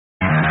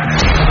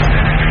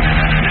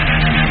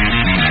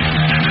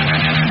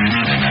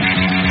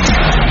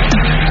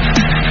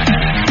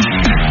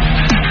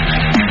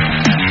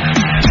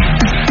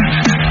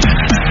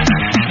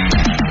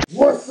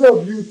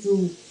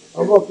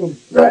welcome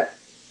back.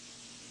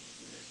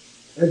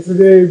 And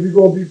today we're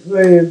going to be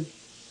playing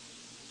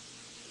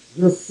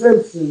The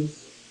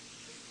Simpsons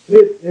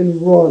Hit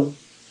and Run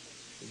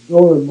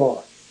Golden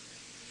March.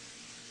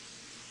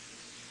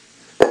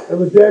 And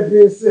with that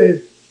being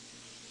said,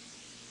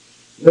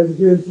 let's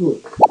get into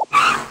it.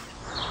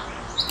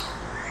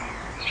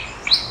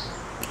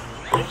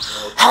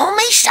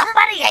 Homie,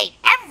 somebody ate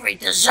every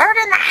dessert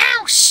in the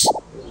house.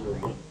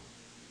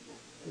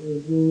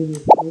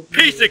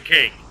 Piece of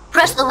cake.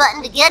 Press the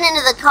button to get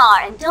into the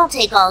car, and don't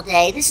take all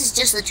day. This is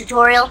just the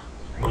tutorial.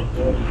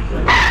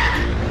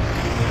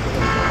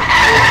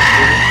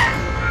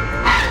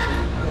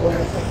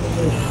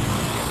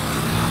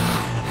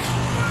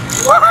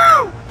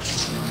 Woohoo!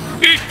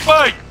 Eat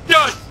my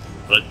dust!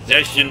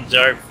 Possessions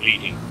are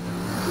fleeting.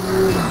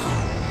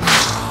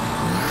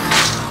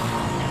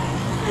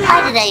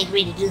 Why did I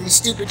agree to do this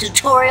stupid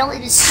tutorial?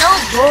 It is so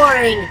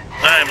boring.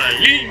 I'm a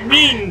lean,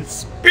 mean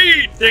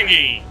speed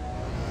thingy.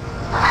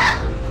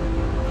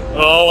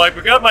 Oh, I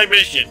forgot my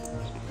mission.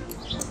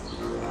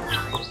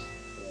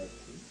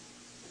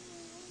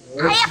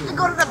 I have to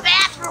go to the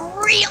bathroom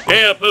real.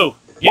 Hey, Apu.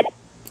 Yep.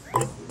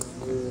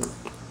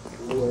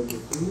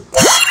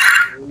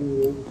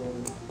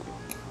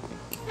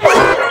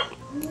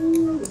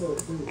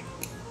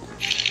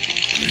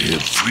 I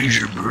have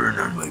freezer burn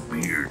on my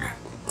beard.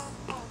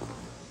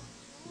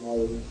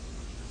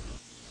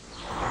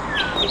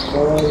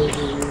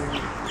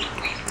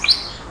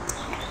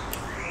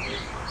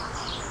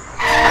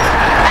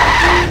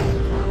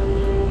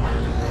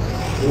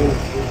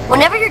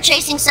 Whenever you're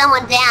chasing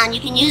someone down,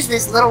 you can use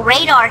this little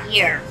radar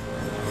here.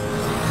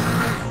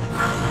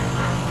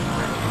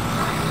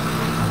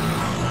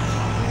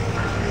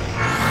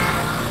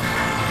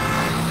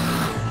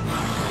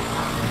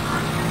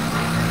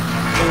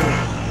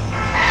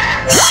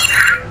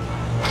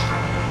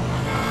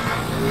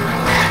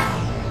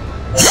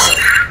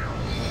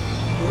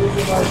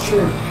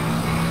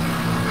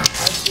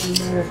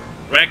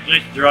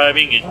 Reckless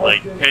driving is my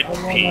pet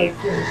peeve.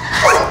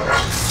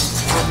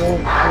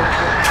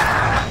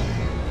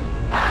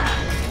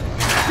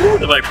 Ooh,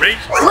 the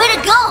vibration. Way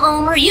to go,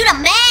 Homer! You the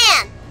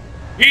man!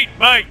 Eat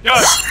my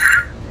dust!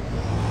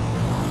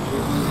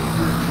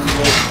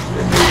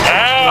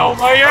 Ow,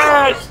 my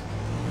ass!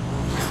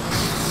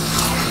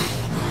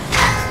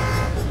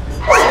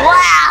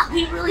 Wow,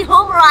 he really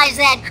Homerized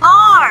that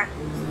car!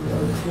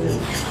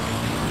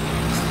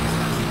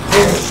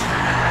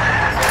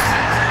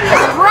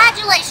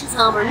 Congratulations,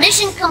 Homer.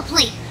 Mission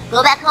complete.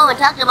 Go back home and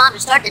talk to Mom to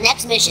start the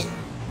next mission.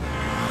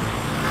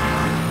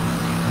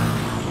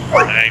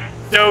 I'm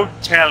so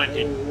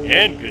talented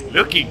and good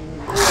looking.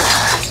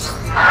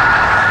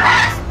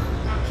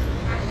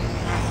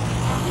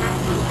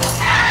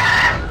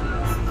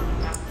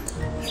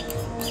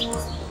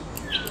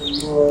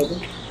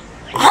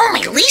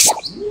 Holy Lisa!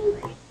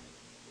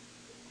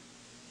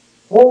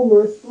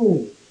 Homer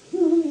School.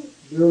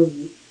 Build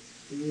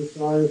your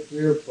science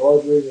fair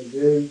project and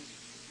then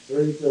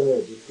ready to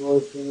head. Destroy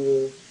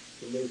center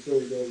to make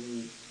sure he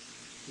doesn't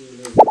see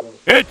him.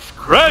 It's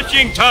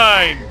crashing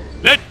time!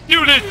 Let's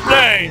do this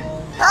thing!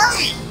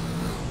 Hurry!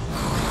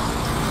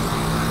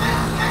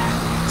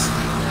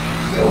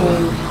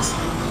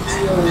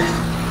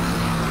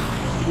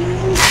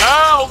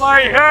 Ow, my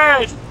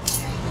head!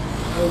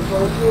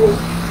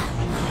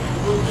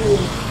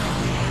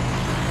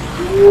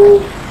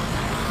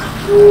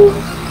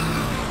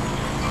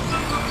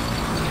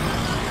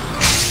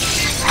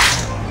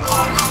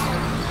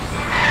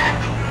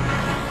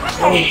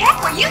 What the heck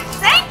were you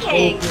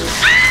thinking?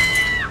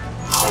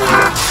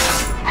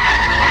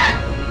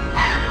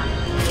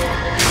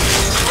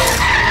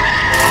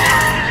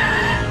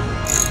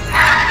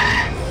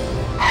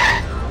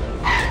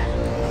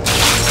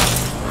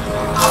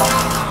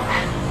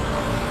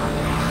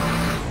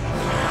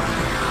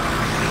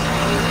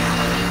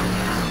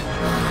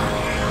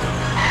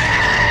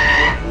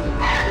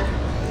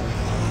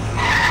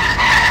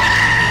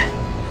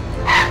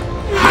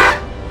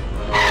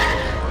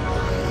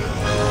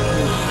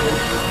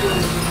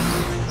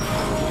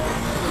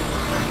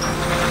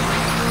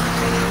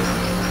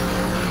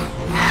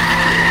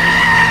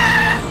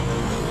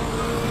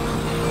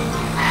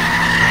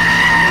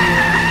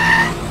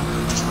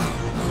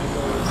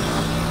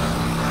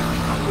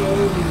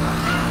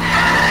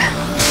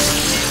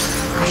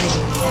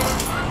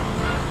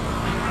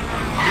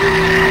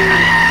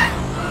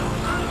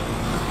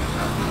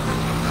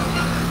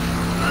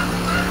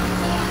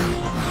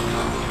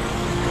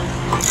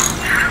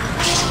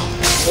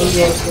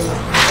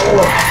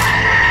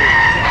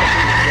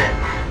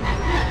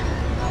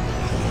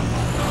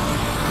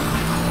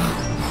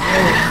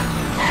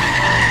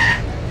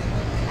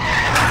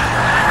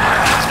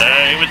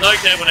 It was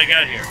like that when I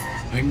got here.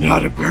 I'm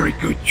not a very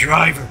good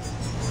driver.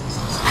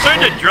 Learn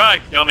to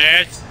drive,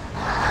 dumbass.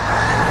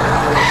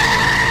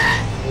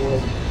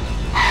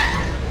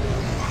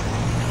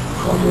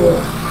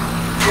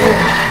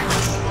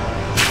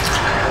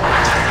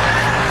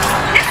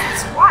 This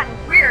is one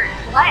weird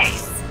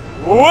place.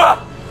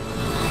 Whoa!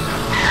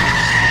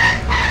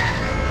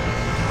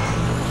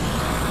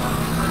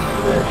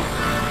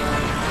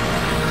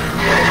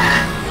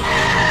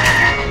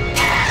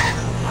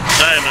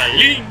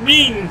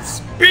 mean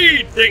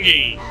speed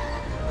thingy.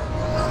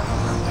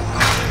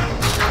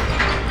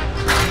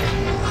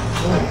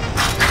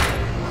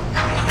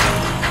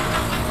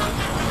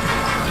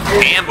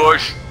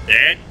 Ambush.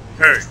 That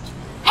hurt.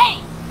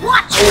 Hey,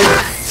 watch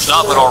it!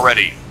 Stop it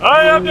already.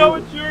 I have no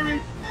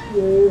insurance.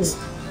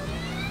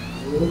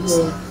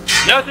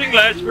 Nothing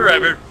lasts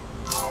forever.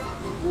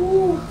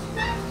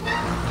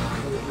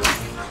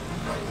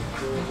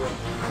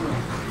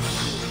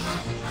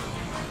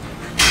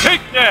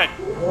 Take that!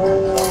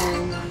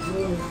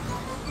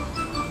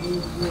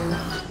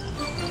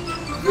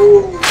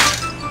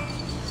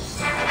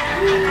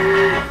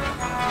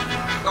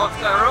 Off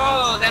the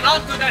road and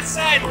onto the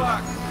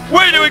sidewalk.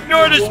 Way to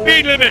ignore the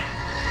speed limit!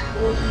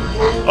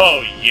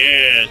 Oh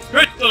yeah,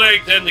 stretch the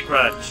legs and the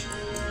crotch.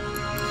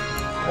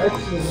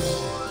 Action.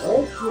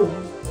 Action.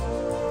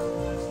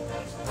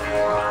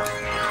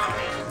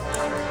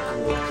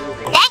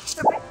 Thanks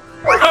for...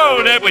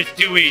 Oh, that was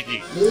too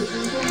easy.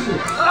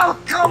 Oh,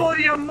 come on,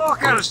 you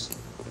mockers!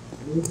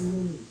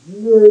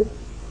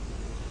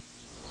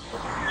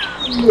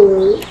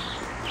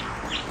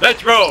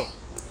 Let's roll.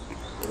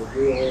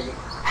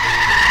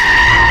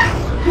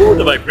 Ooh,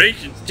 the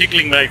vibrations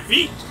tickling my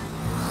feet.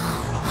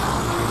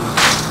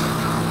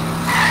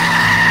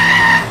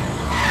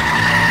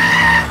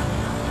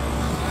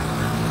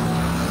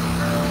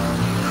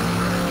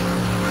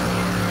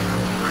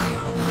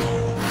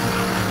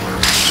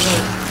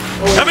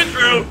 Coming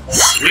through.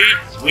 Sweet,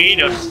 sweet,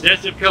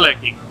 obsessive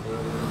collecting.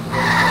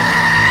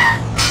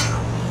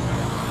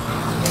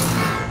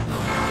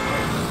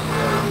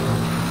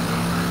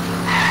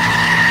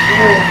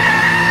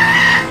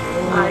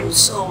 I'm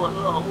so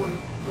alone.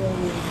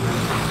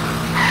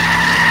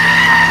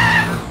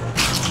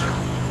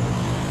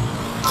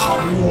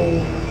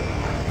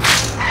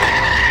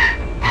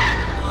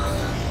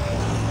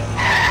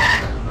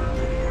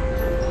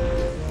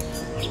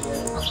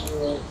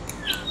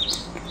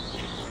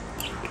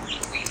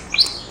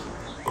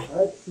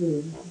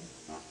 Action.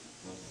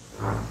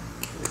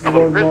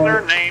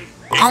 Prisoner named.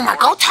 Homer,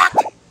 go talk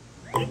to...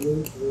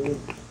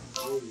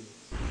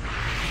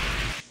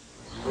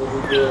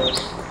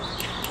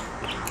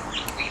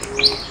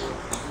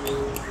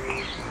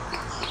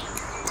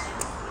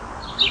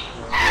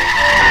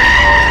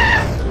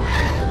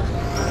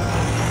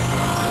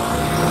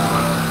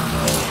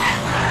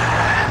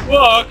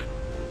 Look,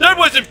 that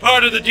wasn't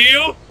part of the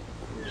deal.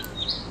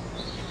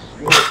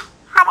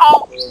 Come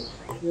on!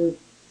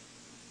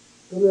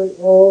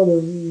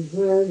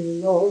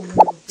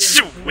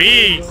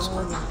 Sweet.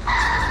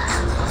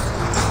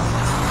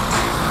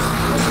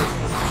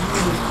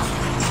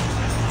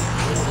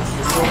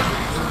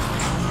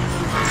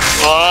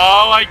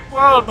 Oh, I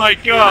swallowed my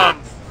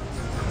gum.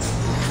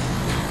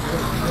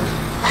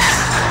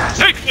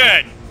 Take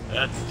that.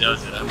 That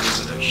does it. I'm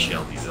moving to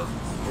Shelbyville.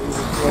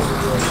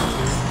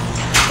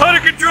 Out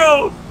of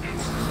control.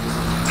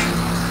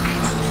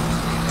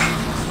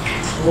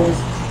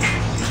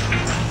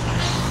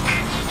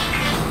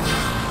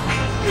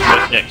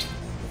 What's next?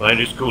 Find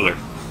his cooler.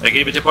 I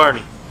gave it to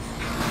Barney.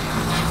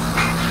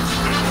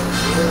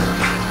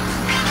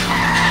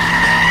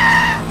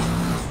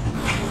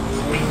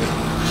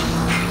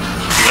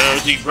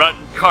 Lousy,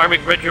 rotten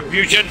karmic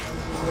retribution.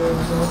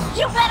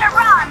 You better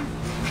run!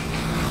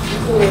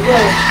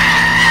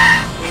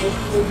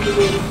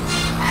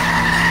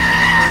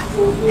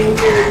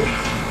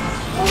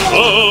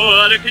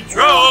 Oh, out of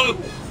control.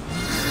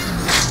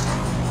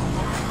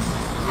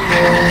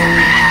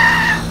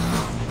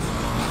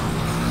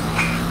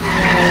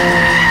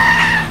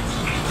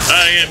 I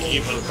am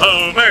evil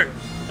Homer.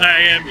 I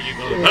am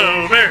evil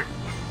Homer.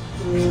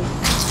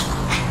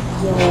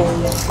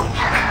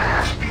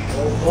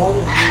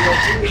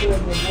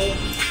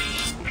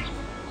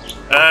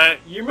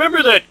 You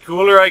remember that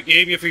cooler I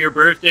gave you for your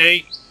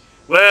birthday?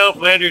 Well,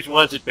 Flanders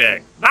wants it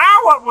back.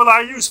 Now what will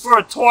I use for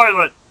a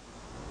toilet?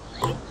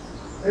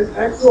 An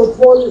actual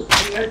toilet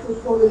with you. Actual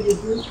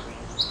toilet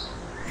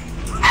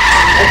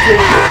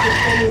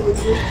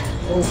with you.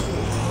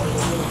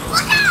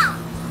 Look out!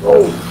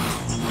 Oh.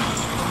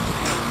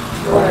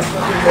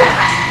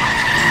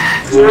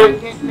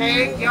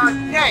 You're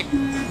dead.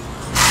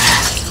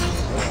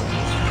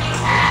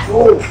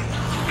 Oh.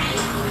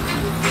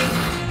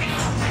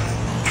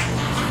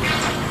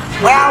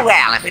 Well,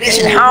 well, if it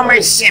isn't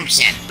Homer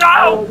Simpson.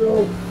 No!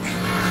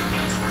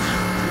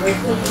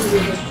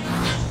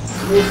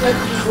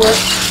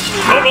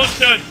 Almost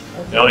done.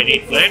 Now I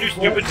need Flanders'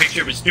 stupid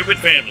picture of his stupid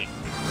family.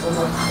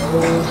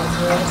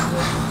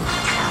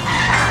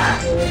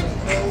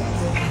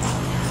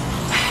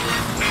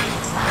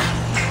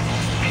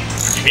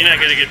 You're not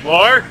gonna get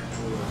more?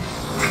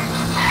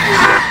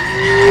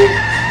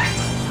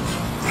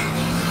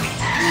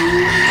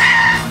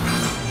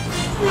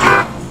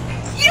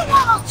 You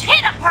almost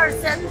hit a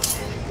person!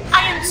 I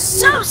am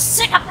so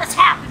sick of this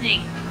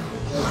happening!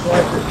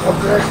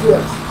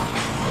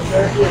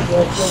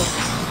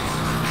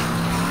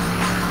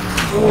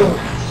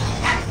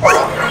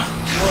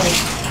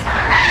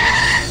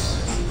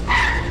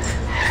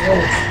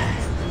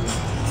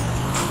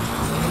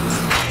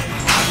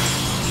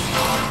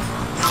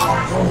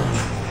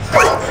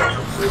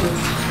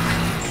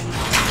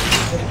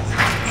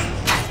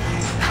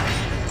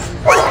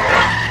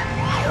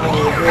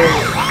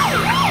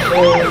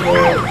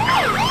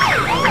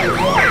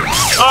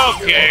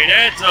 Okay,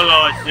 that's a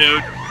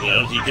lawsuit.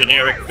 Lousy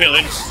generic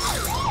villains.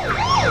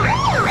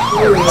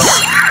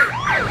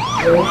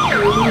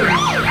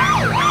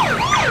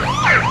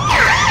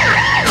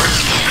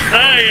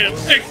 I am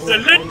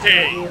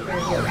excelente!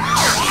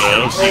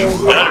 Well, see,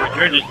 gotta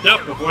return the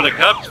stuff before the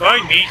cops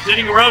find me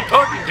sitting around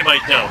talking to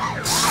myself.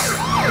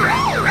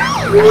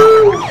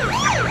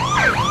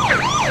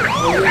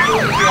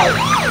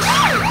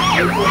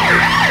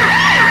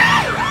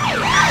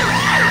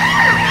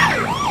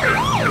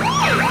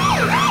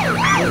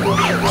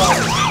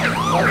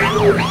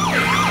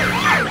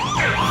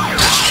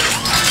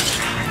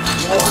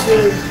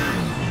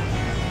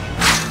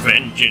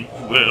 Vengeance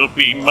will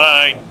be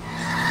mine.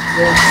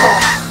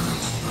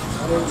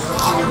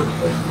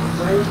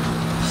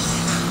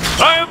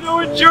 I have no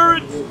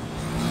insurance!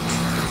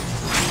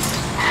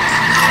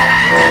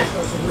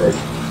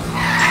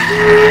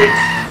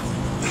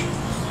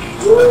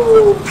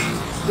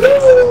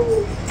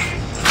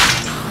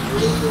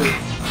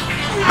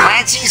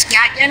 Clancy's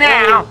got you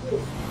now.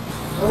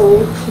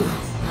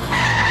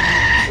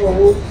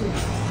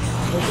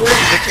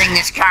 Good thing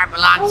this car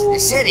belongs to the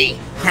city.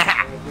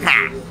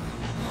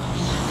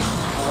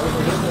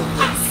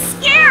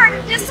 Scared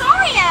and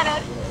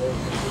disoriented.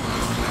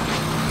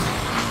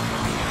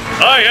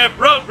 I have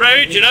road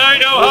rage and I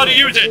know how to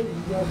use it!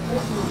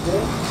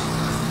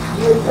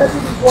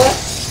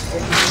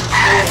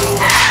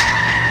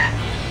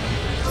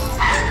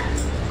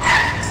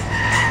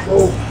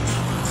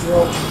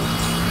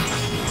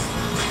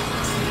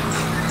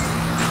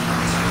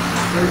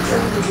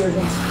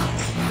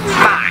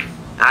 Fine.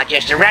 I'll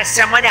just arrest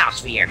someone else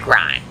for your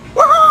crime.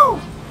 Woohoo!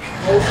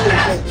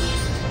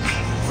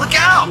 Look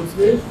out!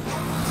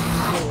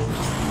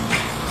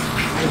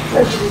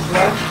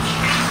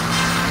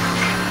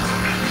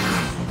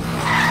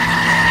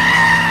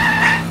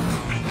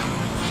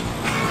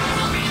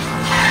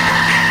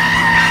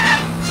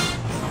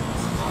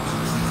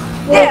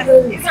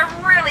 This is a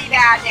really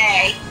bad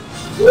day.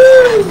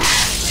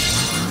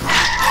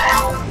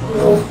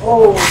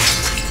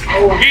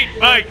 Eat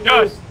my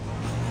dust!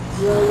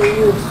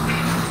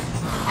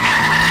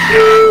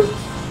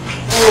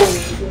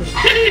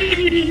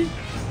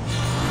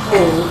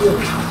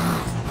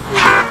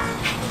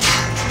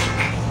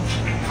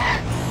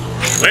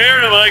 Where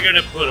am I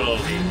gonna put all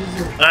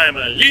these? I'm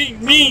a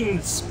lean,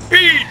 mean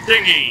speed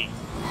thingy!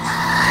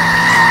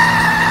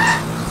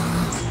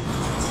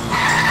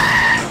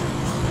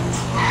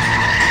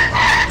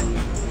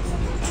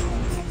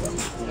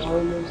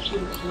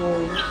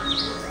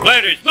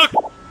 Planters, look!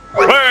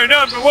 We're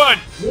number one!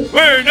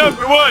 We're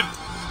number one!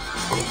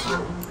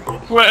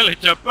 Well,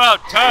 it's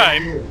about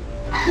time.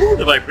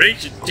 The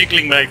vibration's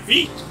tickling my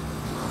feet.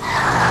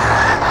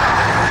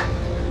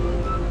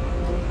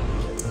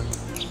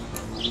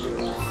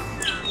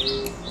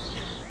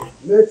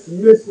 Next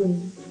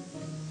mission.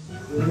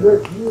 The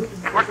next mission.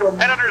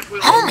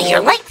 Homie,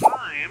 you're late.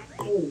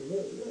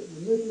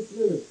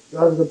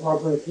 Drive the power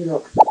plant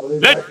cleanup.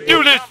 Let's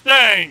do this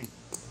thing!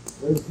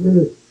 Let's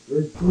do it.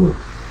 Let's do it.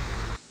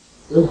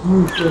 Let's do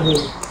it for him.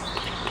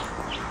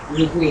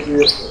 Let's do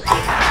it.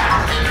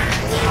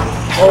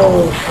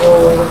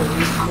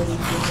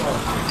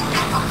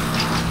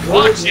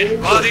 Watch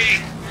it,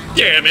 buddy!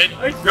 Damn it,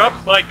 I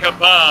dropped my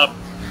kebab.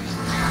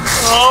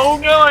 Oh,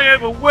 now I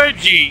have a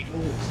wedgie.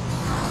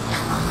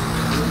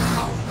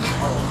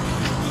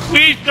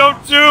 Please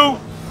don't sue!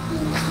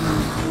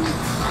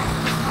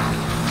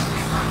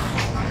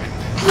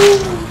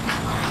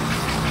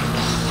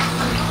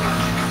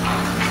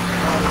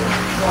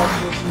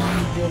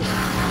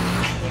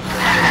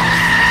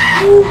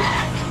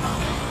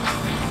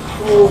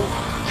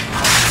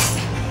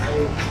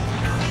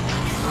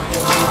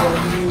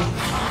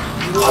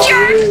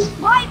 Jerk!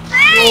 My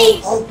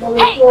face!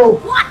 Hey,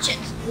 watch it!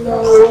 Get out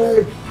of the way!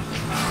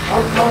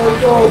 I'm trying to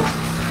go!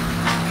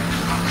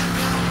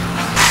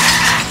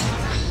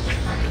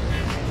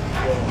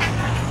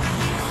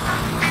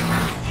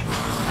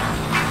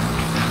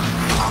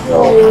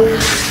 No!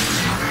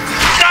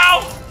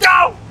 No!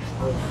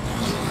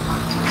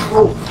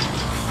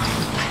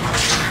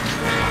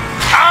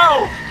 Ow!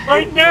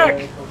 My neck!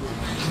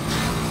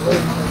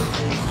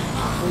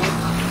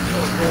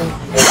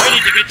 I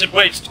need to get some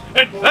waste,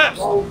 and fast!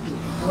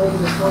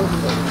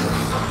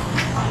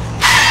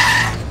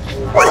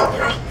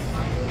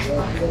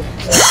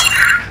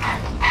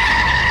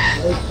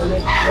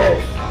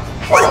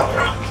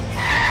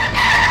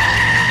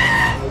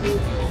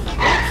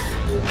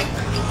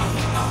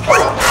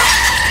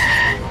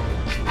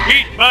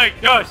 Eat my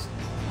dust!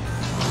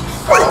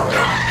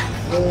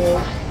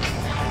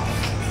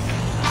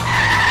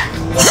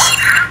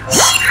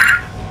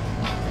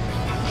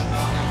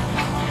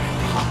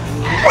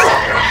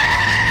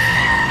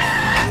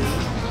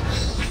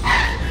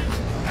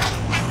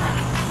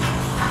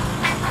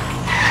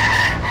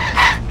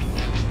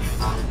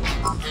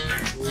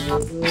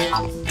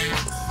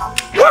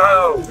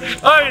 Woo!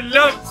 I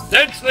love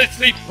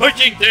senselessly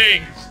pushing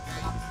things!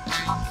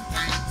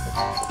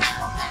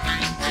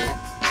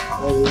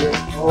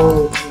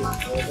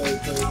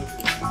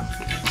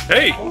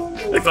 Hey,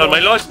 I found my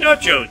lost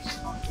nachos.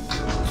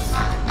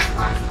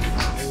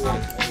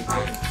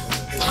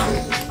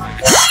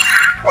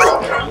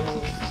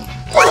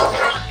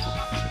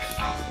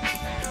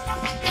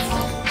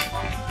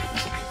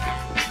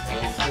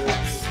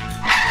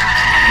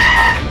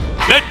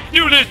 Let's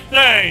do this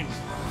thing!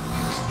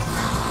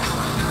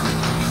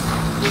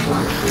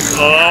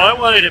 Oh, I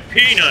wanted a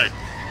peanut.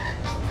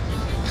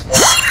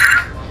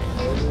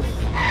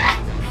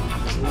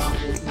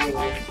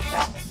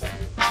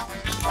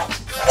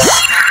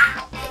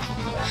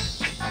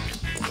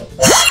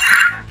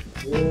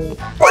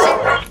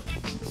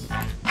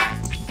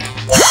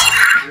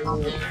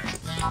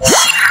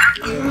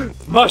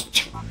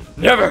 Must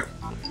never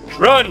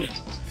run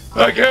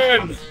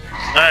again.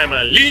 I'm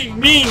a lean,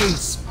 mean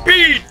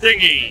speed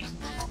thingy.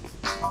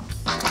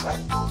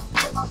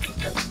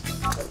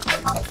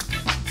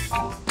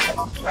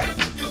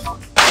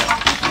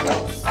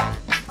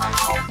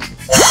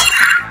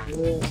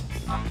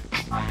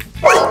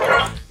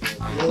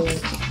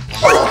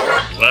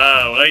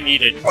 Wow, I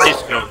need a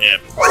disco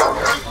nap.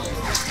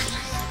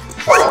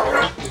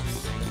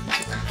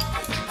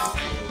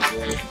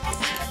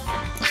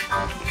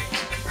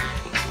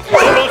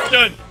 Almost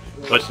done.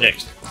 What's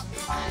next?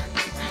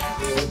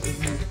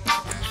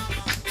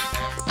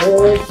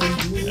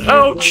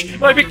 Ouch!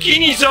 My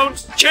bikini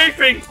zone's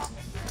chafing!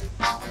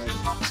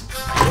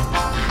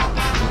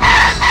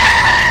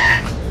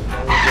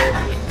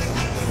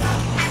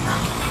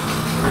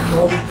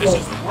 This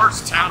is the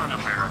worst town in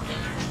America.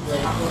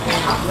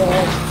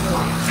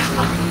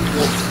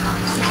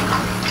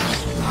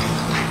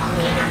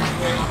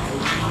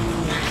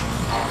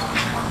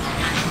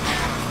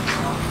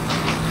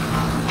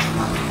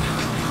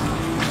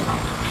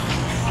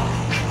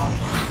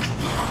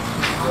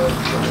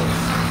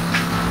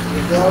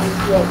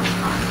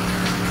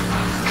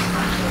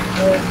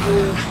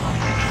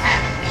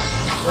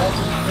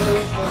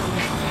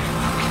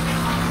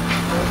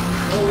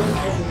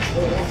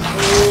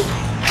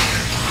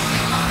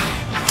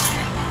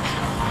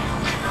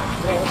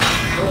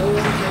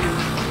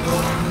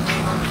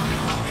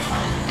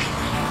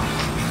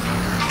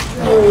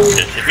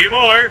 Just a few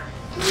more.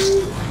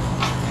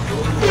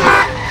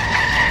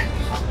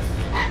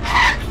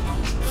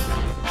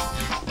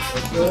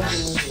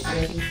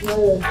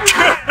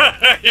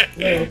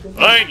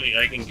 Finally,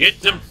 I can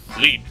get some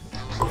sleep.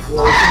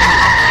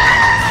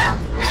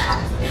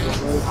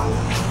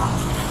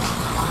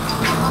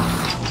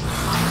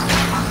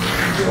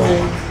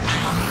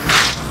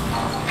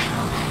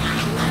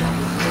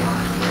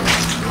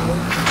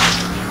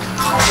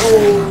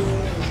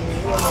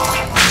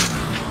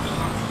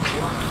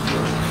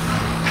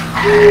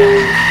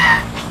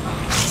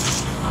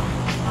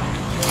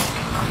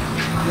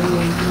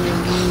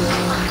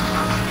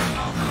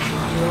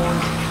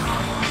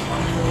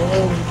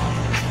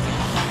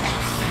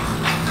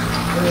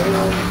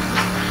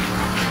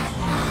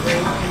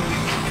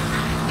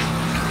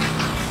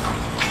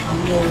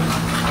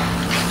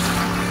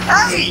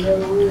 Hey!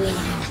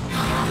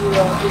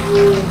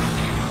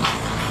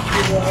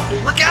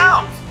 Look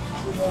out!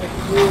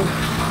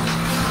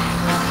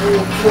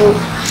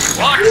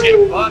 Watch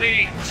it,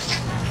 buddy!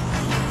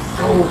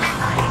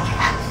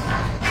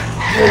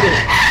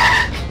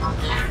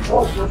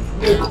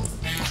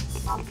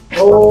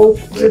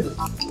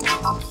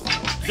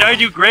 Did I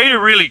do great or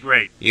really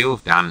great?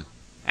 You've done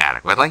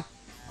adequately.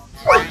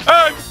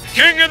 I'm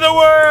king of the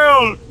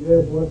world!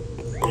 Yeah, boy.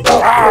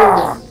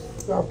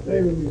 Stop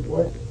saving me,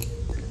 boy.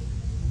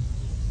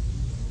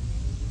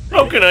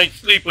 How can I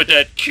sleep with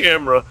that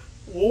camera?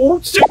 Oh,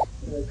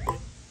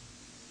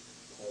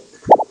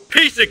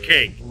 piece of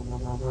cake.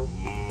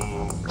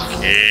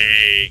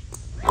 Cake.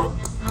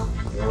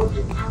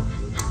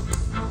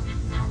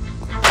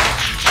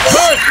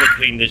 Mars will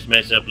clean this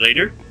mess up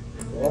later.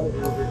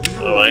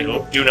 Oh, I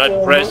hope do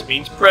not press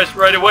means press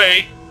right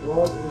away.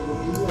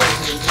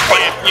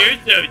 If you're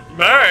so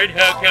smart,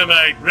 how come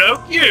I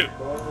broke you?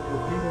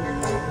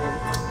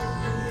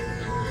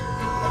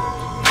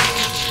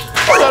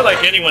 Not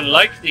like anyone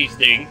likes these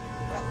things.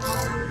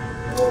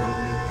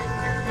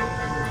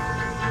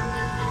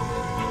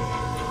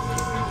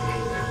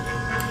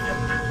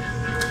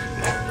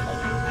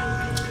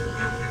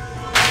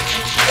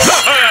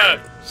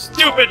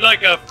 Stupid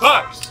like a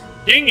fox.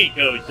 Dinghy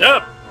goes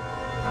up.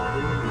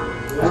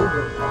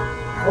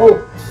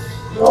 Oh,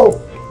 no.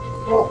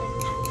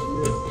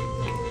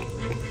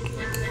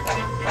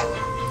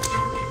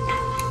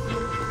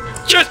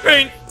 Chest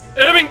pain!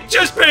 Having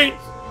chest pain!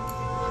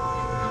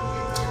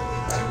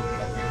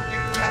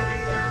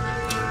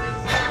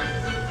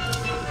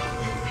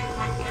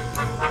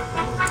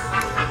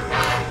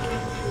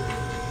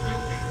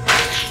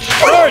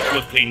 Mars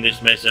will clean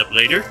this mess up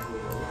later.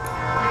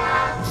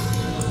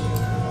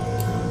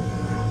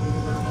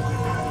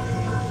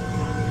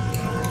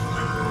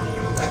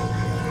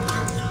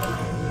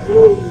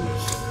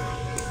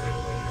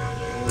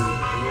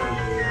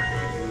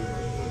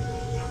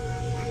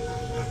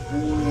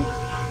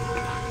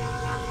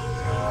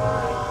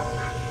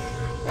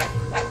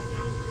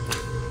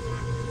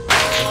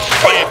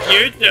 If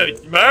you're so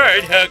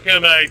smart, how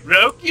come I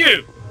broke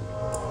you?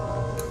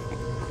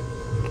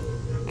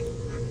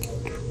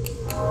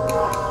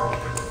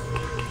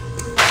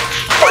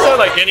 Not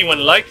like anyone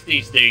likes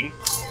these things.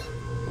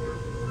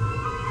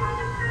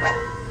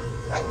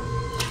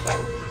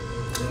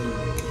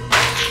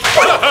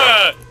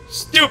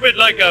 Stupid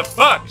like a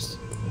fox.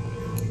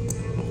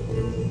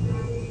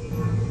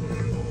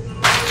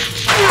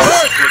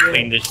 Marge will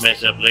clean this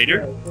mess up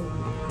later.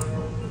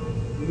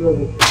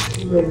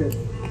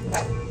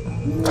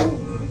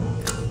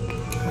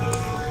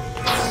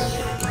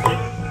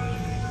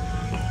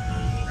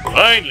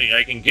 Finally,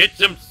 I can get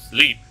some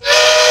sleep.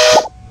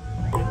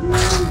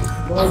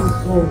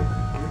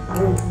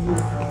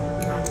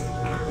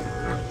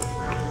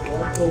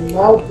 So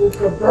mouth is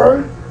a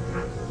bird,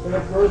 and a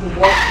bird will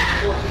walk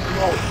the fucking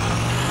mouth.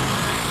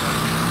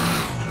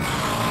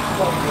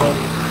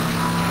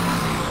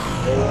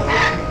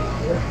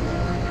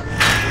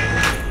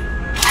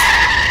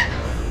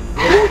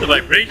 Oh, the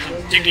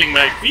vibration's tickling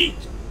my feet.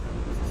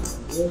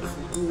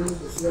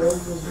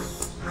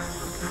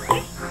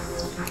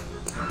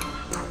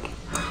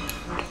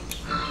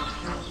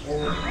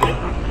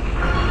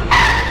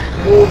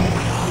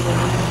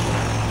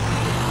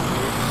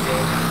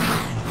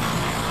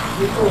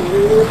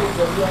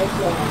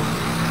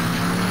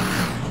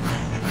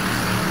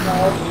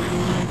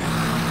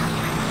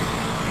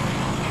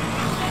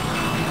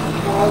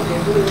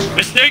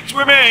 Mistakes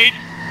were made.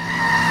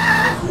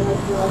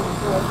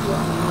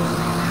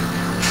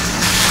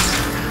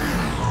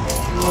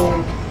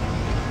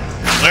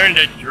 Learn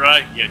to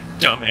drive, you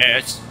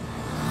dumbass.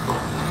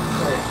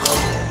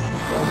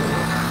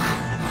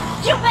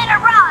 You better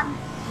run!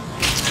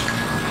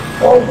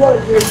 On what,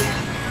 baby?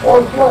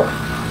 On what?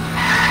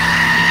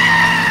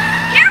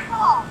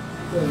 Careful!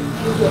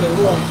 You better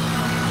run.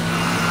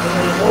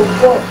 On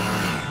what?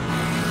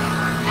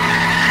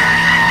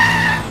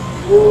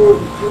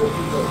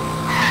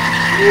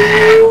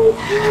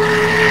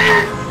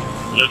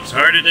 Looks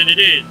harder than it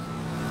is.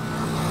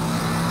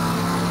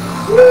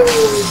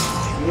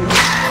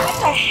 What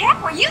the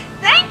heck were you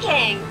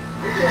thinking?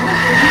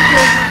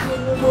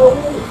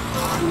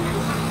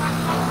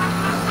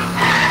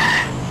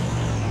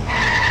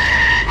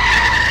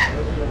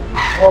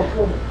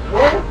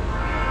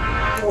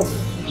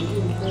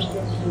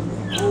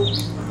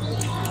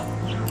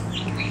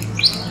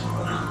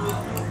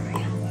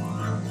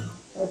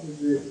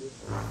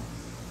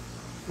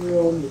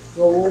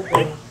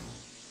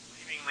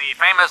 Leaving the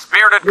famous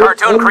bearded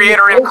cartoon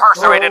creator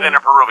incarcerated in a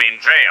Peruvian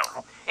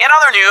jail. In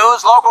other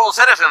news, local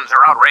citizens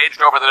are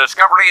outraged over the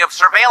discovery of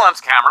surveillance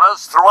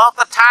cameras throughout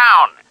the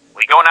town.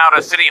 We go now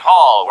to City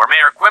Hall, where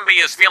Mayor Quimby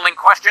is fielding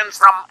questions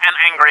from an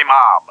angry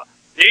mob.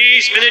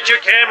 These miniature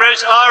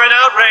cameras are an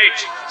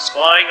outrage.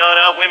 Spying on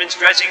our women's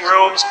dressing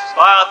rooms,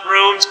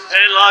 bathrooms,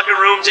 and locker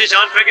rooms is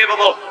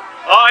unforgivable.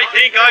 I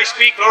think I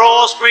speak for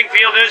all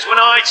Springfielders when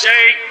I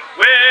say,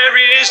 where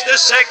is the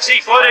sexy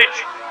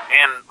footage?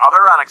 In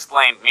other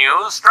unexplained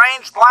news,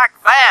 strange black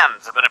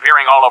vans have been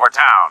appearing all over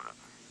town.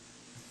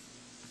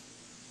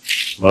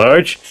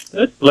 Marge,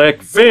 that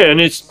black van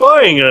is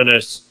spying on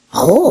us.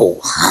 Oh,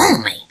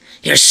 homie,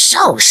 you're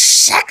so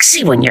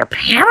sexy when you're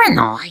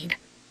paranoid.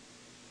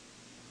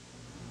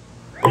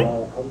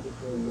 I'm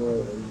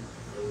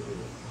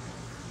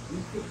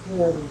just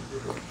going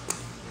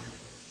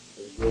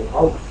to go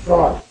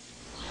outside.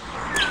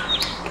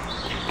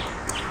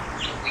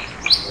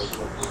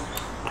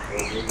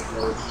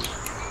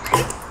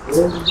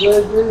 Come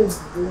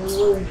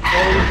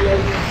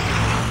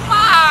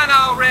on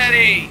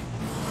already!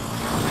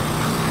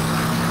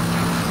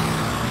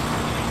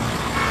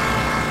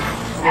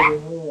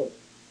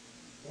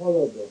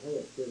 Hold up.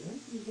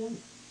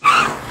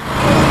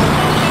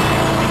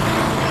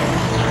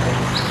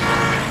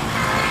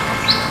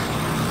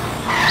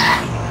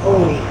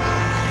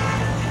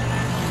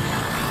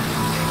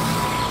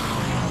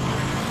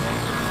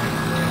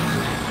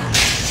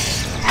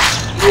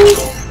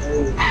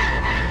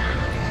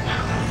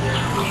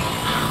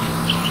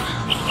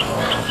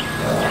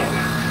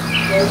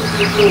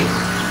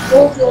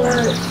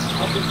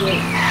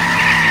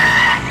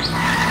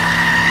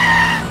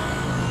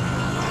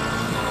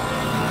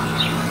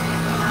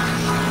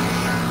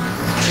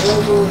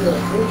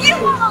 You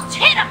almost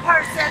hit a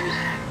person!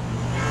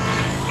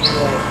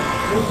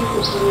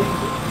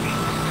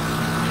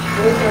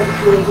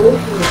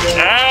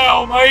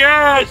 Ow, my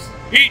ass!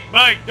 Eat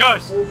my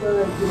dust!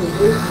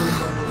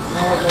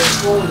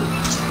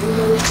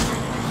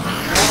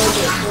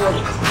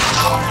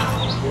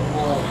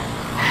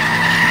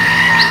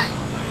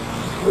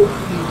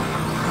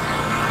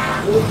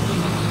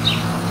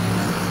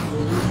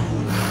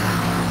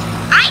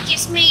 I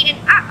just made an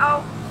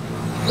uh-oh.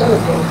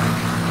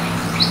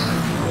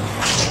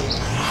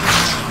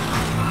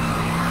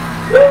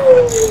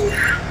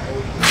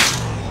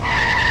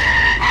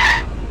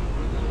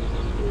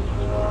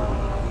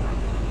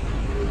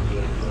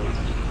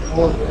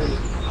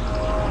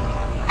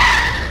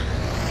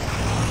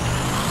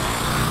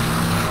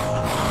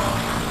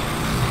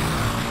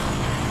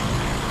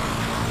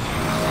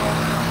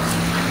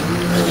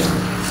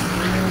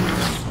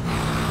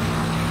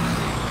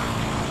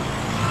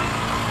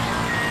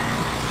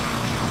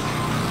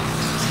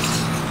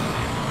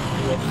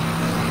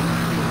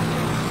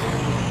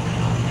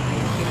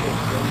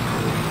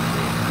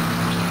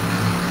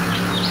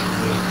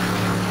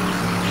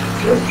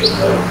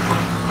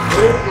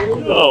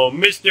 Oh,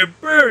 Mr.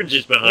 Burns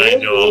is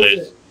behind all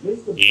this.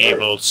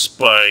 Evil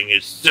spying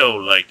is so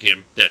like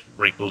him, that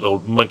wrinkled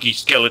old monkey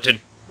skeleton.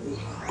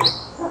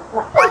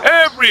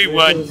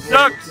 Everyone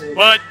sucks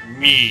but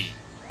me.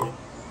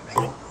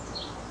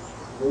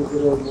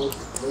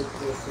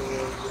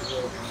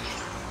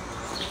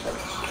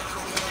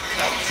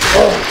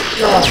 Oh,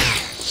 God.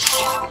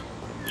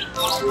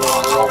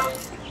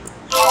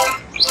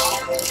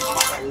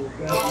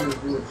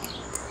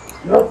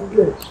 Not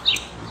today.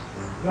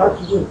 Not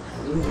today.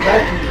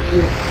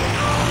 Exactly.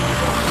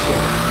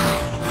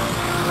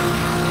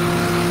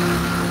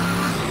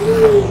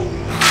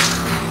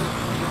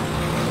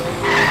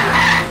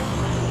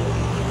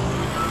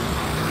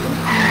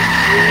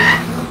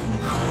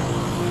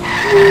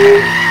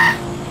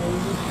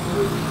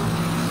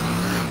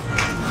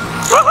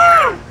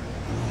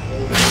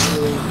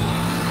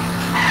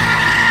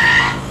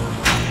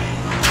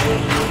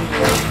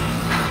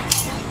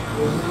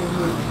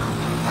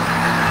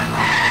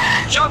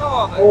 Shut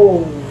over!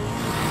 Oh.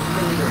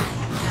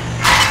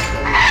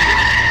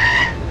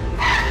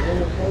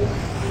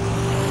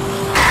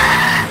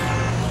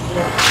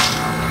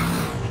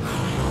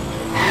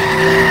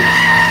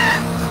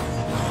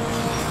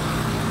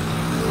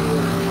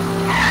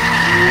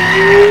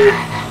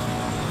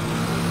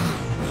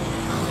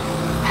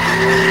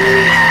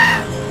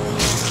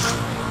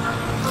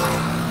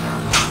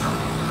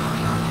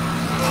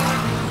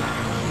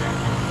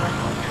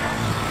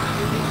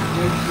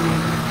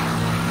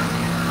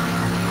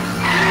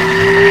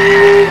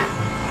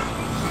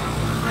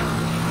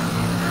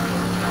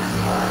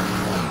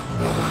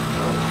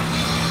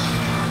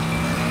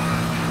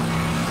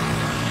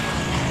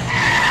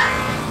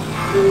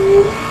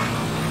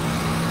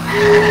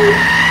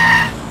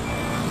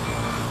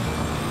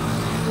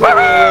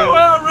 Woohoo!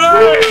 All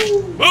right!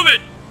 Move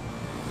it!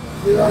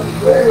 Get out the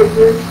way,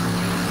 bitch.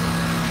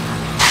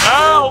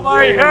 Ow,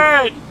 my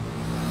head!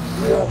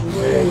 Get out the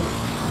way.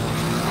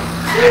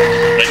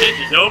 The dish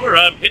is over,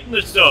 I'm hitting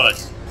the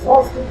sauce.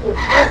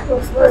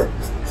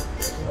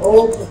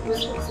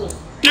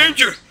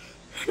 Danger!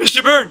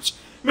 Mr. Burns!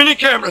 Mini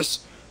cameras!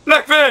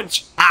 Black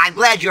vans! I'm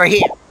glad you're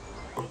here.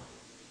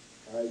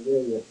 I hear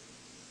you.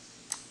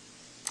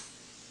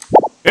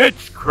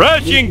 It's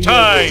crashing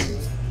time!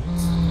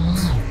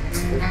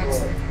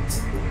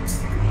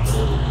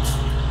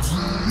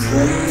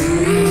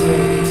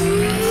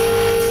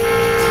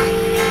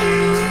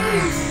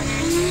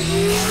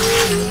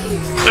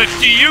 Let's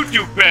see you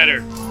do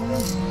better!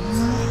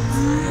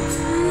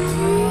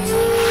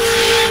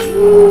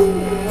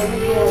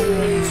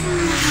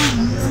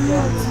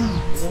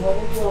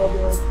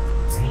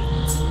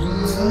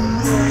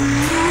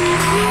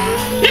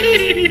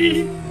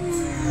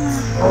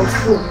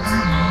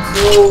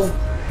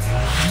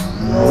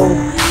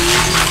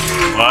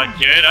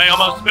 Watch it, I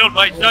almost spilled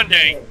my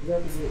sundae.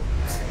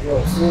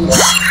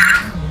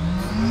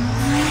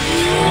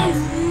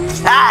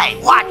 Hey,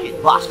 watch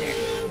it, Buster.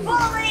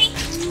 Bully!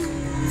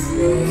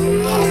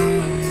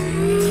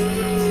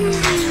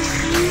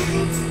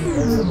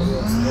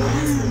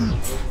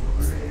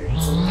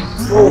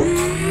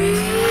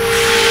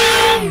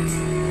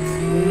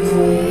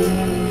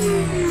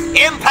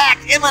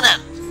 Impact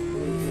imminent.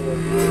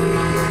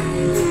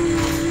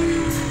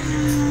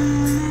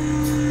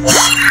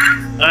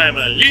 I'm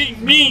a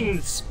lean,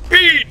 mean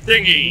speed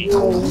thingy.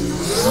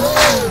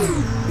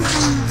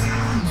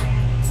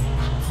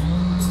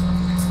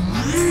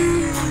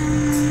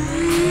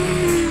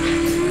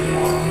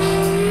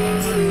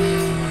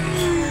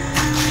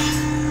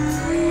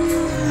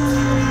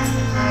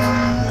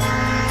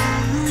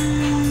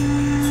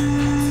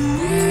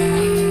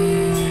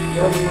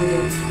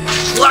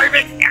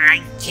 Glurbic,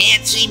 I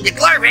can't seem to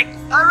glurbic.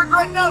 I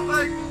regret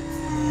nothing!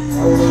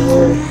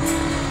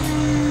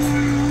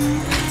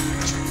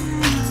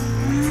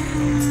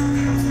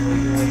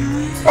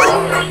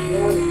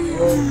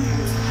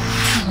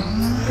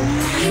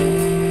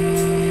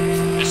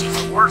 This is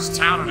the worst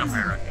town in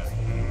America.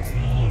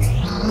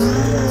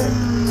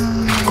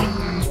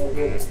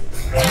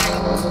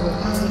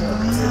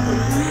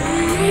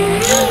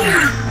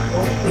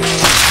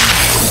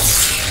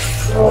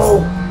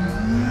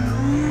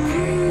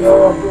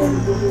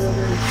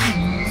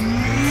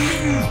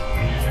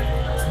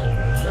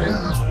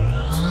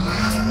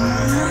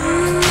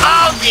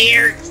 Oh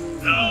dear.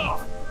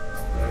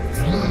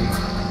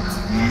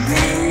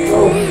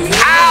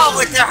 Ow,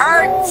 with the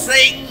hurt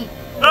thing.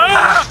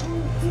 Ah!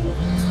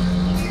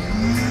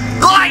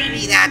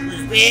 Blimey, that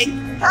was big.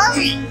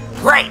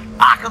 Great,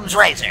 Occam's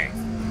razor.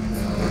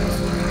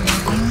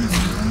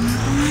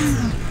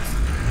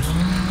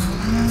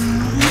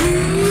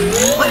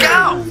 Look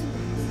out!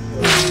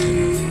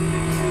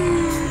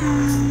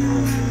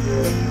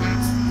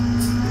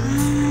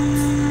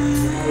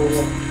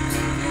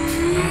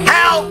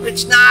 Help,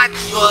 it's not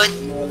good.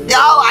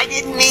 No, I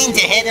didn't mean to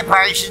hit a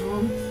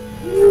person.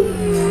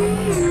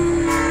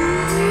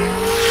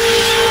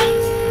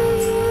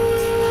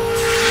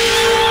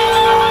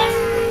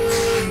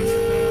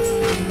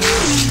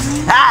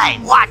 Hey,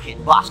 watch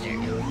it, Buster.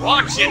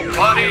 Watch it,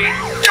 buddy!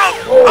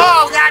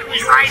 Oh, that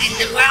was right in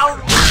the well.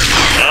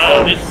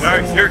 Oh, this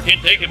car sure can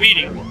take a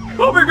beating.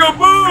 Bumper go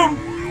boom!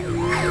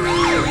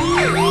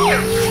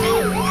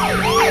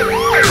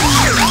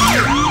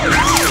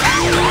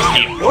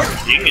 The important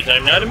thing is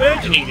I'm not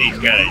imagining these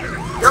guys.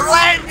 The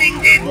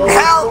landing didn't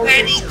help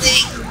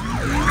anything.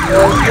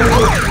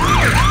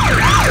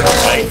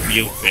 I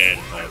feel bad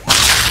about it.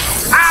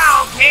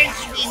 How can't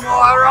you be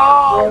more?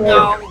 Oh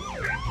no.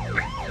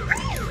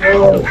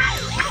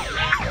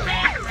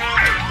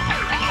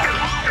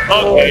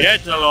 Okay,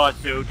 that's a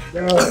lawsuit.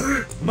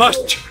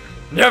 Must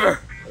never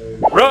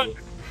run.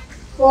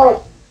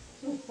 Fuck.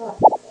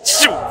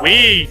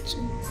 Sweet.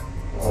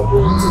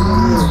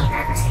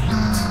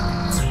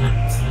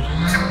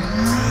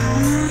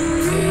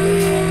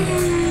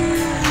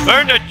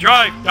 Learn to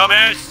drive,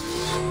 dumbass.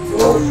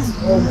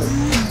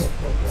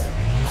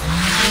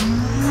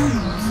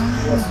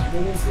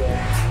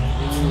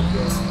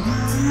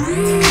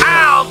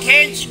 How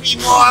can't you be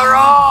more?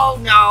 Oh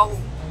no.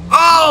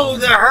 Oh,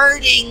 the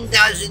hurting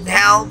doesn't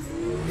help.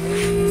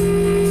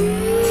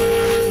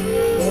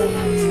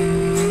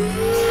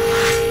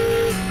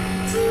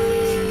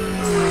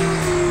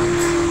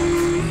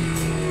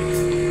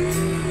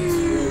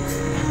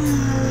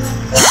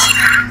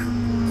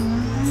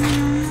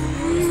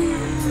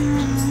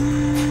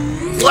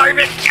 Glurb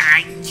it.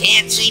 I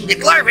can't seem to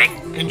glurb it.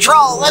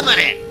 Control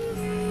limited.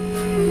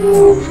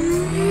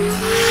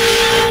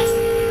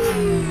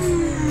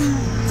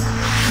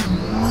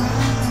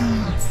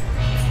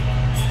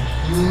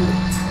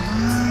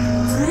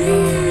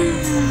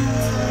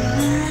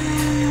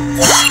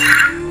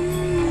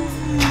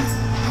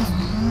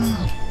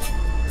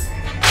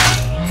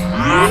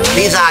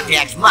 These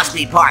objects must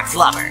be part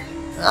flubber.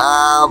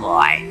 Oh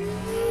boy.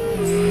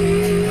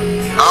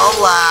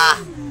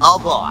 Oh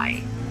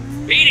boy.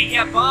 Beat it,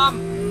 you bum!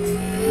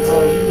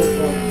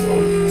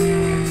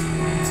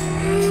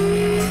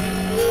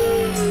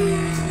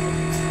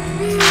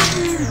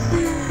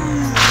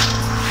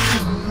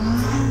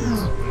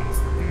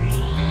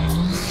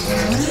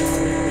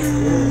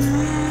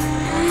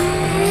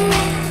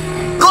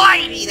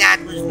 Glidey, that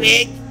was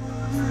big.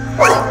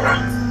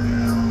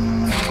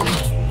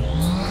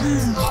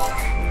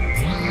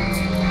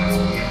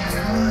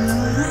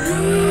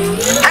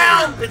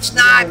 Help, it's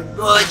not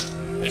good.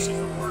 This is the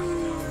worst.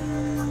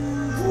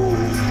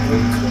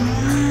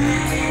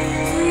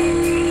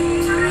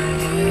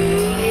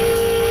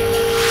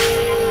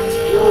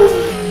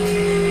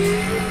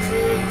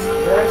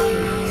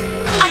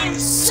 I am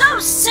so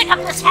sick of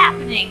this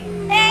happening.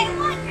 Hey,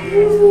 what?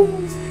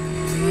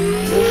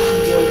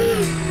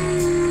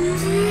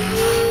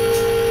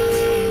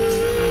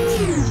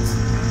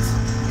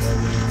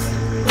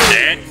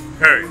 That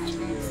hurt.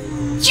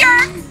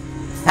 Jerk!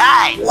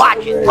 Hey,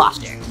 watch it,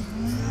 Buster.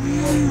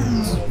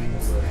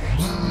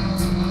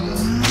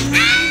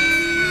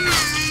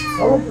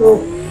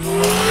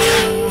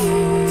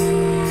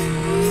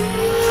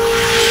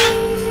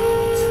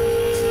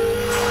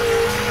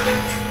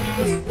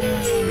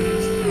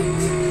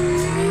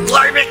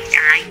 Glurb it.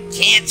 I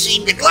can't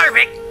seem to glurb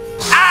it.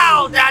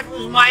 Ow, that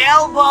was my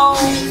elbow.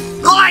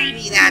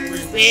 Glidey, that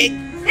was big.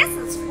 This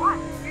is what?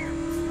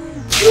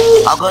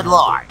 Oh, good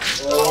lord.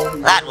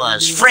 That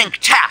was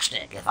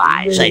frinktastic, if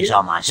I say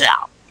so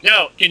myself.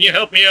 Now, can you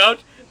help me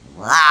out?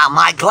 Ah,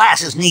 my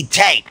glasses need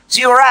tape.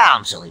 See you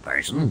around, silly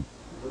person.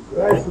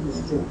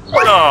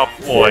 Oh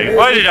boy,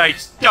 why did I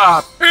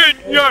stop?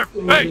 In your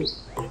face!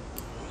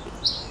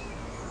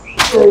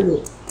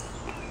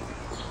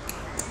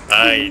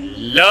 I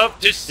love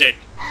to sit.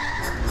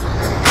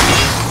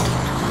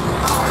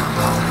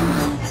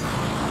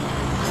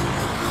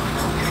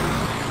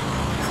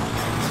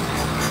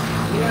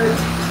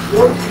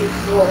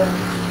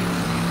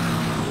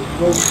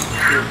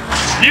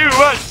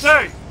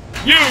 USA!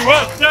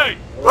 USA!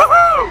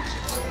 Woohoo!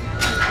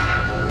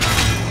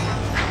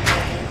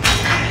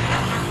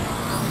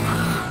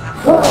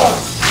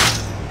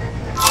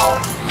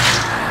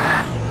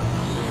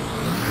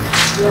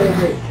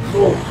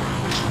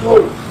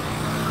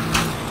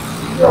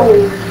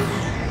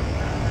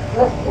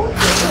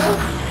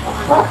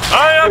 I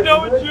am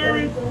no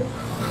insurance.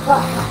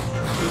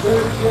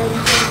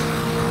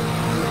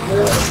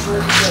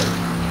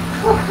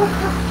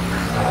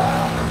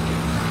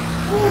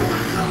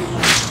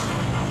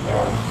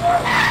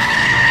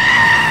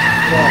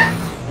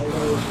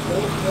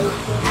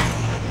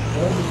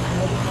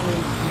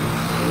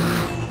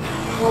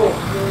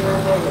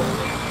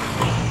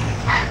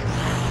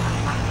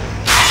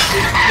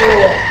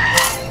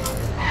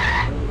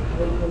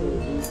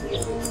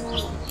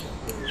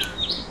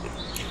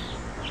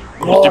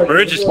 Mr.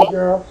 Burgess.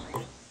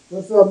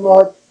 What's up,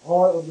 Mark?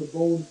 Heart of the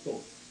Bone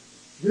Storm.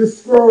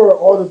 Destroy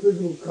all the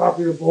physical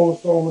copy of Bone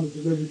Storm on the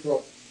delivery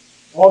truck.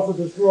 Also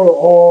destroy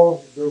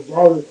all the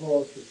router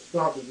calls to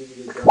stop the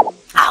digital download.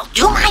 I'll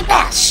do my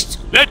best.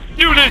 Let's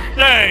do this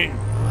thing.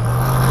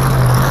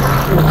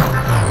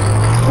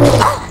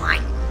 Oh my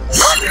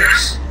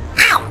goodness!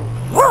 Ow!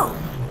 Whoa!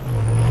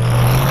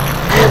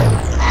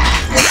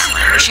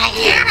 I wish I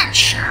had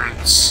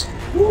insurance.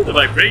 The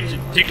vibration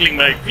tickling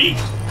my feet.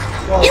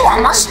 You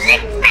almost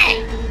nicked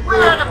me.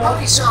 Where are the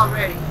police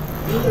already?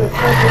 Oh,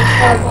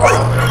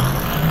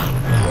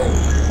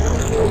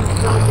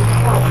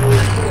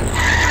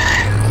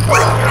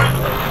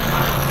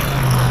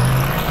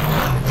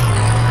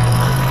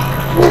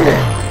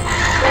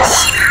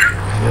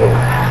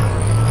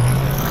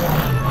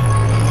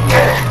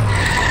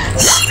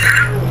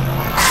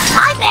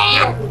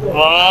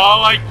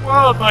 I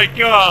swallowed my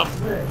gum.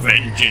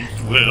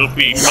 Vengeance will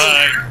be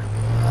mine.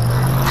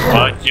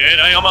 But yet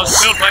I almost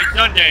spilled my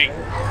sundae.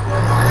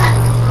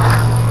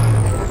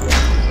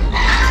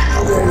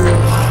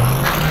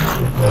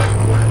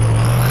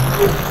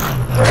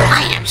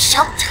 I am so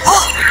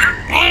totally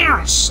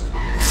embarrassed.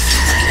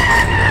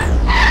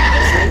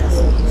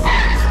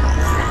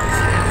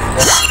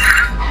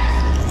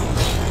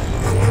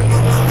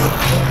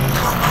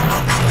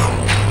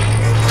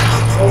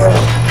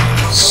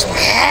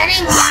 Steady,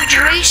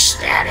 Marjorie,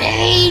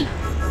 steady.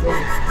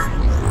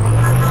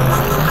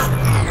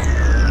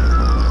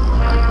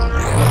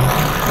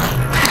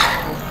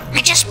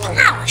 I just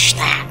polished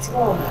that.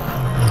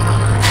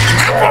 I'm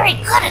not very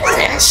good at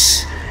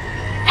this.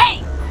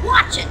 Hey,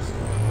 watch it.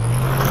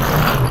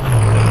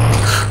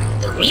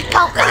 The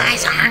repo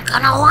guys aren't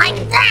gonna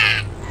like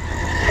that.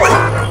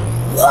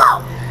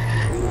 Whoa!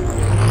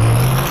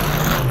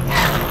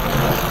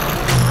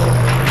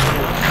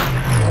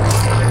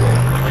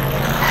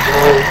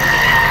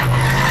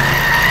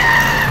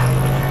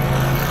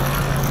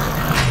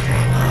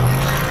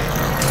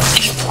 Are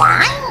you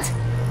blind?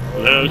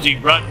 Lousy,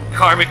 rotten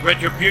karmic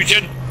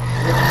retribution.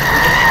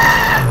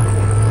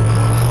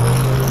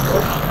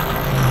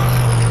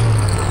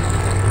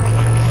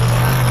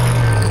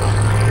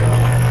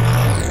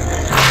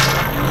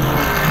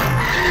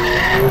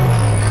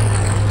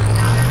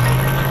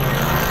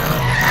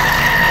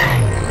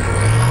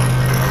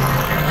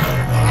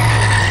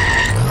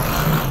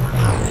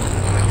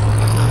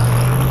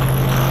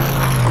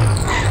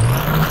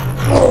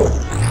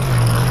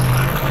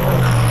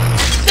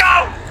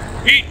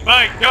 Eat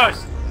my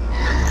dust!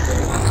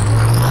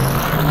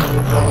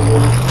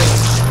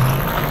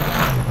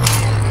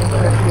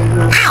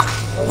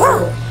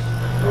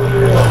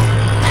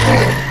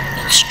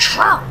 It's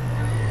true.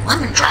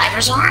 Women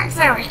drivers aren't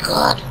very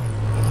good.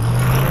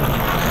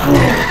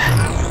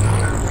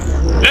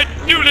 Let's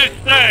do this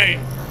thing!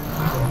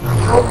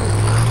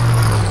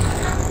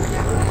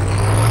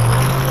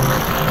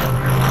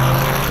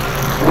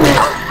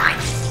 Oh my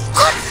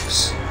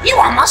goodness! You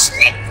almost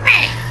nicked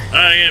me!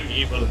 I am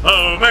evil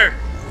Homer!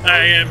 I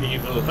am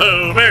evil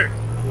Homer!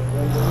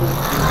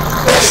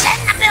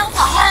 Send the bill to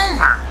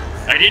Homer!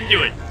 I didn't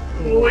do it.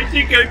 Oh, I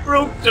think I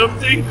broke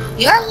something.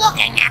 You're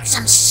looking at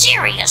some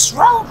serious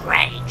road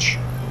rage.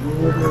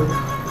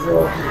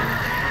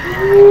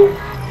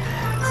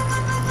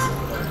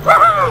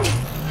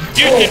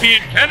 You should be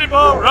in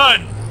Cannonball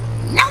Run!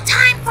 No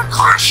time for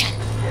caution.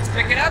 Let's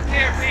pick it up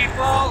here,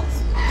 people.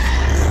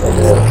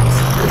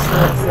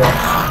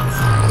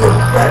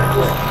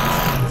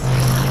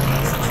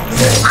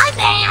 My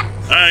bad.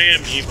 I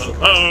am evil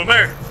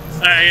Homer!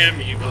 I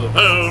am evil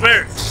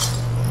Homer!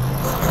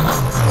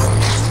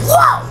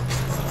 Whoa!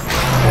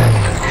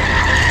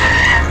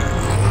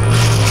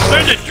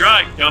 Learn to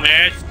drive,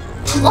 dumbass!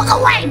 Look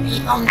away,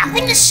 people.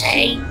 Nothing to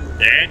see.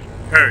 That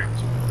hurt.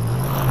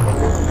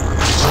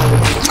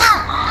 Oh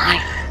my.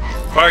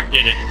 Bart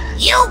did it.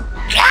 You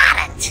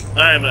got it.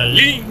 I'm a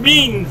lean,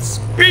 mean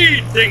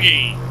speed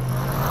thingy!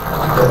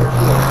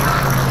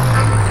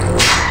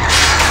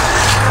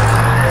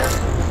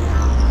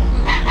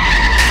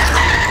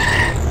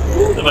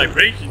 The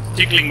vibration's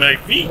tickling my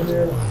feet.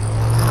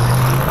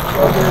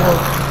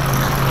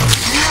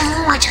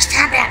 Oh, I just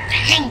had that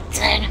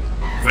painted.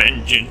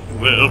 Vengeance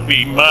will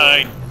be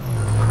mine.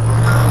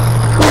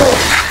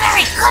 Not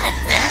very good at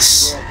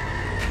this.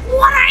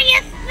 What are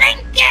you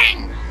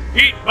thinking?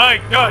 Eat my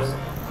dust!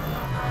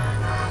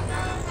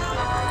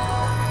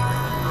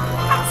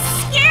 I'm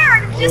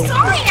scared. I'm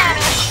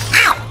disoriented.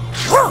 Ow!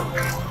 Whoa!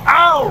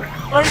 Ow!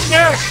 My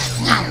neck!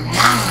 Oh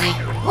my!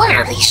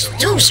 Where do these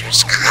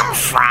doozers come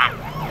from?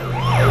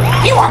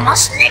 You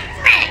almost nicked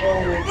me!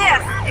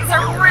 This is a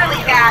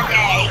really bad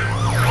day.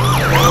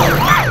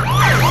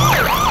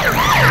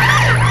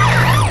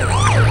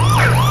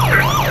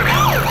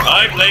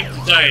 I blame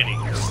society.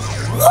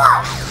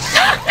 Whoa!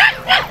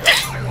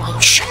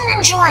 You shouldn't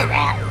enjoy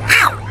that.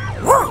 Ow!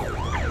 Whoa!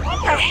 What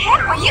the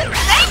heck were you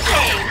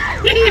thinking?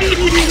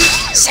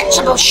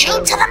 Sensible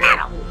shoot to the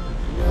metal.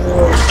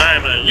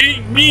 I'm a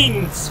lean,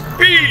 mean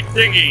speed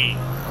thingy.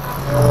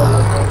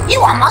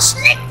 You almost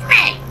nicked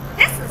me.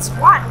 This is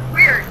one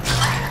weird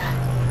thing.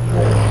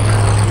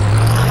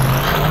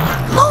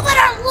 Move it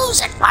or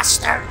lose it,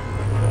 Buster.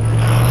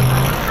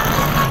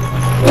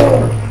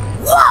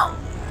 Whoa!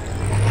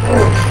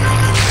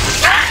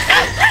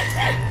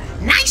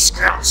 Nice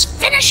girls,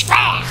 finish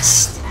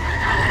fast.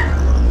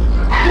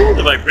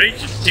 The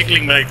vibration's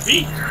tickling my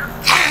feet.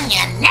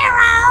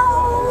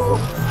 Canyonero!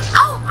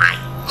 Oh my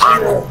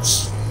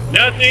heavens!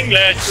 Nothing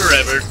lasts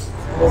forever.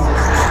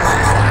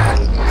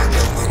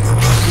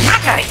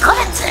 Not very good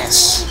at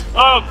this.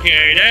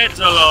 Okay, that's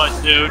a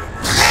lawsuit.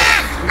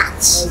 Ah,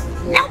 nuts.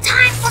 No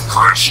time for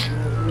caution.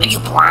 Are you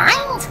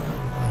blind?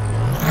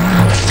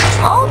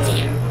 Oh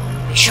dear.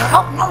 I sure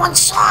hope no one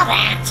saw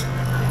that.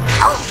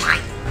 Oh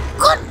my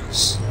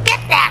goodness. Get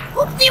that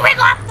hoopty-rig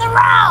off the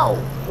road.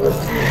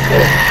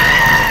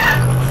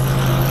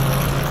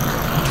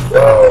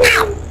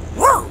 Ow!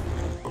 Whoa.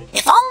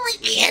 If only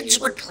kids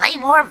would play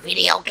more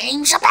video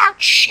games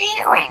about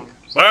sharing.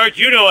 Bart,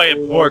 you know I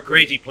have poor,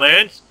 crazy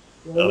plans.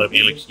 Well, if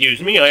you'll excuse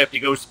me, I have to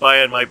go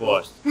spy on my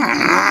boss.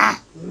 I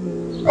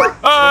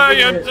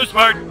am so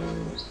smart.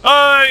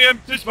 I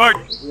am so smart.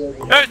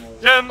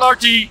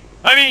 S-M-R-T.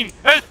 I mean,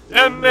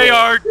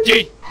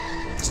 S-M-A-R-T.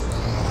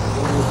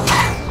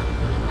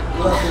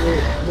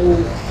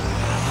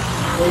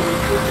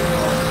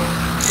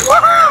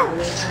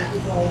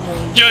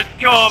 Woohoo! Just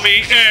call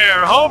me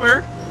Air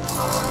Homer.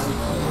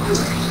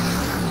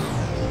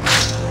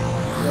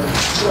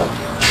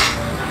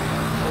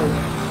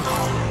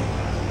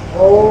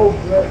 Oh,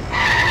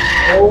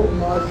 oh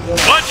my God.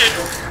 Watch it.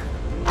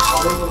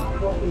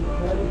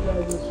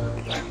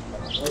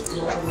 What the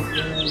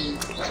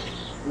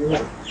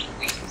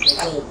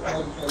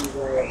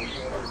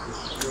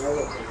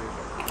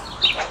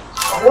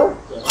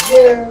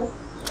hell?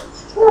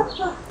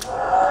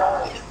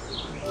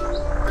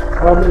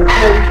 I'm in the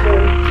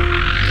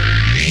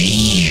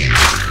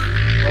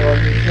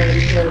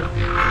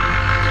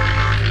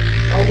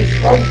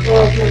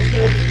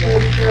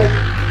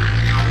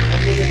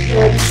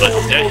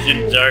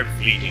Possessions are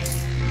fleeting.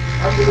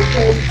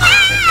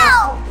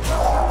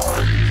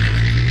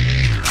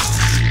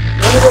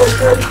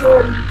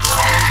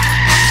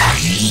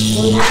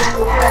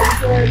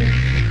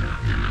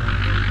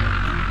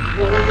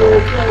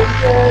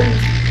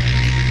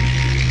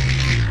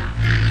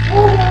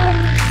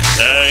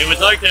 It was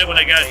like that when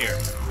I got here.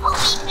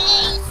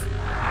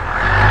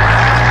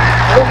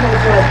 Oh my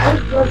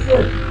God,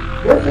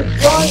 there's a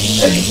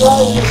giant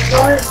exile with a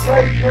giant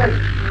red tank.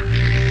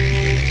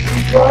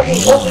 He's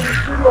driving over the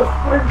city of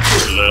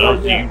Springfield.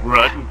 Lousy,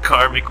 rotten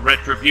karmic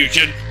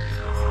retribution.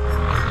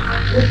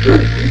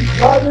 He's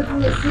driving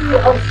through the city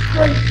of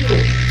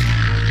Springfield.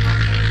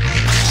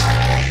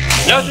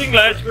 Nothing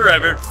lasts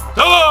forever.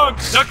 So long,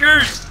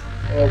 suckers!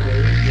 I'm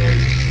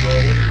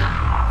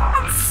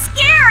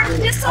scared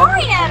and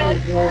disoriented.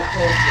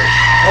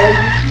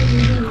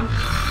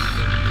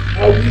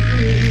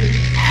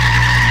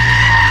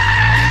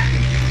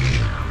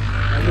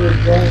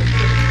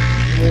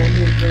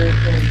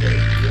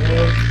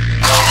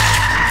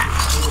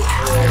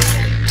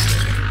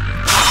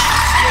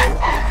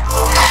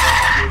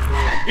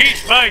 Eat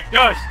my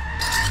dust!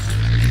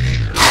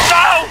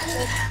 No!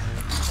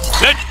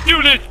 Let's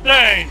do this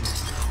thing!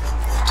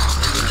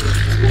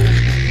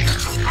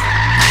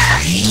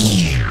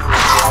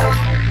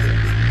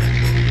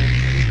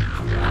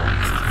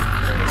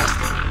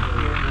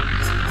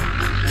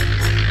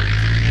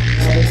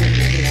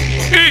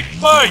 Eat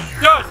my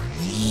dust!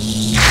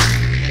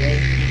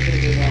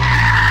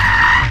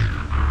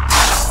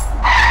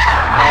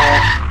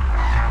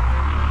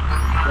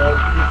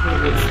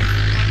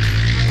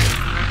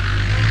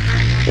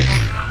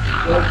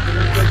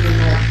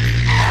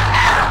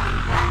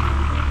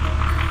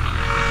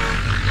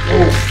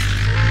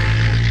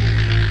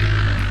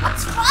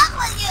 What's wrong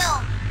with you?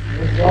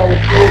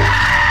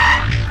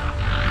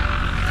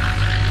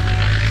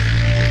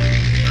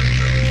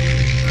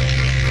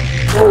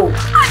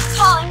 I'm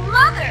calling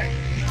Mother.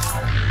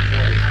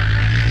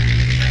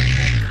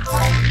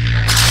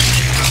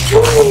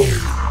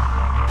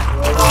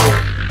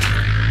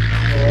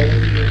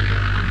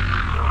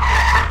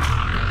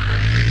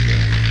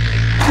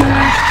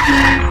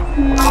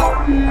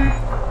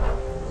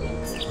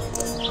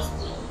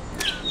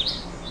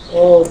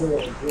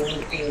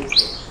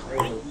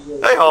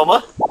 Hey,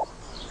 Homer.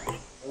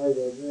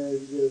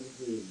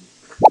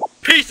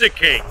 Piece of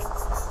cake.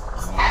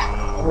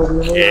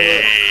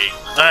 Yay!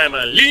 I'm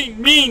a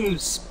lean, mean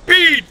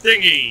speed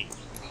thingy.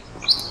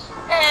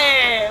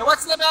 Hey,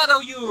 what's the matter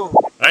with you?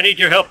 I need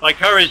your help. My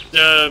car is,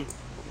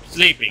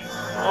 sleeping.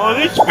 Oh,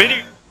 this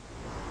video...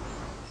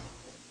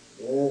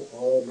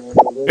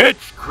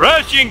 It's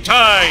crashing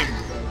time!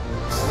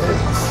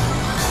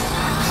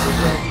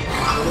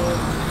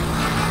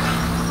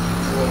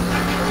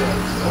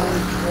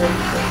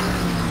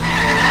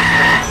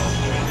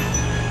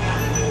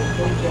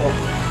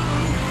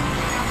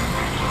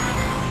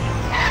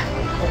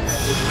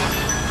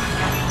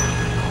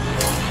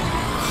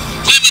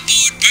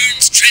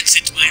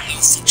 Transit, my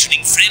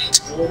low-functioning friend.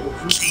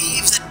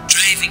 Leave the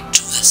driving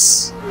to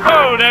us.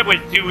 Oh, that was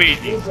too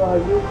easy.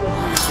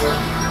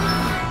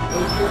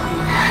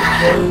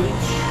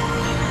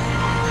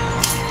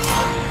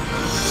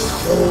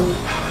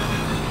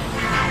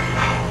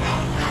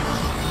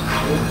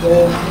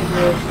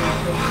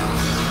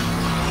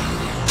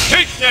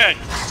 Take that!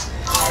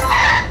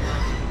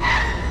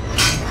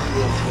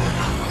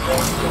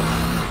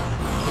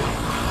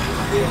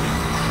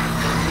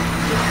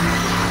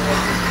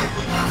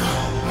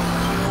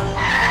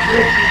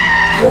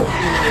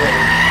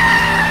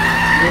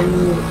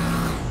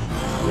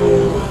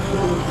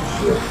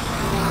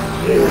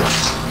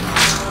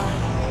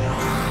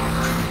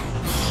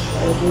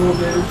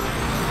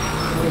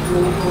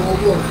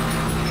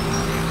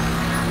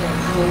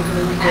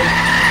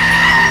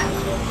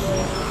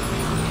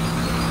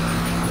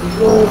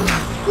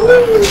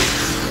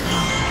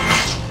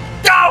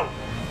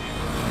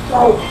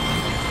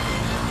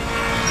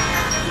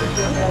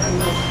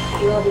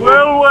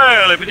 Well,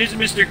 well, if it isn't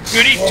Mr.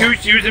 Goody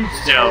Two-Shoes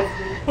himself.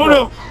 Oh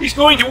no, he's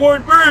going to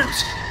warn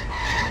Burns.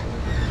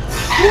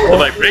 The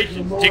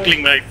vibration's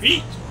tickling my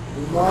feet.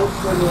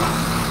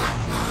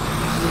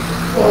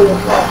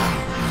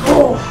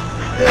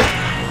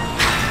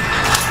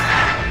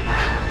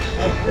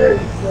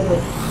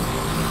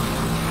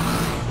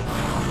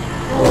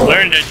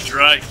 Learn to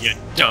drive, you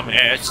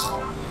dumbass.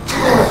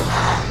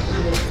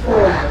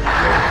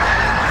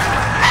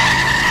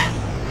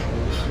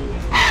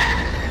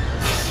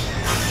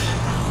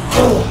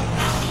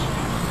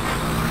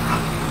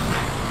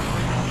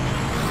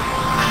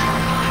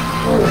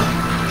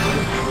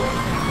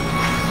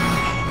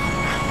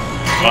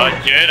 Oh,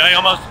 Jed, I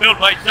almost spilled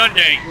my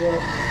sundae.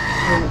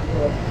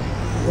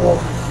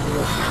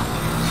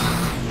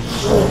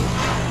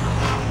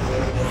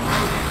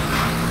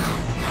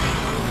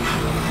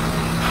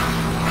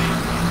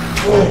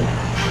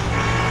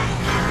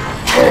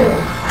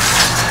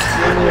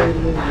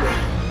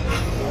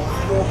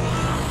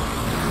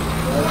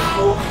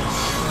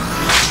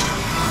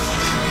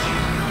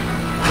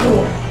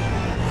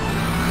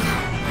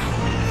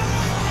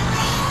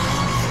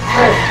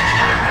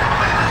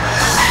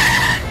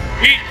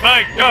 Eat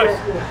my dust!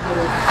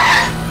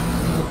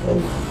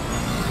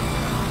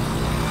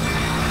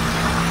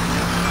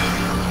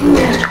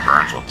 Mr.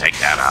 Burns will take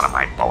that out of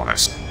my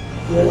bonus.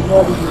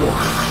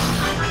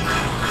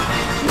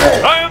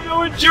 I have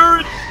no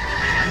insurance!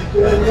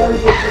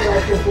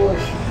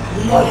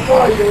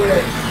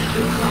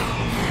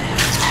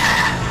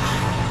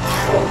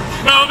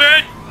 Mount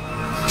it!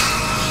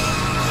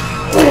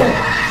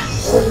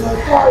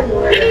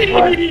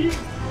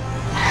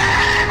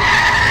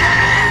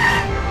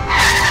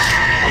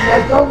 I'm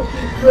not done with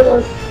these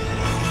critters.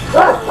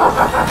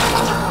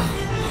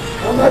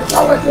 I'm not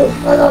done with these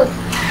critters.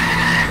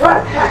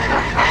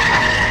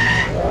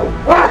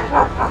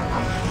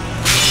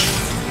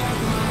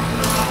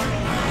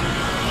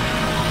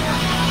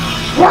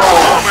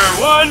 Number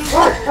 1,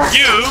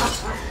 you,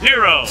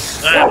 0.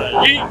 I'm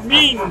a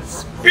mean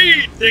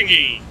speed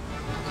thingy.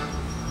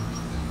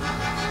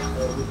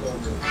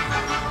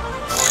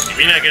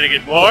 You're not gonna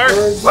get more?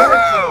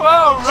 Woohoo!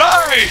 All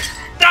right!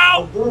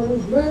 Ow!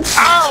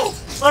 Ow!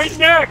 My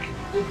neck!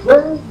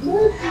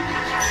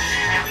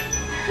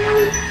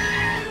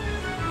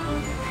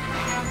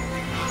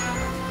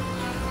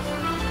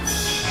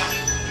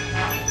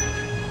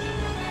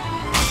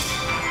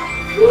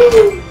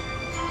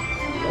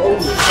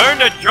 Learn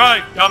to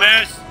drive,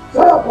 dumbass!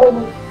 Shut up,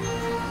 Homer!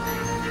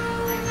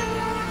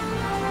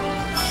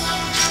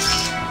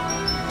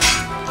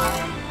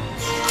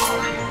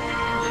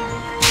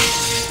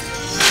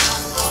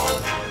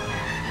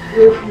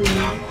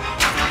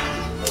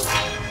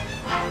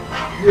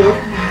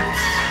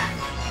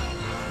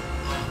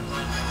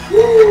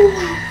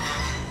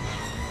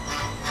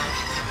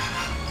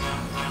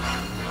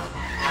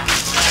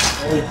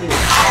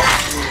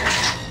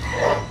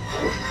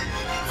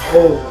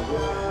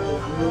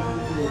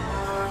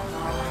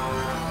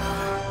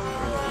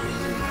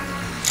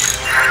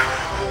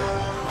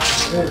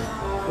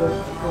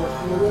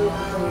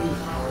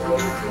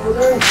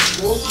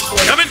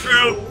 Coming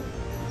through!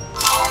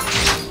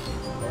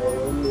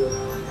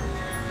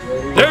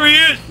 There he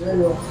is!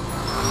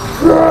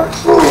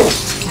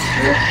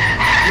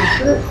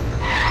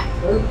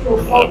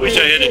 I wish I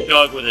had a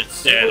dog with a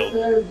saddle.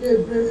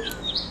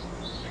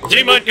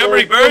 See,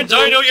 Montgomery Burns,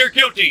 I know you're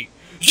guilty.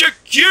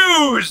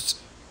 Accused!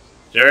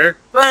 Sir?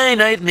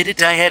 Fine, I admit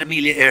it. I had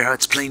Amelia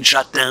Earhart's plane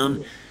shot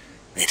down.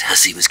 That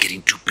hussy was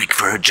getting too big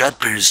for her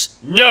jodhpurs.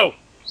 No!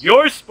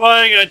 You're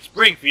spying on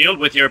Springfield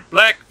with your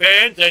black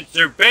vans and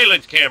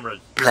surveillance cameras.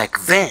 Black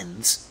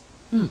vans?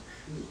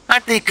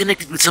 Aren't they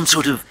connected with some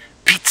sort of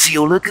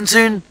pizziola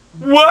concern?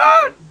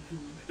 What?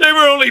 They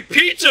were only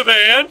pizza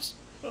vans?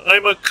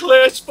 I'm a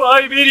Class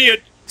 5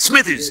 idiot.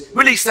 Smithers,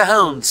 release the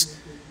hounds.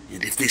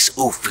 And if this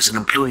oaf is an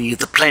employee of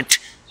the plant,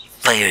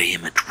 fire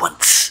him at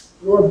once.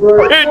 In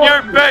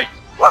your face!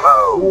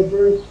 Woohoo!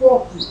 Birds,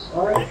 fuck you,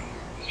 alright?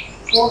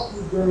 Fuck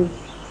you, birds.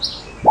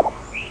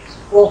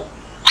 Fuck.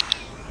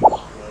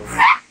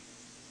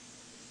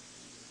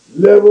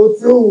 Level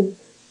 2.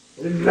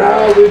 And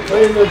now we're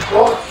playing the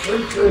Dark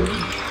Simpsons.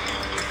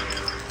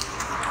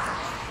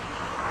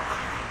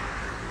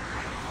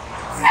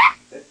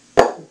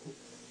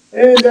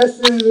 And that's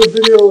the end of the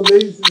video,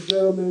 ladies and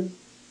gentlemen.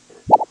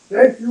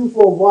 Thank you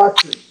for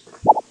watching.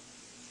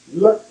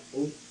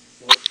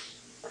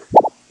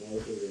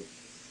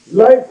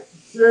 Like,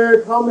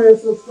 share, comment,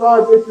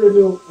 subscribe if you're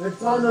new, and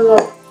turn it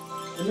up.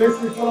 And make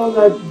sure you turn on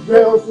that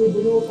bell so you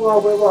can notify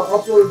whenever I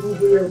upload a new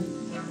video.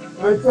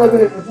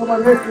 Until my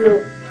next video,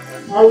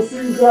 I will see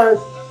you guys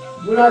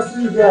when I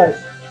see you guys.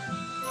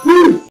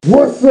 Peace!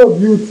 What's up,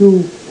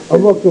 YouTube?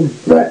 And welcome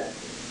back.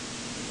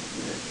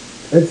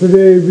 And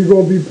today we're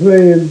going to be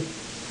playing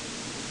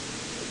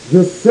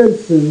The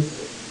Simpsons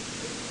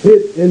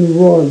hit and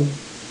run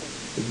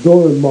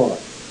during March.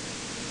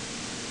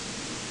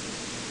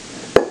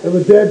 And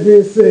with that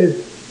being said,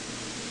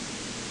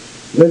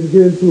 let's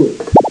get into it.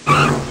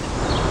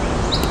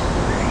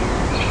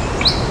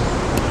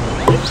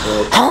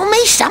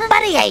 Homie,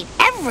 somebody ate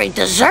every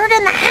dessert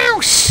in the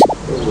house.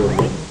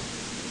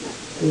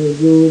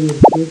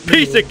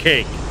 Piece of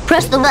cake.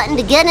 Press the button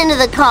to get into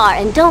the car,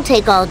 and don't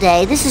take all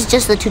day. This is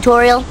just the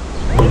tutorial.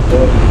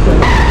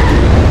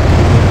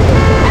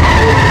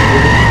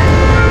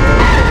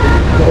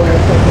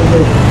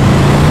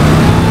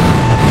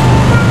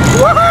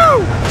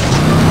 Woohoo!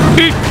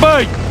 Eat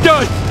my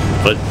dust!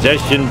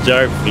 Possessions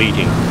are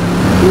fleeting.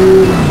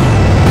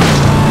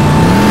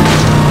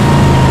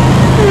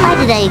 Why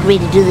did I agree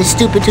to do this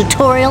stupid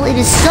tutorial? It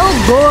is so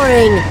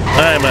boring.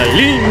 I'm a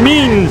lean,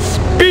 mean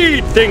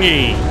speed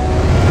thingy.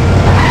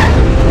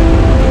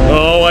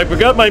 Oh, I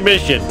forgot my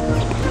mission.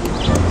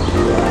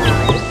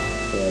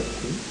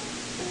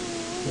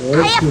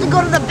 I have to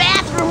go to the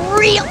bathroom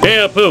real... Hey,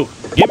 Apu,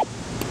 give me...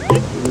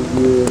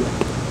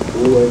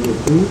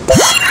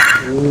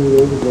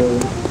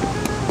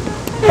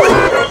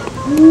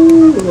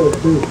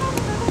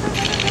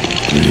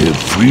 I have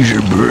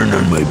freezer burn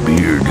on my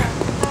beard.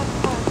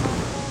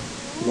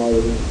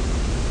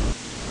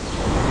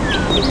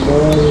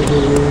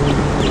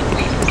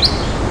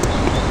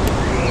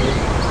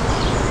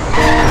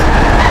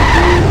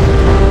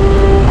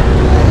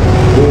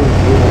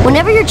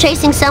 Whenever you're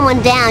chasing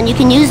someone down, you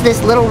can use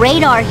this little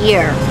radar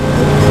here.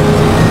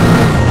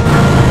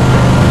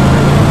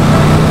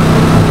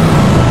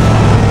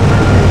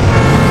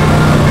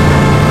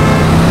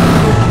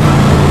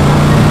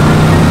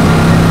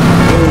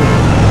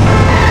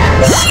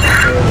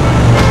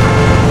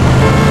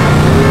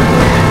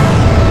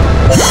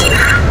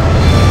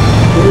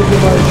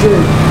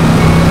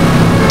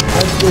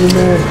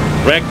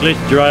 Reckless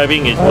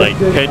driving is my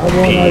pet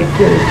peeve.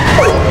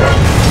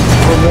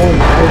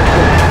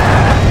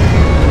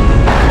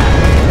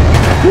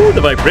 Ooh,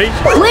 the vibration.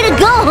 Way to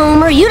go,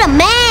 Homer! You the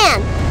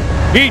man!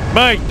 Eat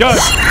my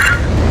dust!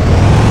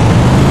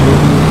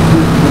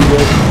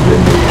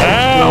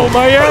 Ow,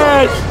 my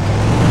ass!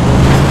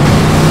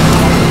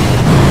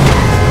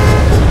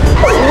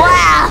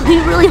 Wow, he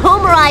really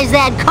Homerized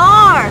that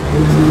car!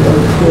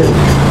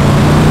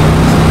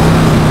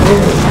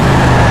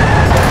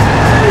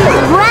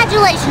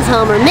 Congratulations,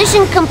 Homer.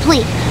 Mission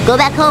complete. Go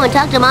back home and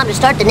talk to Mom to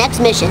start the next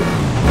mission.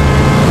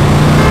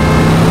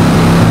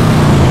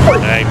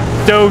 I'm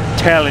so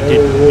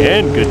talented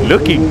and good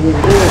looking.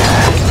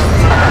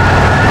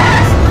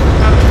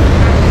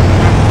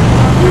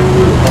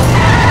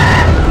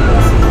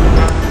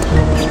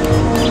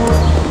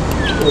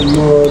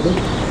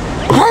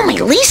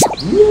 Homie, Lisa.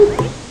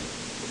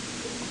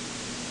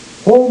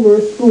 Homer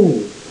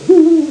School.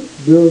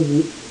 Builds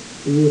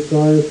a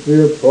science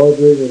fair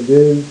project and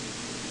then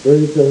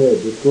bring it to head.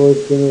 The score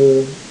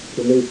spinner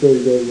to make sure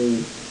he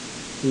doesn't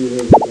see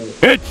him.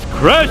 It's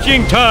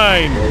crashing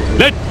time!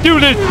 Let's do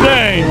this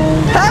thing!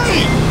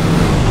 Hey!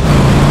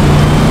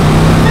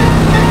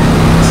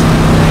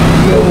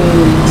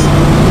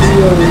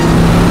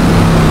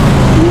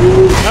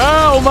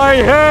 Ow, my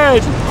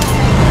head!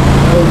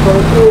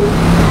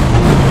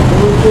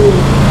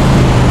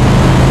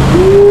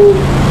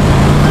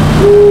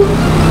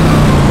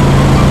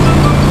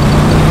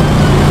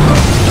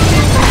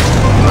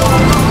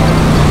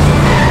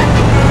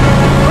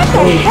 What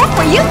the heck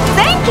were you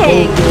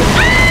thinking?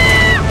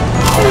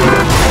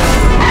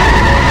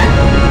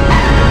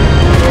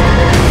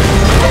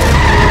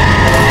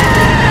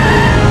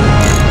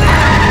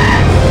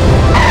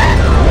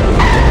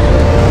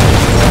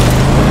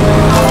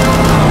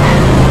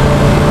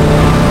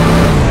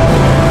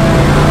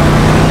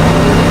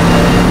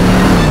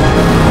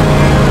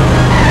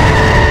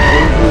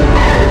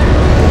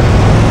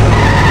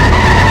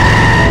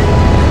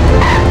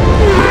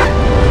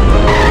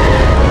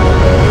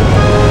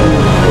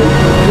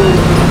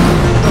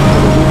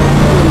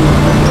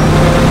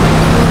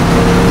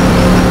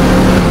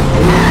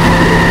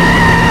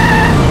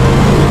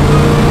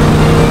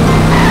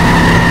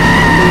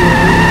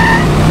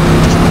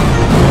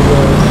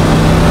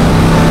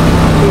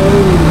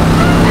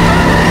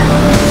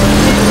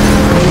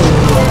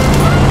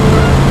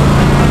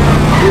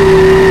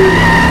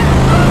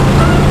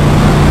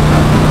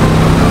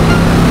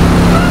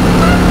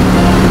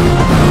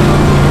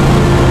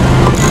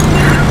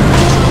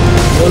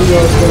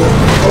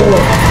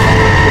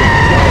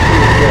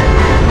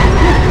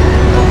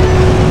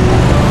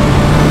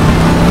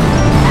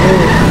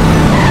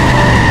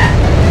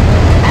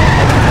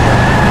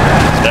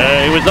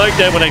 It was like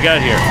that when I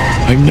got here.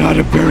 I'm not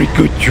a very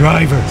good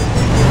driver.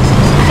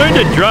 Learn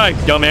to drive,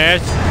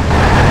 dumbass.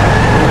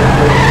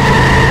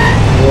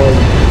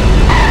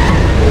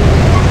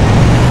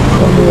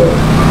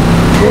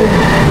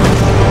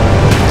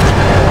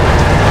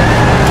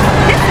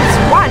 This is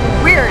one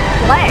weird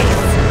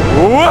place.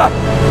 Whoa!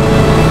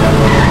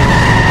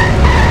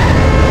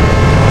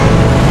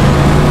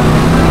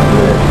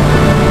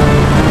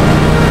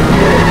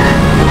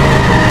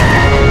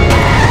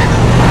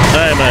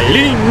 I'm a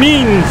lean,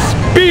 mean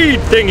speed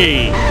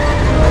thingy.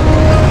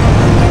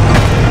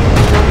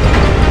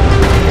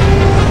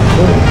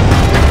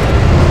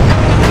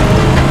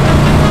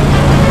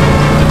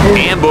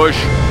 Ambush.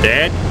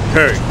 That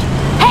hurt.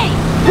 Hey,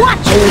 watch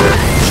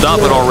it! Stop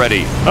it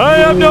already. I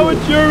have no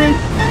insurance.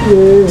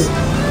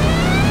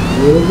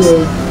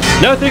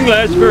 Nothing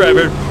lasts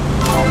forever.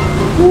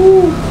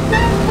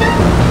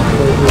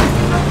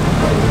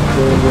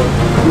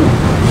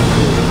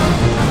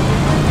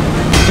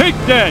 Take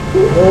that!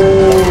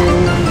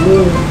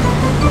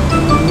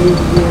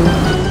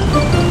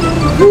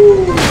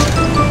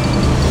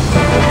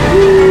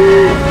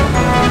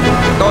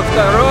 Off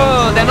the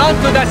road and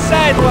onto the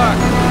sidewalk.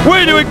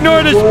 Way to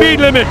ignore the speed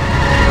limit!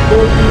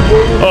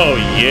 Oh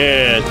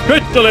yeah,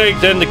 stretch the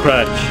legs and the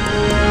crotch.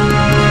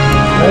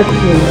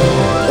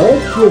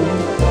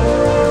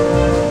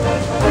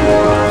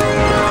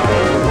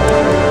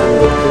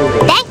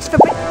 Thanks for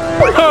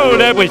Oh,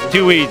 that was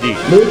too easy.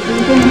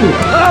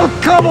 Oh,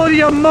 come on,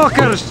 you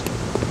muckers!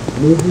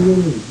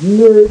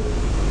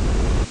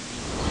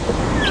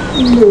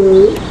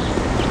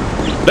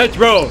 Let's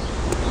roll.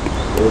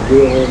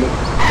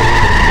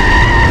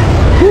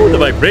 Ooh, the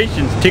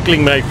vibration's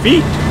tickling my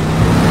feet.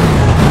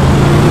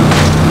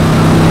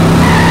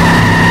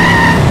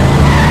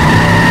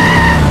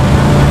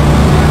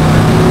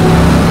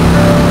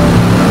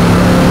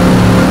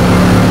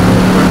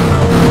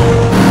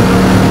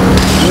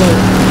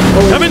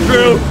 Coming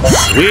through.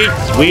 Sweet,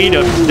 sweet,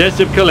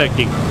 obsessive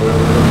collecting.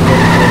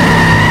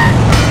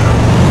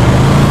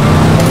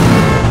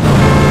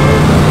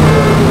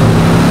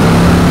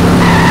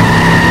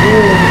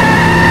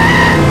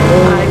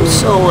 I'm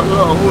so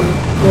alone.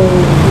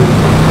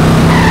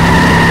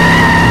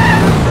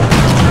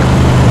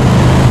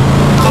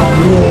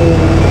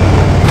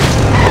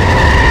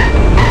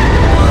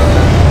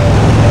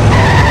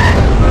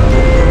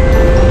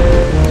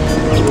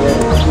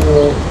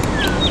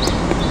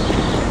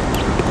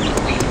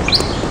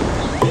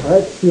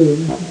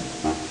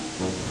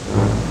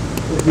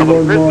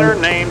 Prisoner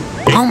named.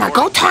 Homer,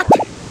 go talk to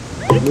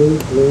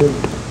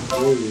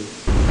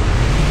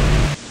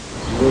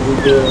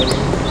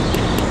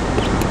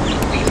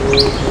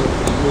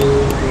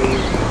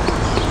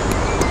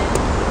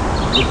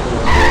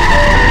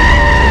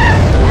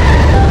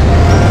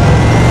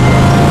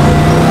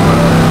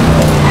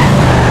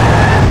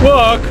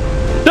Walk!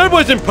 That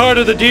wasn't part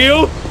of the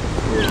deal!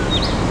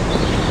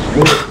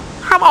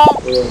 Come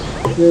on.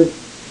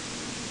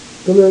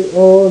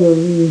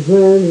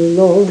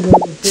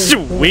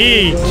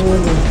 Sweet!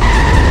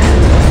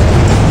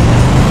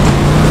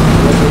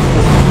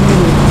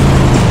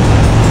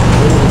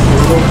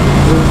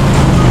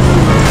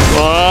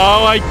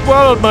 Oh, I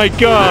swallowed my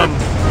gum!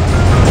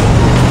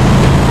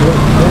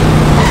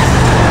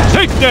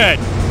 Take that!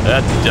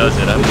 That does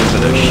it. I'm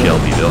losing a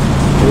Shelbyville.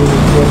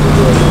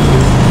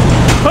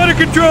 Out of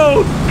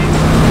control!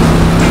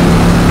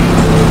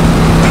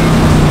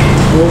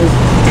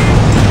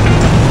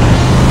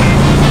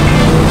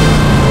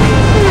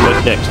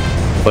 What's next?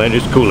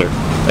 Flanders cooler.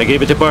 I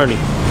gave it to Barney.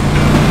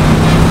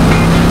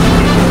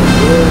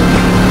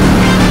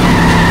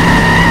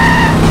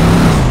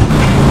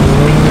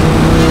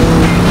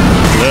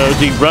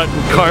 Lousy,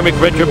 rotten, karmic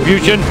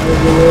retribution.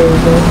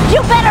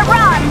 You better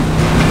run!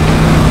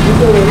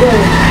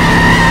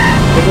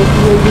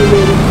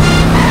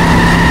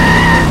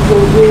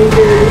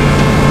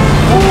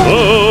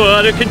 Oh,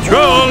 out of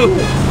control!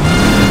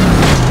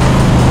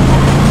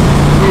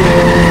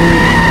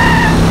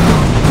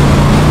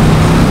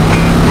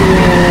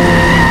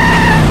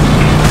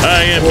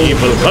 I am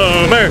evil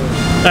Homer!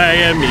 I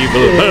am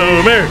evil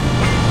Homer!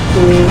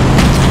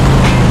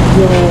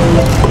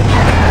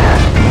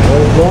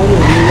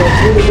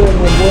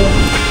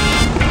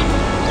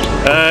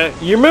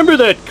 You remember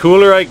that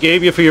cooler I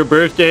gave you for your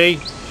birthday?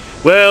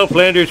 Well,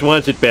 Flanders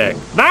wants it back.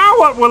 Now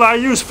what will I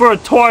use for a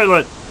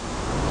toilet?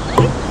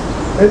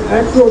 An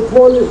actual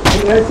toilet with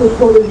this. Actual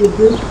toilet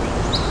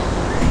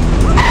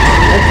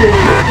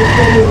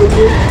with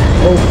this.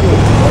 Oh shit.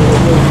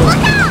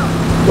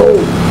 Go.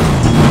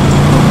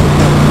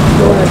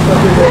 Go ahead,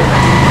 something there.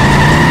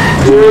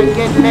 You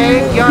get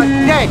made, you're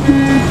dead.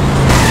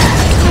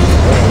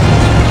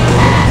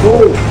 Go.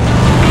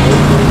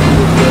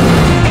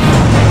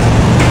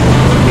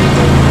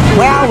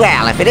 Well,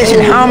 well, if it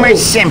isn't Homer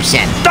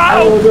Simpson.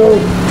 I don't know.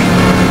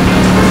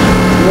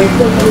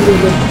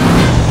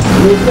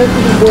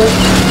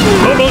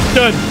 Almost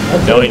done.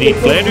 Now I need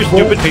Flanders'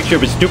 stupid picture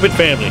of his stupid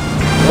family.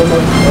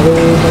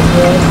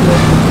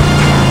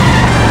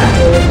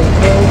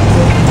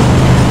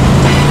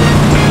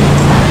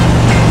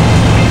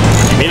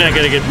 You mean I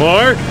gotta get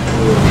more?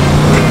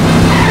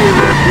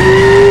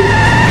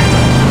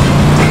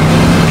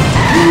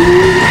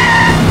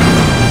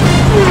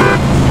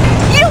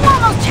 You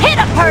almost hit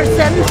a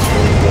person!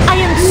 I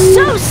am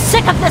so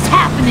sick of this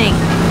happening!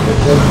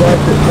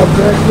 Come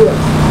back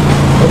here.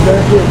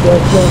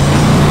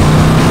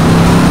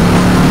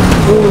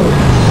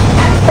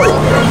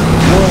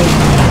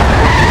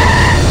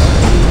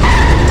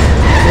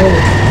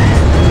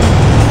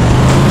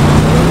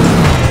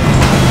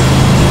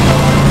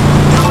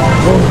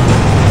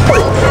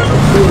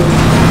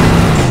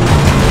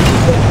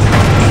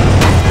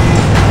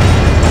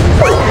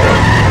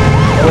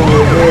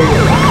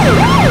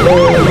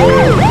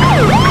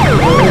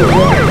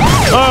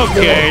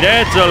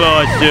 What's a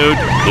lawsuit?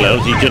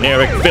 Lousy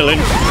generic villain.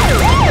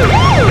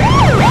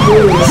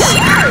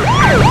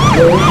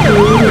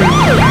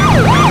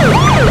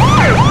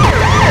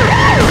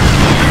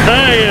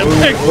 I am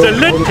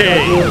excelente!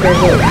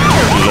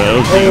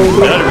 Lousy.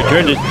 Gotta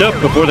return this stuff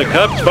before the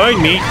cops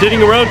find me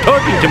sitting around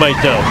talking to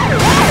myself.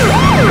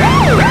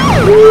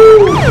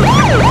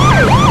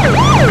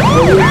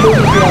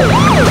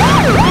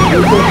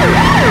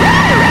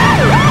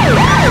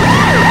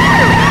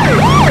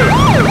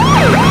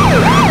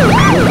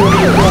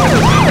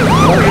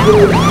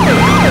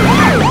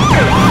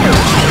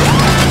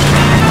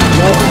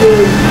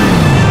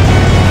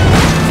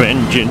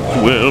 Vengeance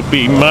will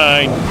be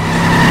mine.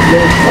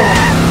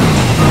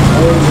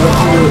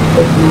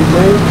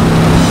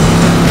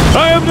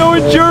 I have no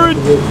insurance.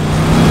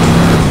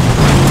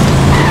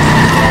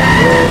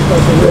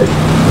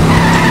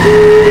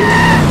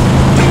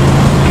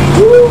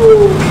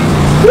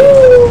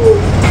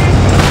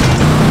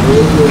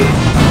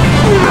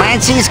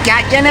 Clancy's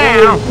got you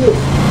now.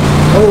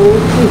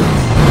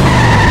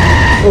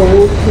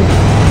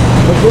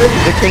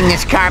 Good thing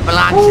this car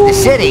belongs to the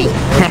city.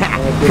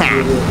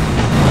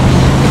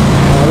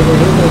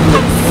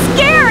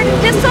 Scared,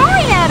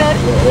 disoriented.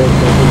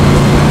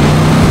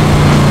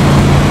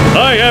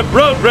 I have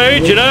road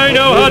rage and I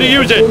know how to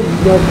use it.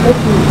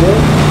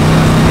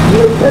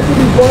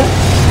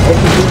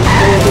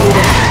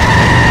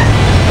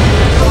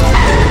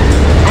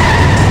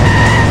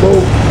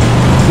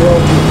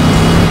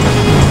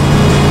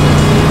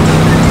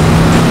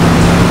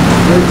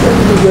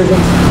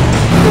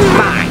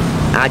 Fine.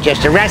 I'll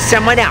just arrest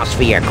someone else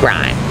for your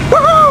crime.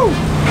 Woohoo!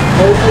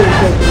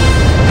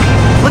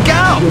 Look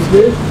out!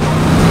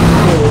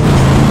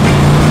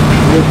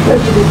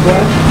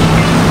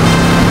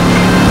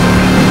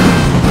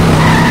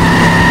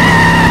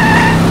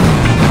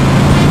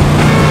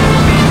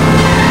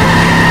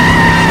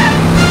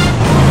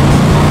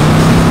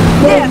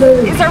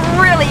 This is a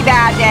really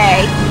bad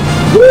day.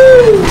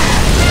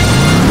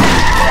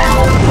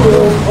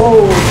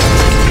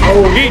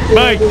 Eat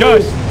my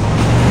dust.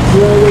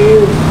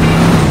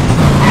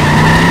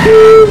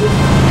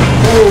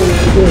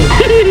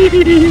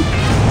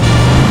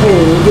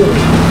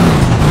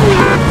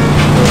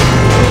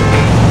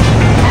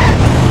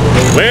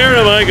 Where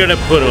am I gonna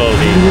put all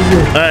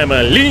these? I'm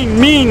a lean,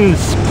 mean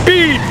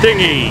speed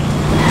thingy.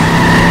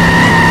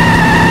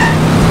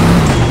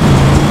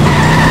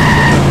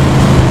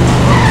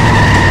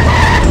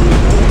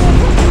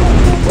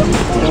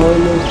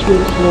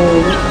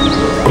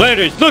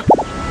 Planters, look!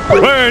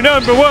 We're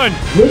number one!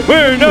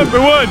 We're number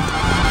one!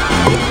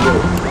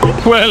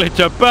 Well, it's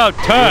about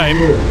time.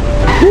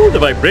 Ooh, the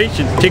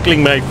vibration's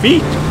tickling my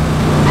feet.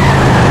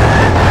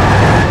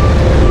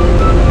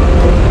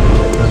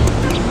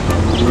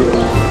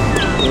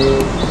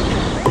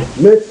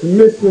 Next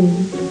mission.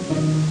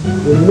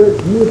 The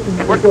next mission.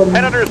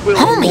 Competitors will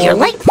Homie, you're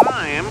late.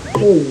 time.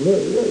 Hey,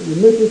 the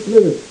mission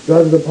minutes.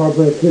 Drive to the power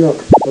plant, clean up.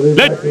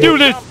 Let's do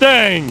this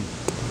thing!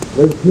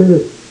 Let's get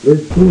it.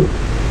 Let's do it.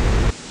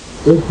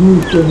 Let's do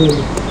it, Shimon.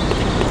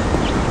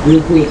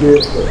 Let's do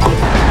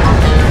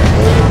it.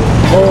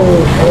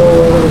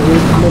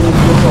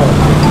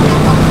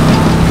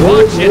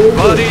 Watch it,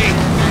 buddy.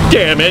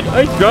 Damn it,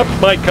 I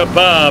dropped my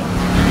kebab.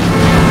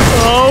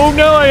 Oh,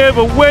 now I have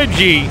a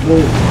wedgie.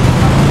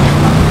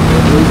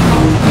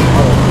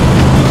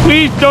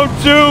 Please don't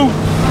sue.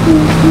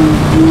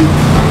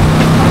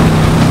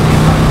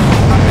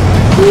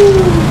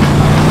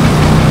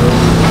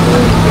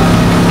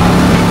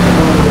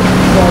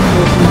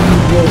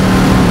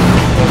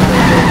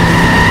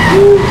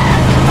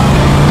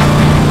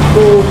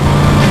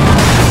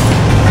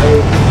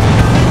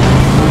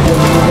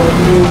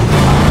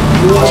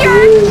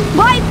 Jerk!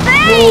 My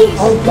face!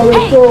 I'm coming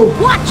Hey,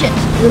 through. watch it!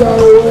 Get out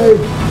of the way.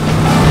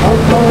 I'm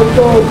coming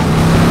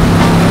through.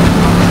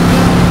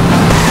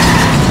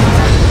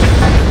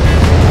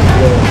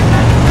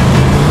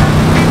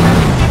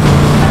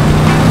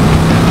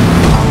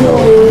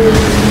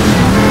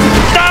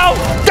 No!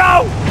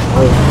 No!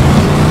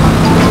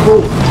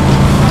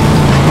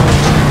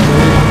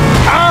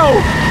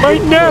 Ow! My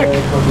neck!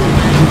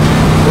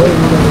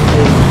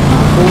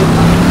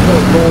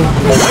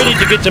 I need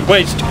to get some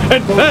waste,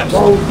 and fast!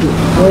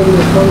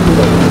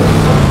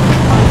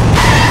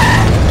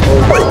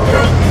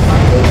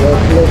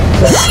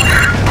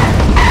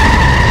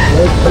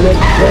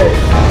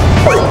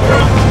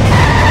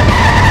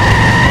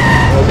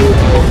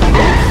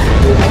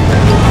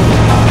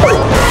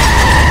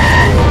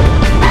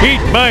 Eat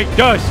my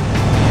dust!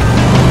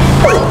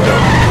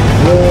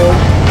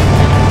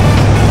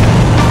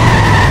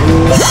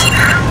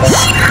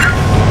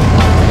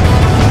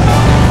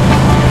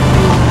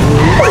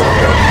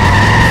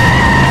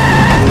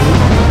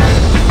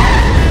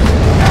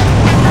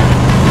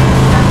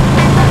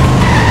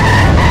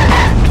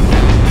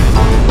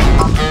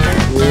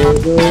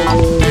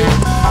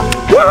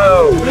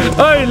 Woo!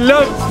 I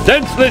love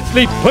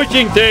senselessly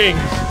pushing things!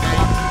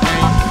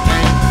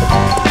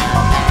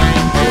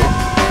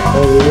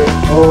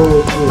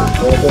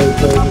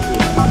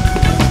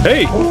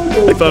 Hey,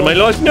 I found my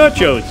lost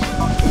nachos.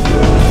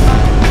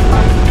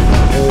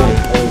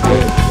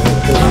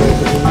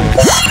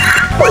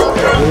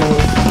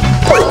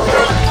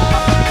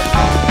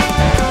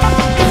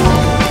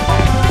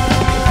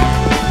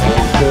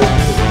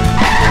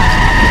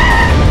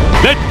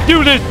 Let's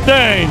do this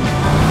thing!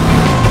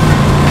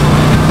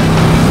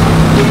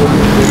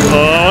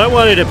 Oh, I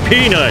wanted a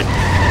peanut.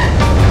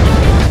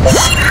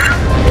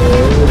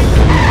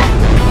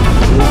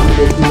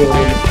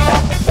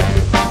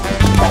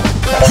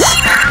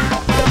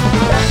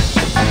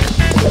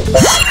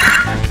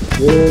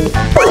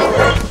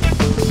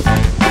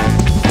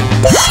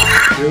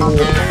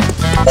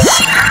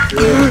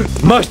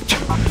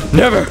 Must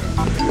never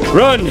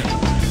run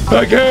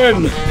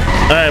again.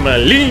 I'm a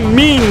lean,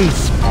 mean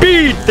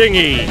speed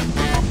thingy.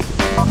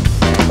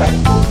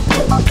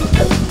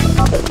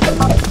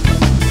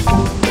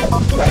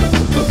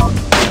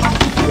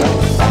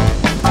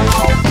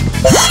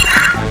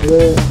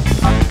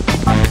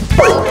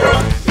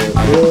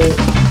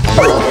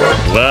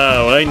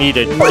 Wow, I need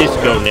a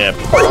disco nap.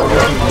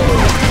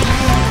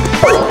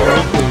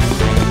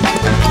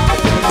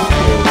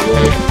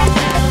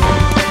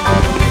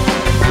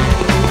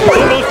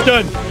 Almost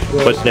done.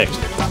 What's next?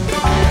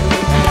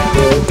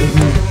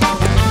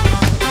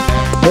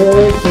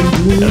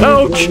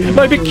 Ouch!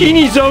 My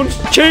bikini zone's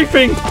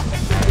chafing!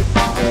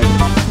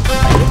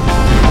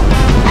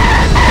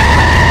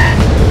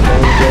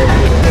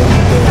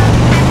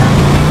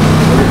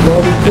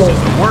 This is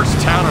the worst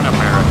town in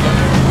America.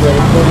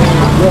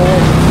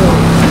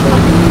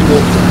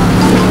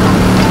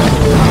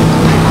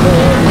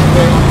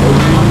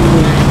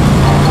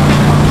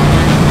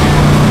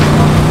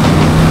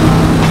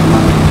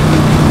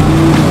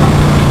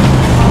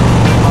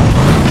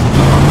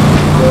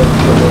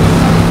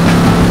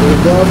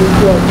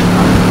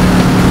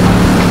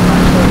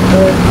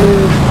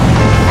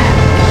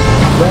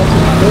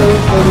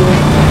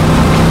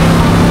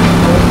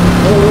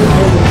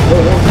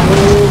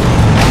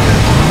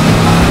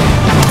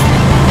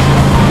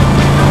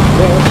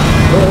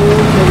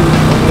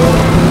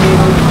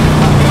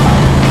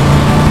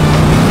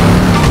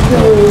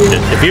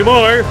 Just a few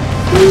more.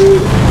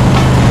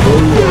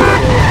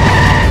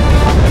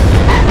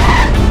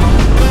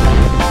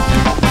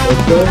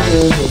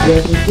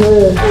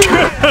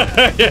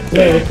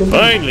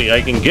 Finally,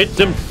 I can get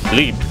some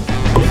sleep.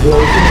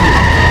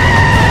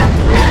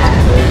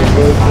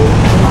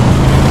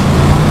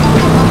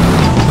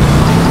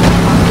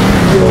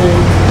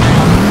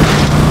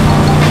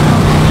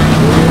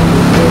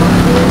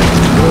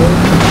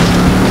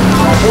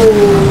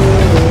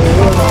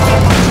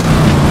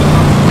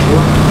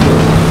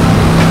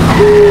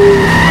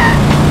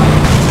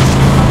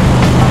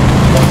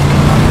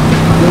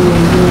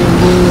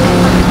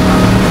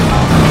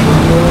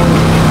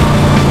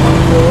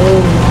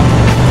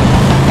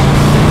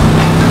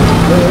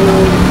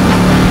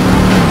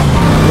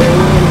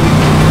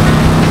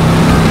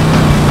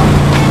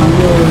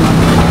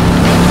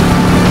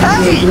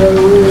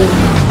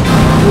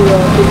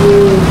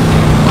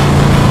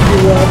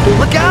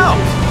 Look out!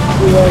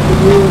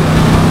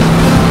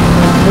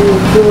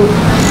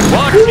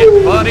 Watch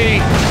it,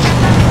 buddy!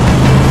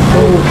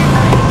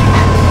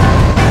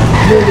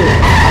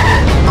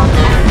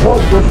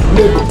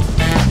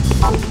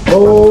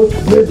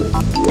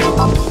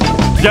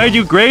 Did I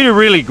do great or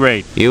really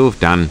great? You've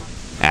done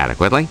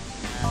adequately.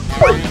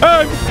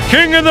 I'm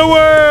king of the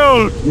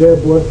world! Yeah,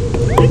 boy.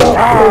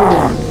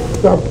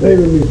 Stop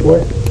playing with me,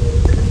 boy.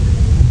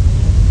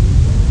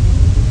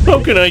 How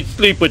can I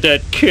sleep with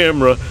that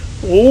camera?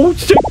 Oh,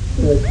 sick.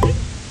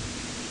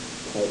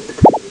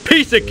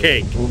 Piece of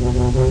cake.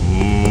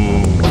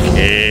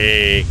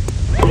 Cake.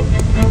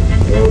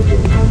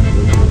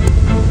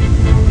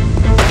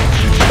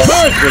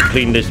 Mars will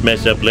clean this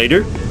mess up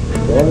later.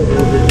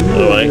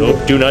 Oh, I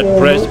hope do not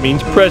press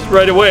means press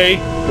right away.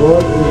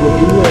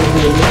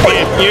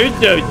 If you're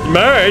so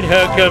smart,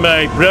 how come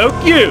I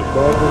broke you?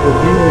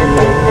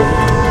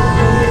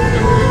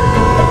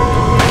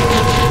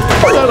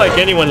 Not like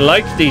anyone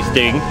likes these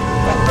things.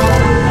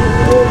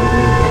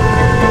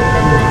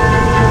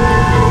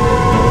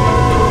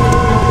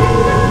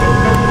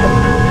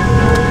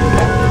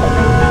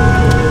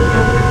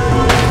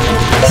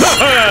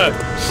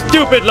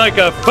 Stupid like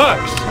a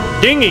fox.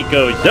 Dinghy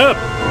goes up.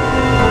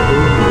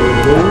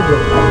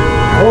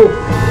 Oh,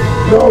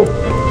 no.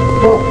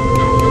 Fuck.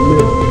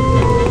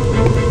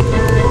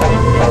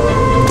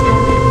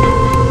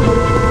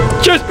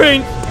 Chest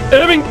pains.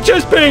 Having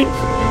chest pains.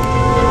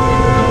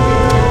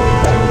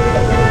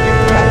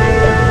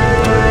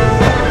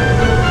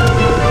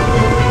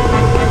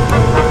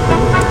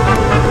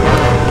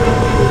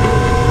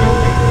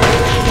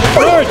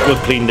 Mars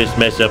will clean this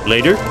mess up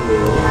later.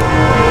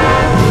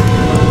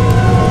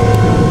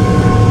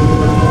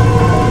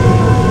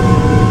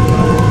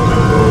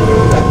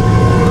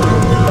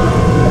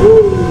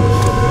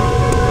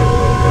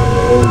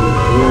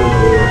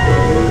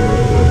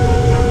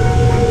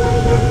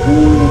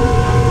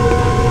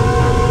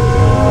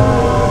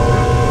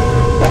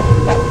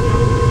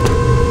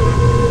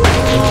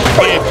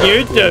 If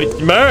you're so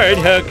smart,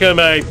 how come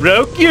I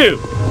broke you?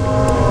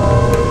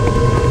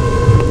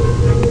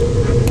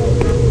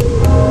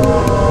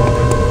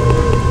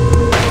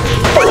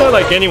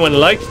 Not like anyone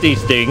likes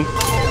these things.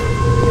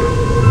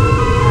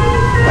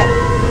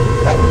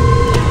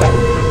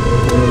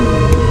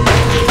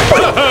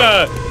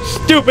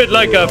 Stupid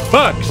like a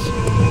fox.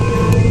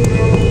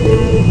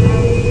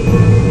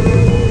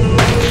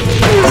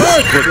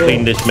 We'll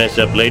clean this mess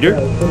up later.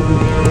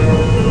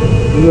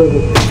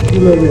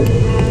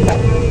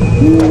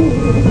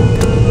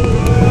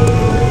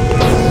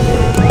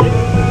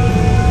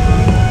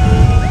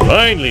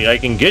 Finally, I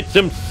can get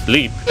some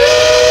sleep.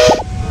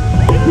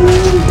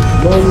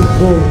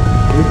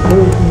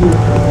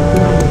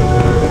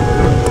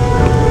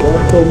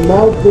 So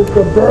mouth just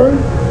a bird,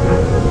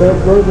 that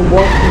bird will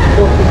walk his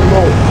fucking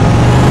mouth.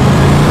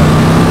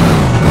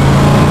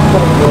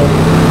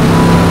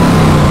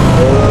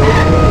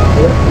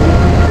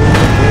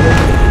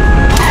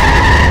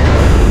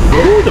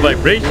 Ooh, the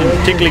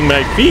vibration's tickling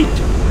my feet.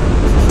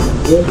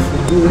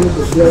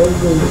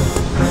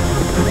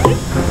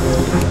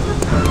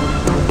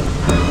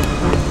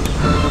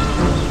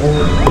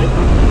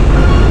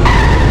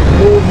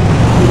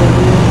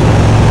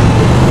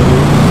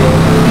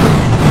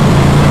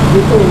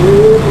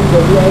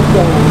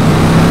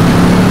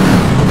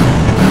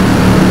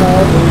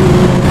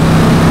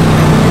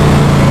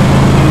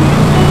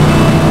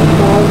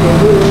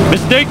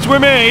 Mistakes were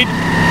made.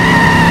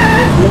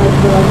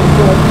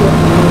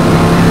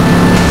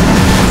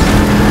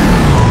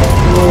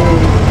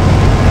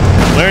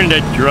 Learn to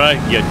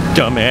drive, you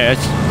dumbass.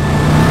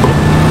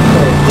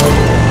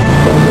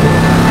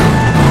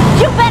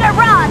 You better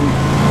run!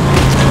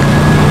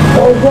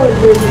 All right,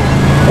 baby.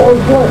 All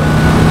right.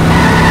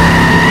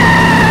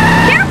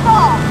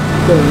 Careful!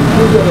 So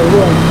you gotta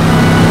run.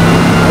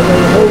 And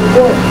then hold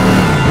on.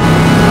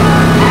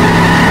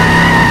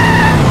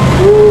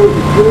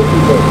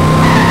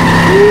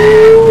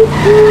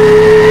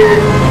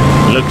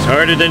 Looks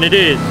harder than it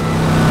is.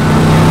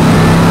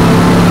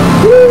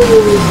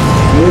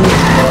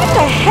 What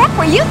the heck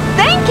were you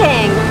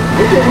thinking?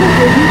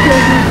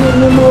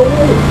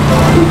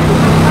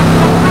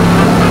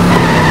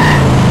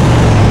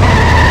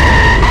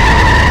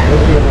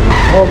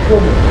 Oh,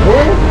 come on.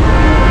 What?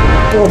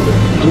 Come on.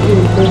 You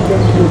didn't think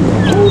that was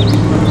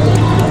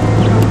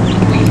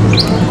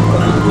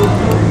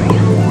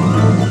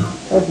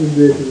that's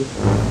ridiculous.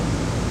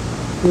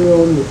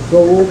 Still on the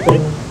soul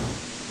thing.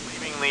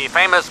 The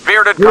famous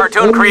bearded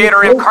cartoon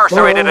creator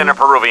incarcerated in a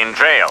Peruvian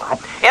jail.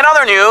 In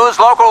other news,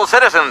 local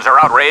citizens are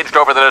outraged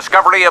over the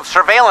discovery of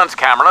surveillance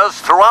cameras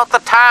throughout the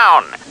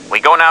town. We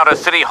go now to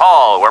City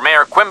Hall, where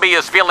Mayor Quimby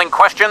is fielding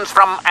questions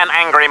from an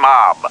angry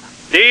mob.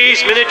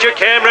 These miniature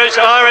cameras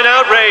are an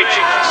outrage.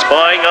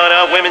 Spying on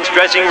our women's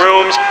dressing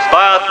rooms,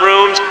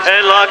 bathrooms,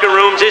 and locker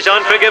rooms is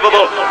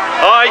unforgivable.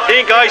 I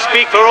think I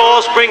speak for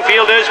all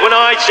Springfielders when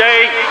I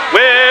say,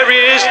 where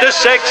is the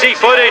sexy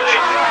footage?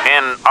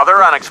 In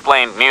other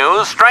unexplained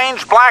news,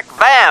 strange black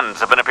vans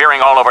have been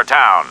appearing all over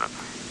town.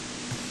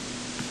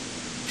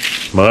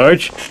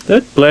 Marge,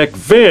 that black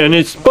van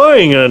is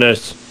spying on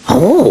us.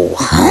 Oh,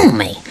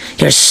 homie,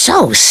 you're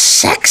so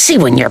sexy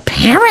when you're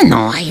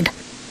paranoid.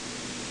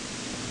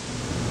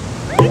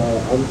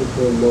 I'm just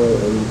going more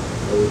and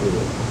over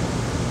here.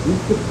 You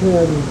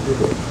prepare me for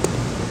this.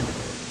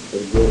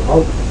 And go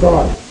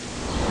outside.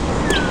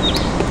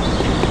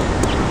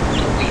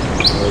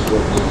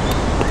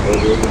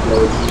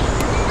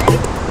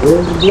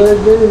 Where's the black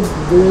man?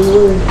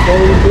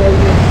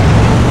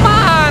 Come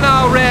on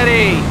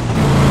already!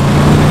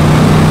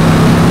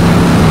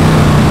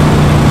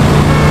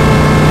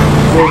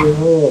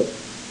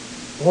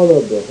 Hold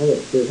up, bro. Hold up.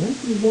 Wait, how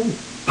can you want?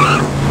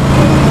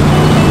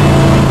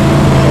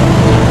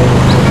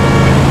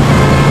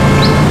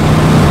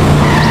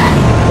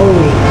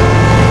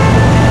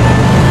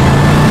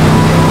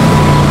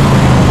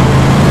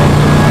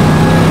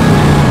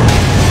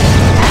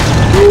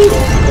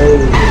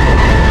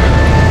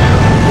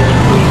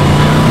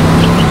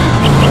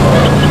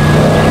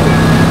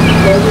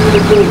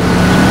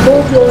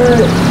 Hold your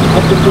head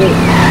up the gate.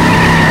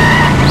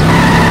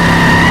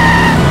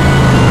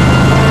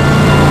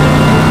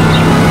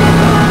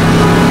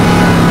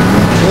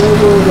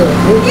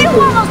 You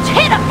almost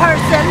hit a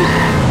person!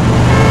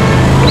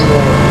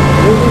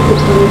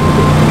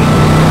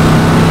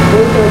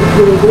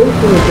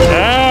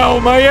 Ow,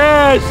 my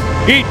ass!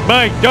 Eat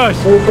my dust!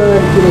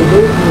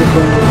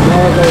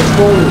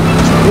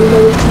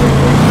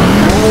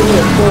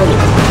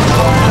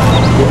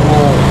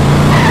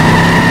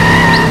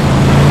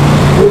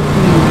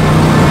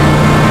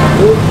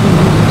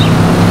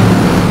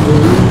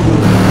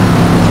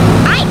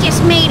 I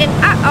just made an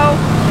uh-oh.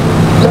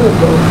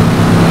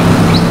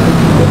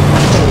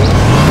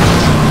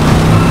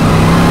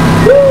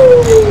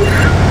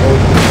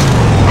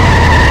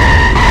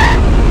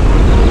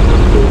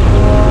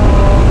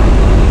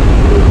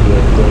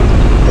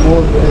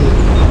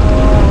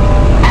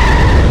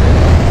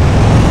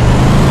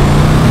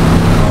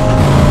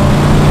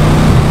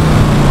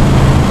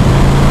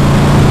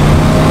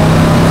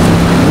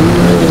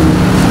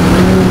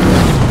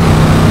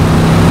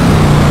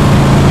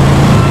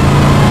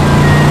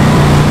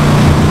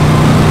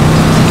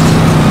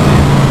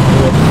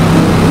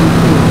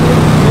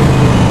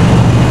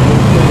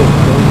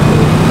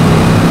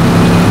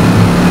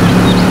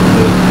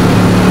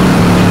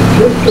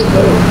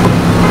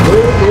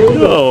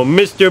 Oh,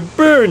 Mr.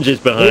 Burns is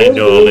behind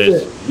all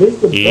this.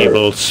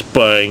 Evil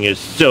spying is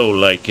so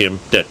like him,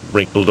 that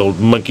wrinkled old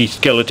monkey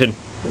skeleton.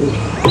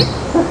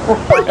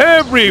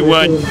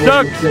 Everyone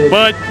sucks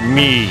but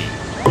me.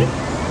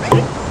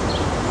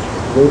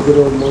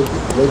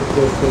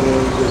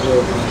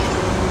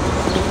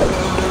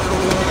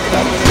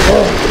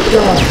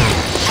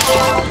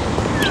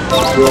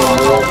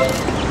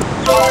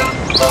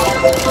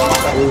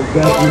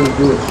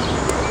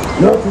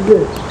 Not to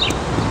this.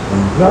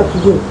 Not to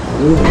this.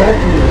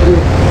 Exactly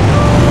this.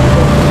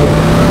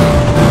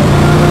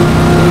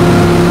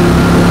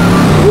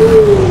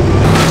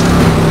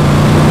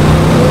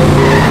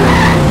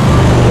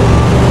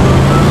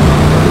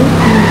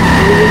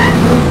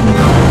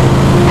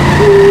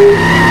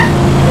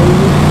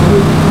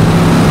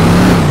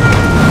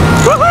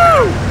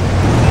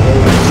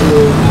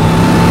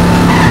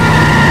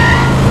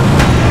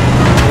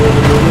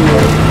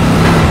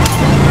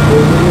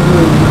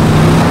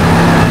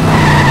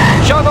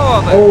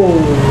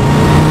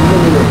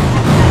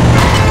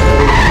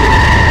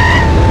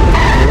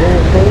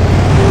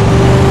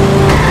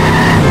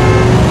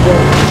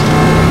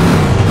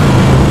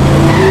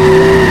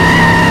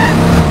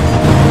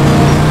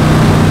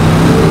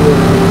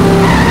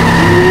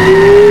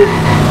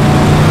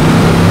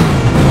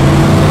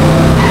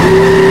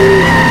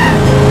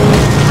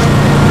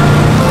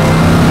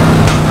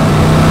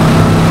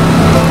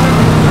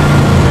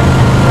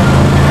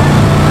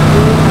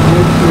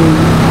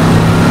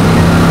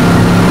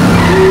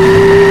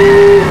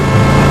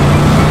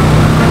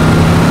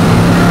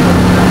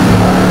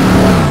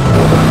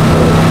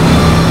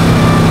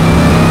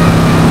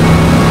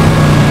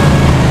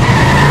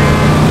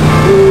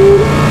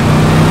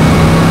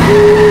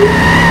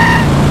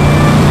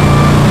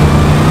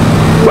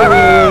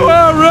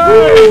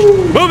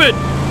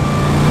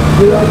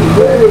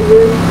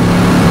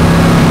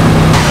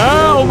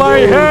 Ow, my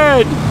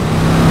head!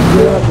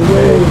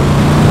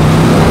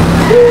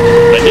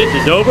 When this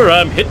is over,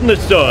 I'm hitting the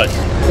sauce.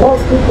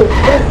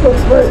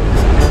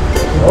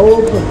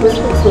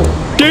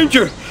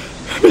 Danger!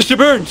 Mr.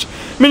 Burns!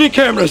 Mini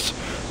cameras!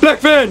 Black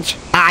vans!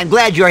 I'm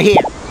glad you're here.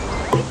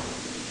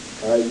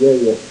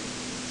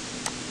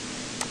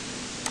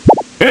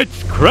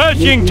 It's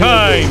crashing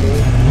time!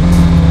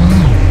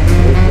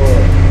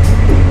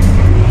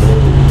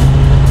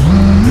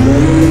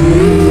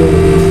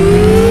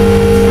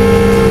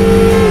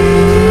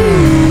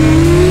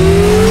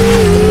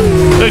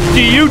 Let's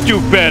see you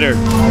do better.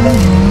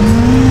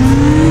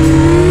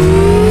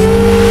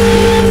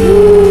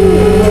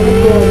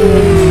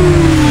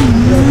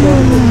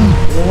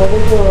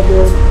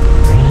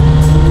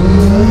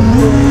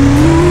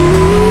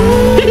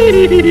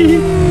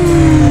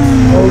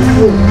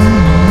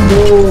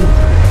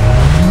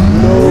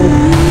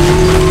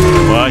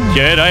 Watch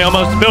it, I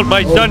almost spilled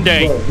my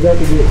sundae.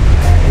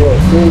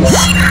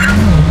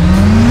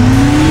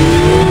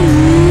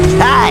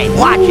 Hey,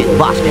 watch it,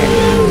 Buster.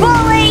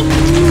 Bully!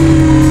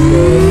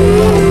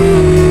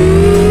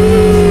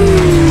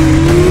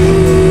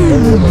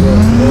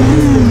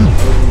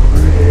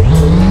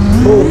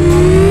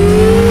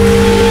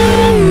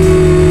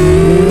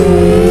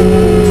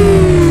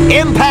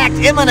 Impact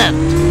imminent.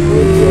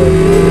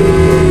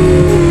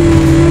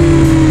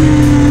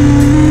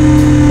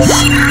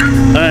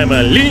 I'm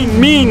a lean,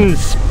 mean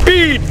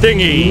speed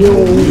thingy.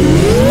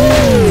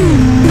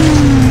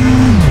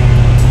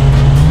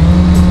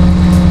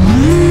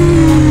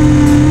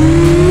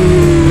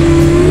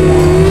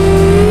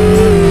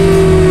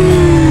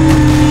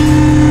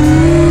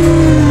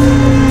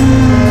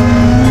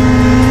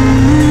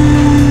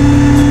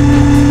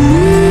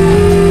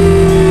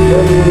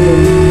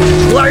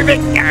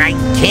 I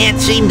can't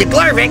seem to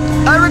Glurvik.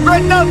 I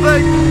regret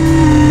nothing.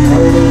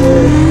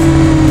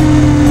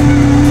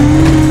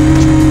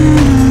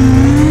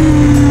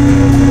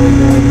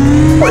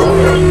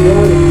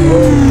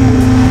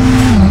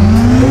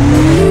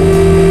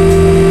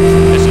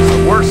 This is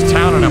the worst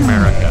town in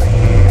America.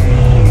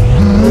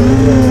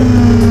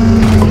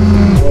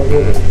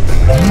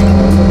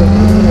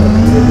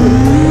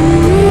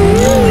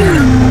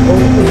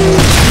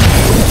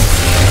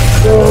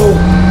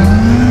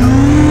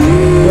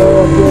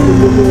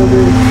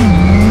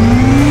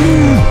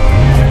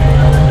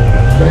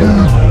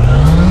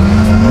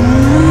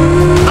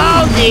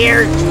 Oh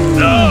dear.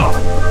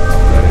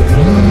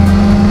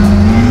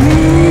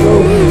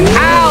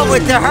 Ow,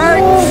 with the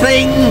hurt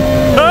thing.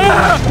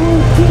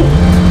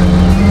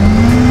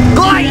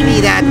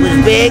 Blimey, that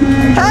was big.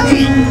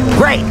 Hey,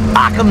 great,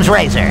 Occam's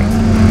razor.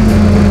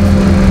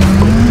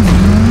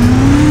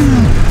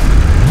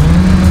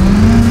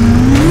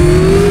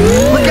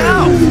 Look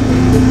out.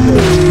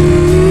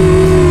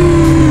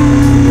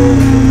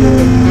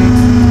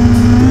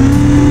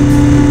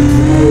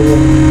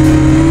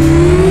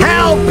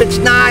 Help, it's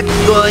not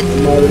good.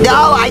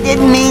 No, I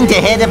didn't mean to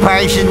hit a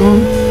person.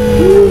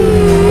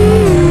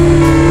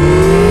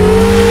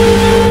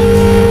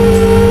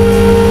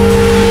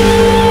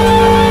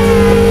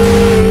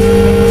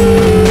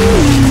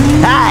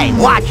 Hey,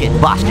 watch it,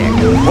 Buster.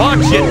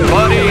 Watch it,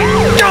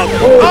 buddy.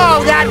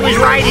 Oh, that was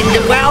right in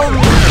the well.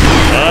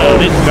 Oh,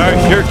 this car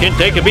sure can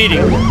take a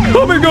beating.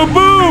 Oh my God,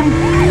 boom!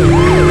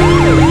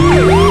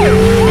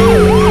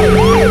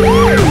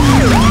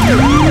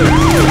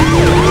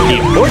 The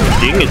important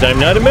thing is I'm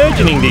not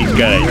imagining these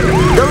guys.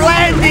 The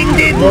landing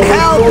didn't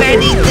help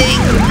anything.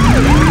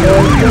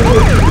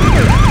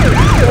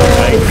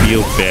 I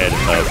feel bad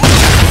about it.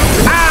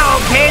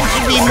 Ow, can't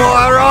you be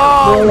more?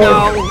 Oh,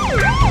 no.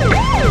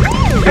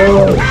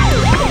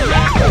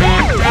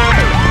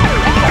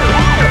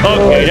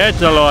 Okay,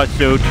 that's a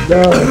lawsuit.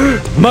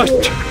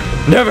 Must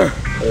never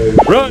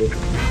run.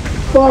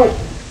 Fuck.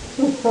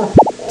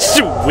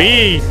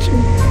 Sweet.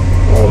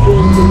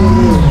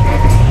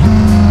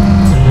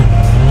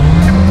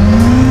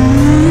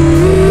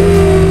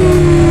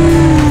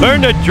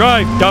 Learn to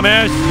drive,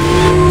 dumbass.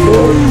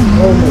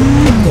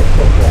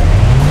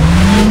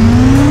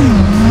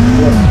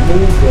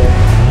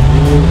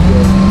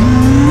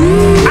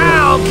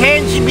 Ow,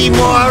 can't you be more?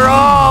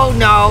 Oh,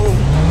 no.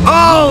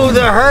 Oh,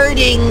 the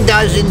hurting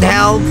doesn't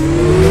help.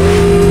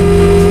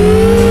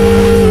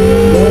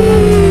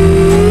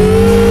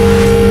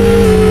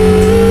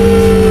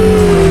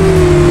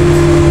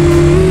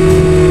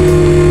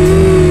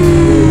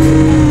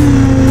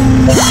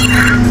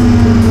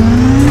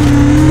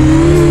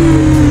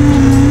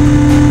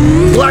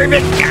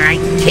 Glurvik, I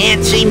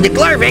can't seem to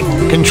glurvik.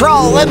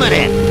 Control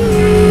limited.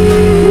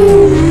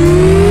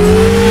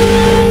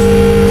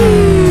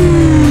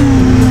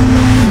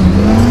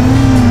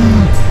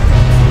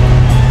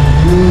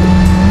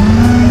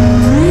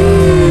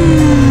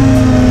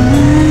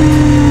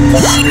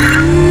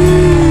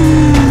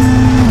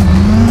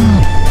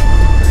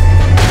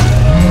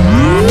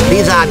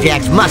 These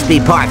objects must be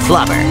part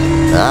flubber.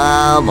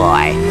 Oh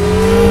boy.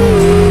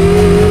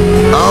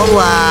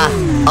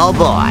 Oh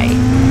boy.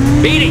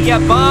 Beat it, you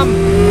bum!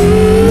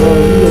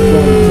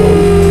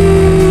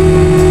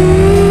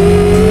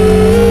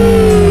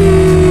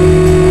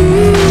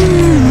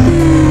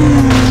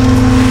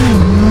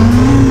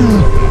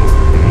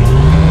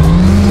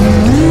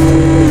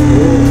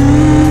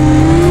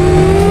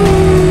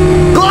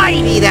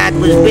 Glivey, that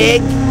was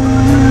big.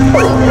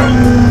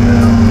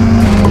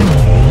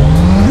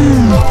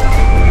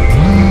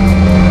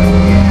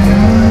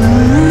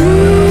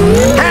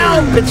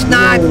 Help, it's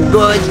not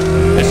good.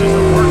 This is the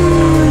worst.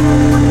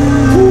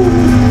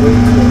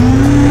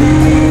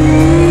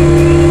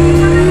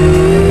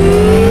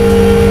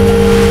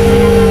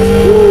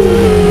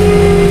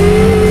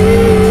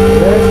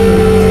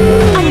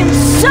 I am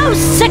so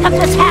sick of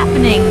this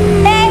happening.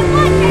 Hey,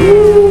 what?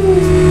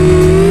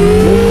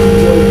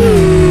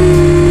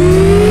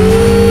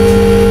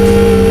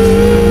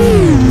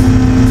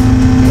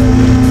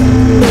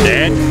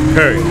 That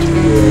hurt.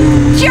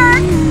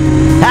 Jerk!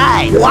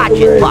 Hey, watch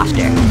it,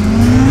 Buster.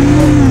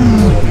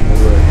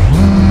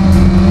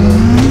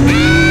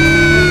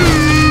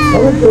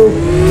 Coming through.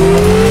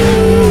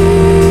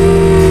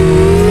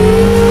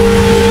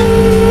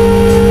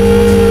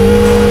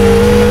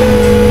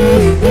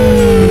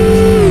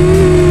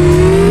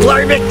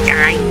 Glurvik,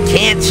 I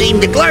can't seem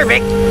to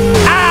glurvik.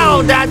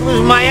 Ow, that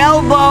was my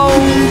elbow.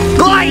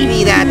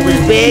 Glivey, that was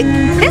big.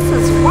 This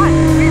is one.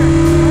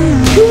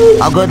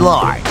 Oh, good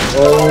lord.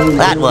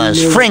 That was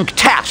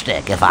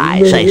frinktastic, if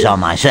I say so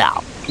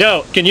myself.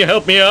 Now, can you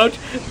help me out?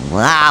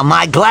 Ah,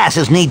 my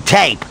glasses need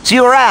tape. See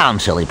you around,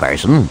 silly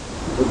person.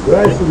 The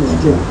grass in the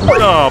street.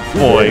 Oh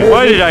boy,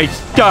 why did I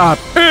stop?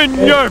 In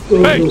your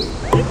face!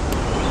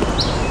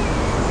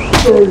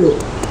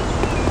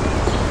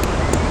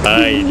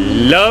 I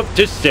love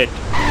to sit.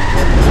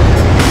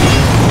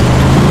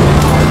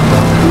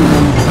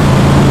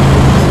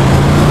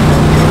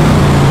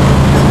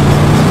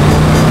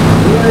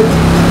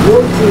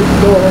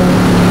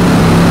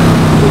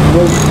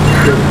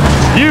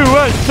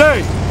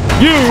 USA!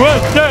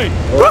 USA!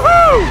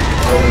 Woohoo!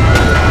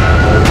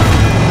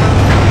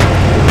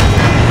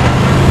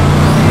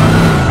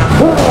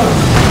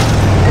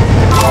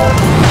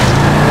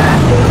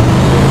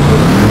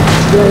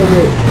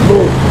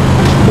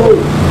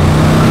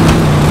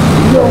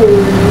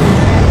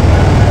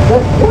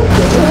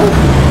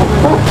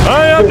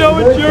 I have no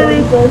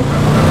insurance!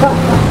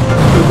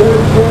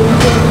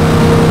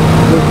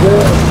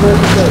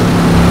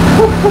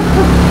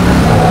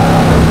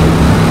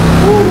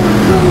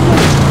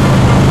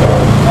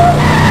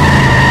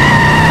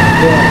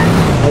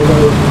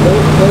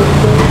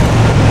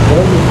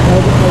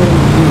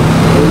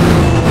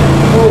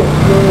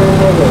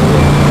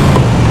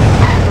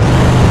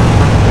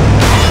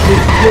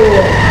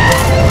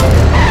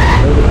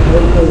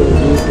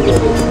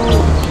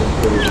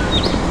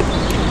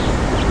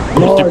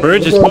 Mr.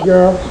 Burns is... What's up,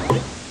 girl?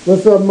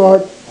 What's up,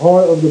 Mark?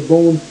 Heart of the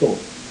Bone Storm.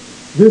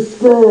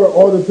 Destroy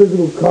all the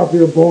physical copy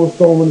of Bone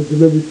Storm in the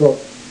delivery truck.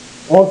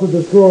 Also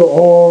destroy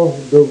all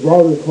the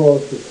router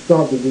calls to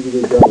stop the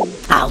digital download.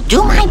 I'll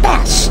do my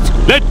best.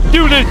 Let's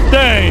do this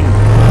thing!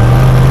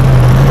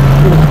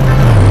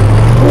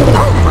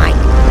 Oh my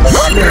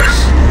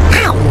goodness!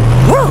 How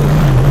rude!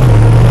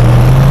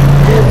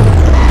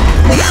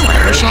 Now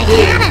I wish I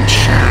had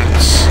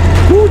insurance.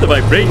 Who the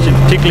vibrations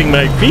tickling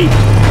my feet.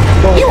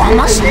 You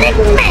almost nicked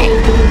me.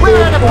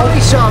 Where are the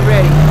police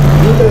already?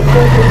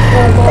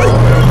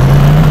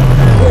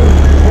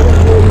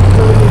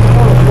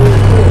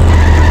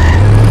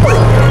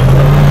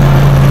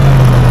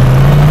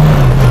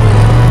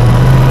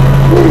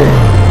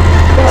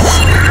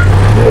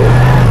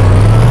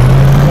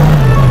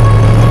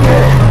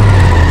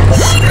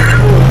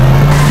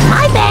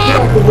 My bad.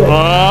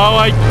 Oh,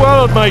 I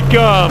swallowed my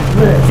gum.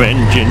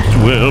 Vengeance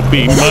will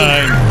be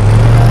mine.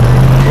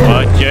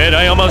 Watch it,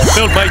 I almost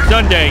spilled my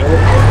sundae.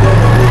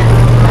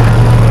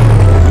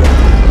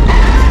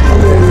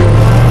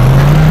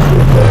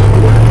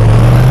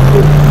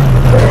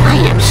 I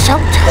am so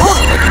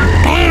totally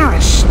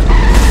embarrassed.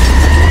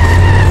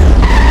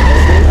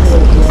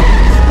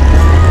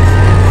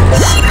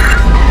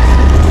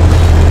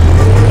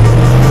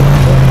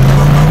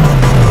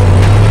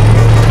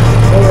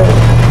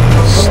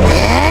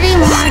 Steady,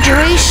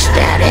 Marjorie,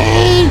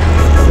 steady.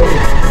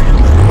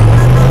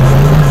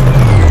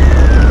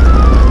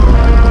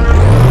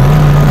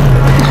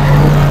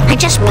 I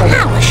just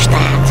polished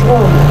that.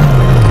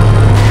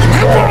 I'm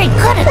not very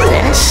good at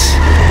this.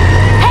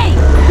 Hey,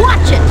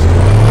 watch it!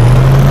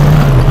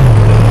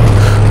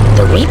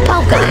 The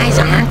repo guys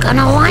aren't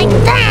gonna like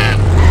that.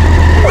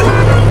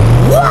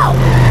 Whoa!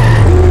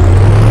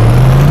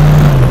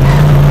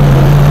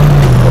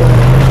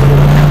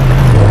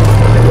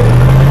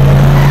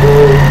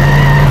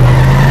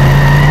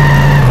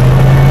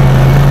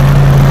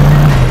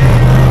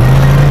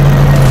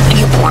 Are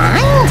you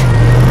blind?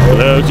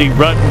 Lousy,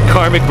 rotten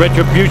karmic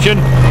retribution.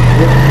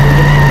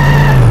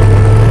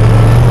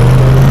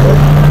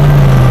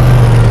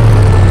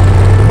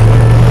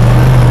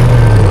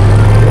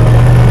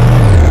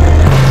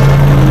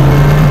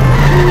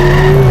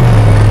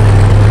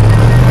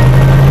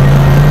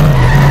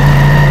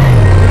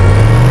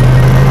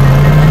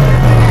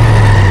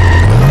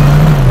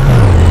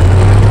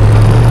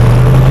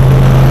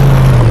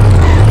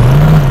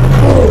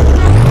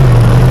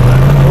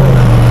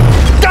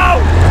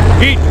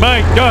 Eat my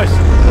dust!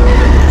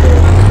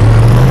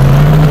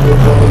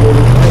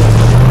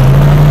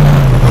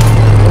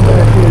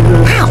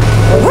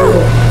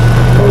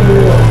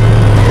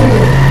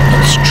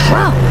 It's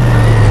true.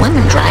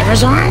 Women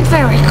drivers aren't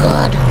very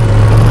good.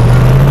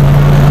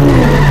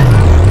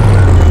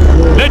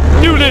 Let's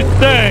do this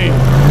thing!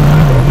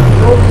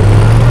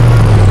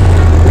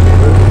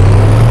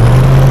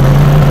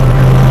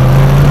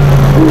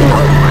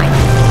 Oh my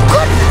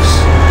goodness!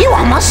 You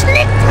almost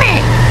nicked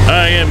me!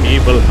 I am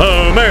evil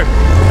Homer!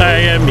 I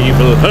am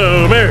evil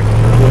Homer!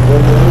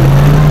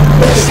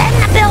 Send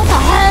the bill to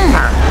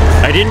Homer.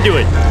 I didn't do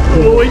it.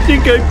 Oh, I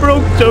think I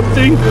broke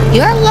something.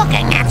 You're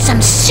looking at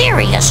some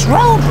serious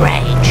road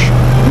rage.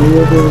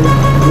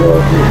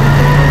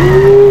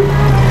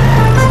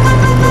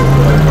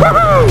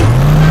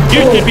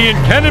 You should be in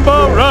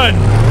Cannonball Run!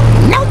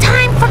 No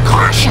time for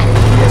caution.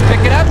 Let's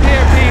pick it up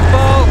here,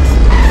 people.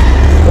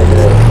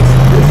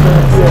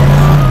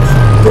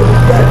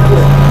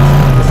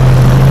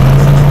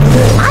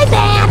 My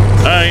bad.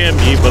 I am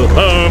evil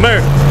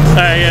Homer!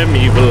 I am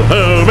evil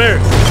Homer!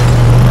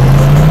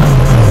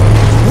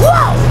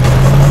 Whoa!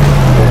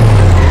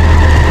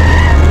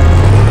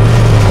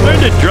 Learn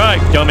to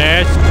drive,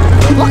 dumbass!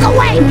 Look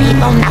away,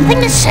 people.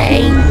 Nothing to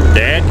see.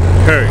 That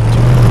hurt.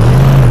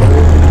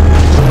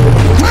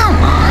 Oh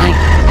my.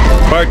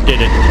 Bart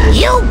did it.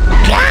 You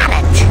got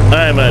it.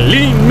 I'm a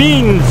lean,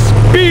 mean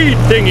speed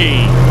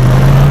thingy!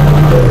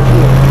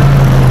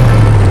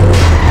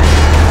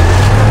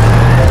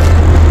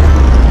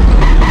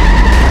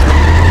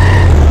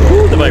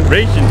 Ooh, the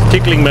vibrations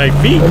tickling my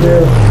feet.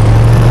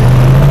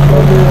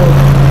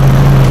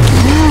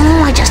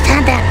 Oh, I just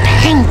had that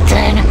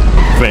painted.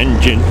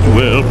 Vengeance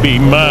will be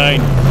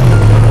mine.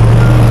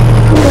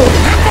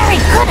 Not very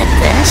good at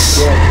this.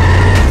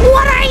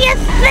 What are you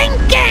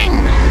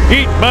thinking?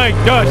 Eat my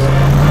dust!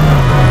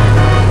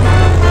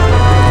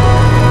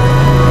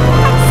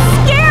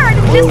 Scared,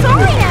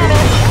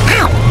 disoriented.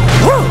 Ow!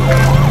 Rude.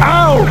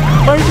 Ow!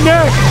 My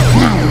neck!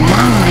 Oh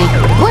my.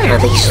 Where do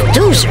these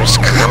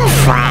doozers come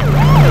from?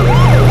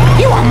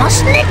 You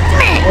almost nicked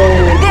me.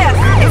 This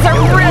is a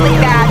really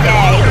bad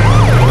day.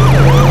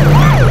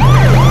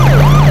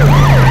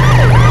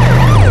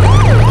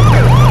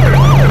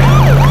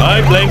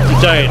 I blame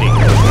society.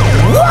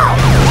 Whoa!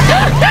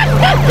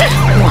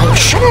 Well, you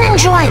shouldn't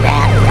enjoy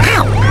that.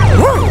 Ow!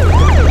 Rude.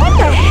 What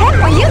the heck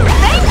were you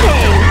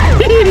thinking?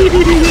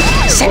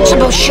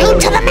 Sensible shoe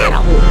to the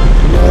metal.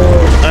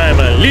 I'm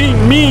a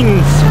lean,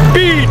 mean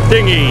speed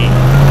thingy.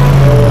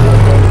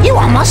 You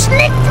almost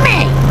nicked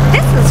me.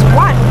 This is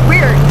one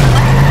weird.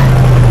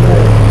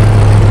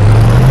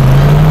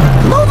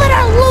 Move it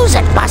or lose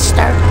it,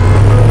 Buster.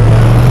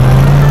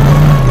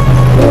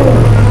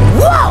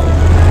 Whoa!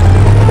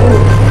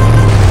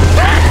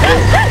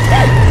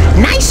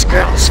 Nice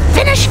girls,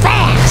 finish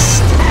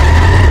fast.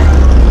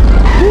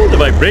 Ooh, the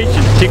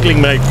vibrations tickling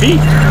my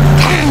feet.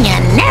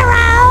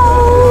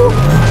 Canyonero!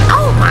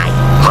 Oh my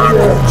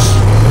heavens!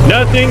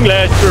 Nothing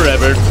lasts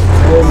forever.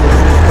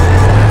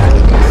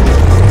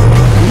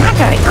 I'm not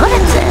very good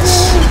at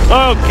this.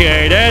 Oh,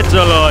 Okay, that's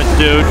a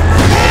lawsuit.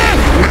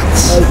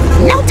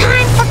 No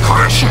time for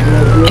caution.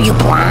 Are you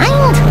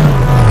blind?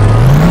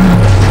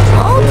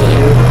 Oh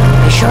dear.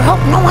 I sure hope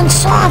no one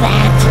saw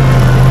that.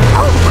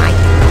 Oh my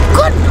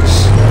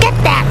goodness. Get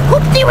that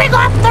hoop-de-rig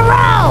off the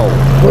road.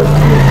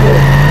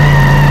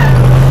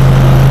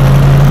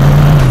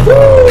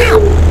 How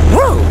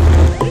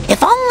rude.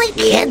 If only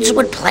kids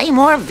would play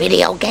more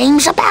video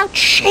games about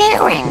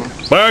sharing.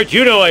 Bart,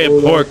 you know I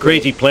have poor,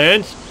 crazy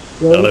plans.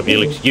 Now, if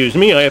you'll excuse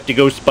me, I have to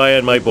go spy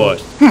on my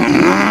boss.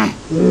 I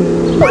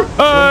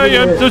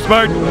am so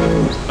smart.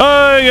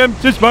 I am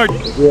so smart.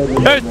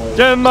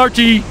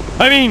 S-M-R-T.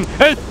 I mean,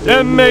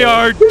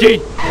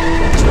 S-M-A-R-T.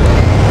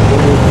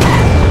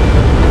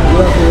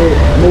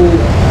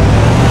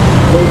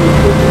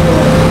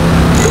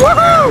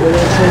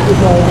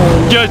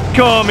 Woohoo! Just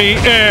call me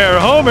Air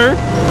Homer.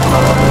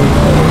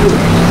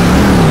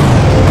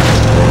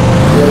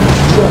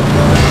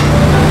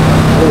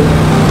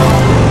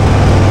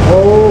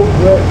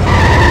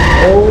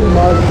 Oh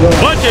my God.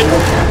 Watch it.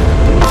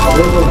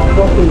 There's a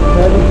fucking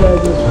cabbage.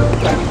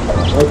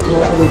 That's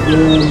not the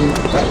game.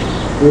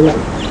 Yeah.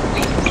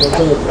 That's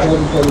not a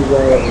cabbage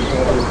wire on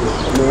top of it.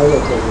 No, I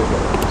don't think it's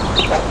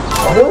that.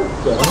 What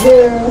the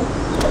hell?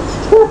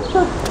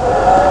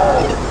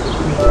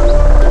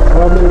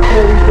 I'm in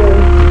cabbage.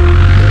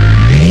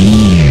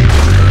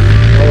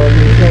 I'm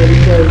in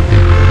cabbage.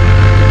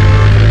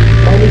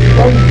 I'm in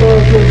SpongeBob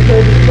from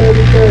cabbage.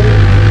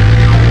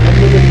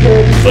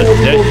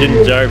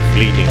 Possessions are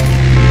fleeting.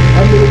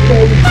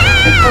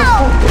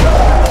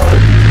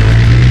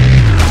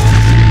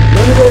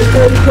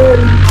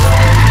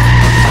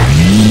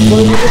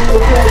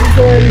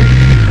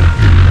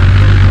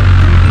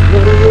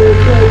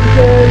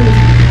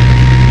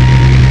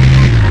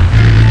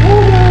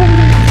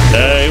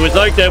 It was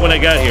like that when I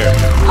got here.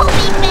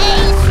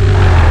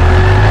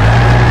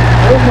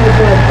 Oh my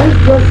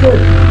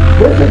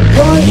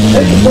God,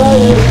 this is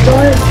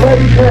giant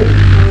Krabby.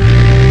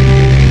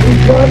 He's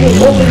driving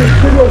over the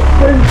city of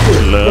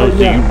Springfield.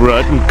 Lousy,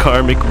 rotten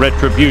karmic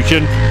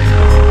retribution.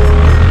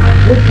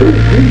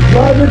 He's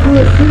driving through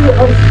the city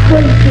of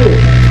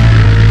Springfield.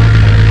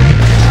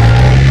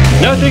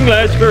 Nothing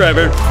lasts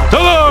forever.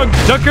 So long,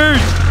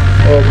 suckers!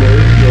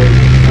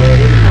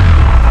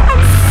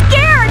 I'm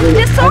scared and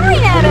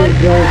disoriented.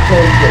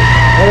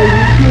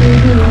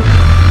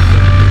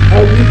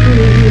 Are you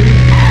kidding me?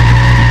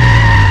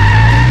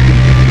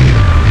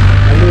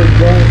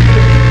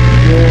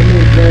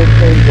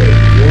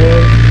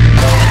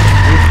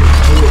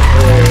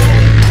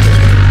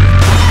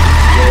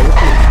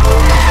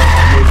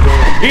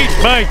 Eat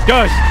my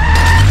dust!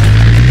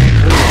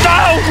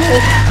 Ow!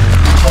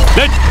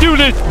 Let's do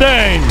this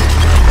thing!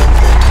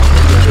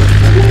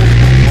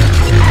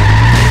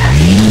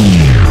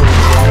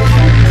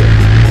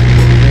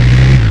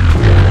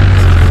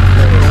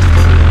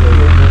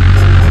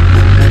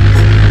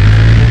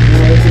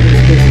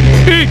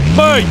 Eat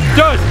my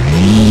dust!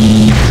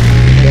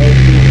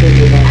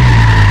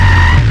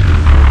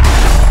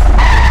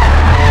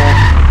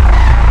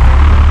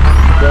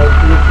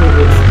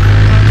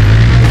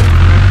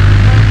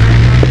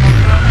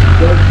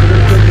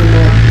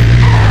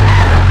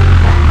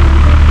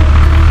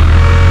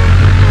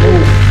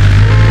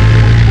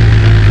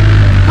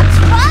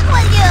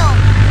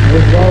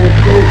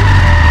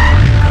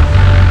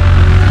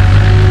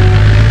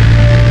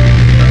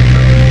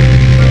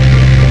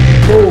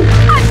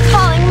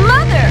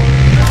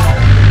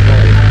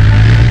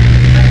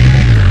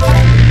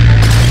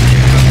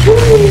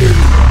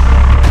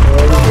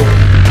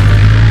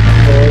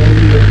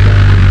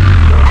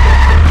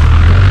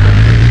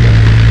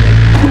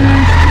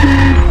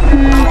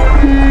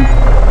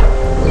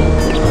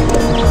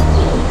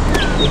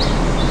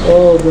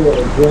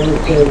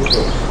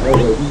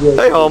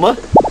 Hey, Homer.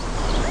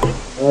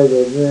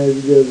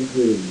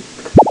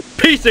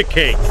 Piece of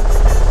cake.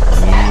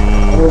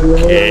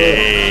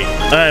 Okay.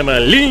 I'm a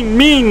lean,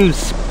 mean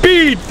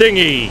speed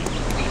thingy.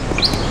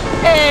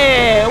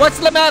 Hey, what's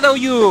the matter,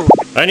 you?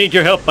 I need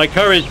your help. My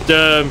car is,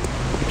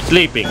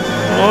 sleeping.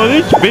 Oh,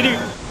 this video.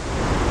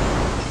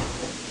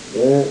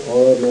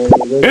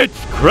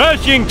 It's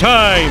crashing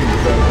time.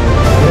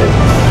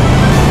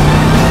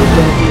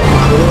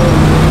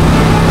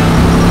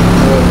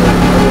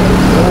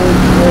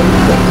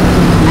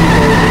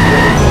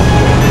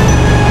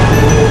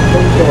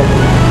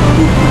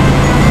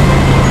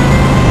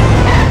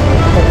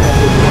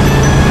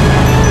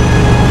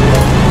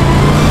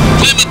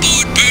 Climb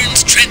aboard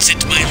Burns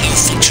Transit, my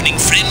low-functioning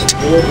friend.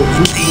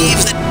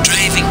 Leave the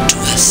driving to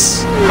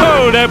us.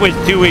 Oh, that was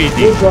too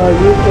easy.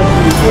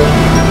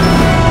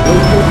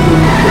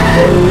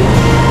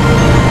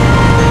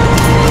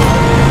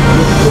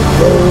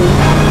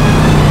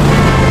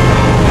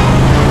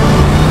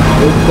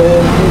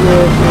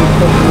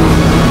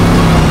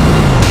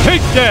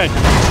 Take that!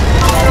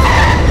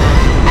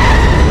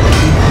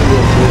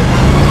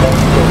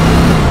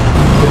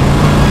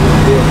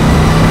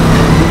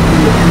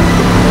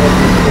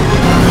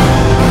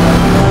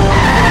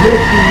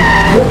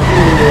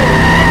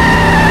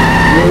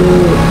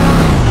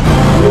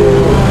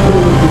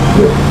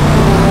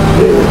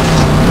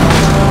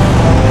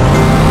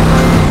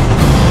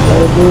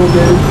 go,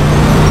 baby.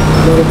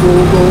 Gotta go,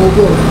 go,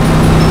 go.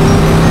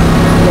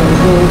 Gotta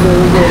go, go,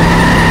 go.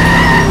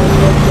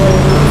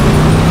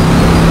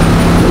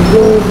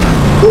 Go.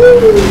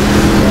 Woo!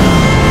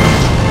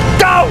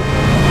 Go!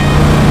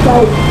 Go!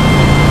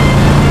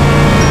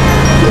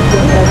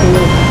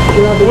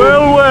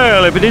 Well,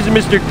 well, if it isn't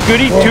Mr.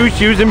 Goody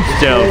Two-Shoes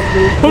himself.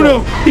 Oh no,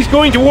 he's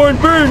going to warn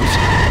Burns.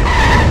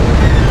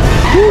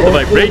 Ooh, the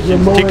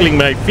vibration's tickling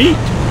my feet.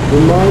 The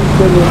mind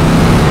center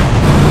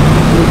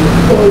is a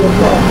story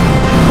of life.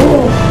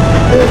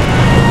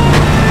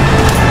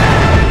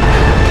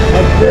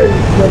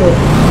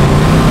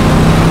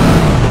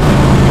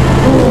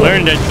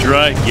 Learn to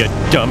drive, you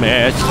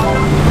dumbass.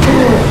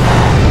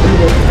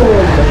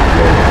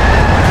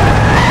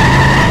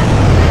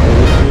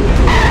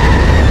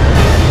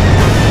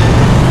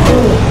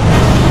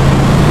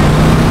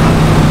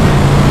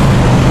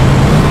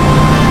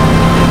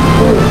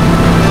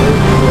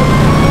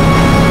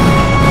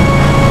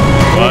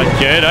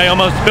 Watch it, I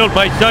almost spilled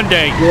my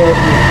sundae.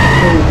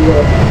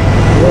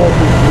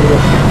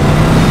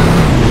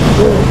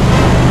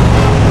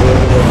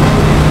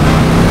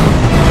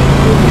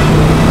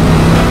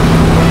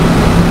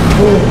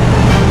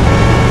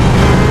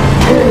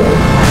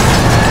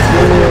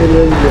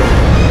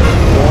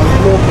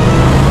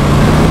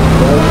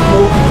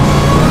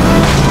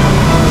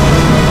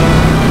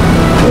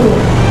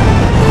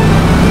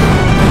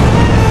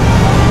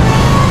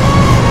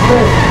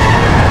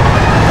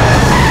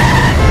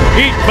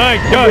 Eat my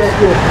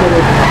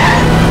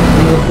dust!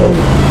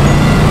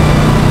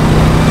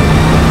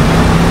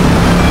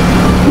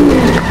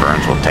 Mr.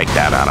 Burns will take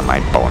that out of my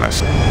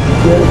bonus.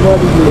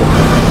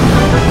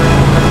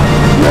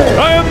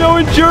 I have no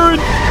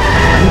insurance!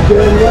 You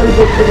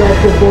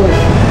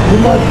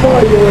must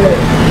fire your ass.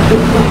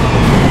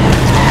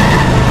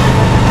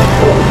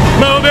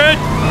 Move it!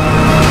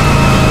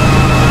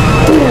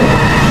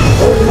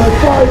 You must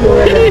fire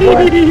your ass.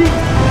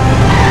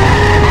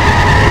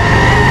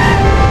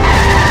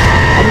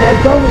 I'm not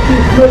done with you,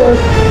 Smithers.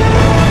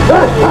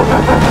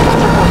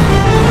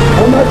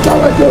 I'm not done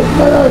with you,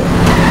 Smithers.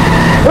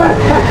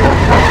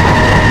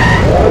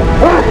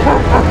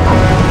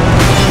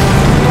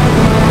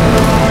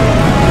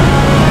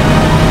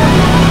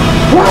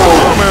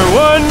 Number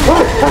 1,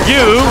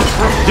 you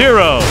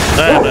 0.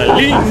 I'm a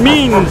lean,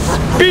 mean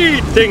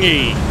speed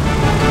thingy.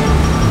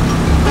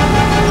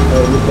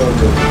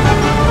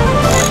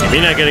 You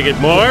mean I gotta get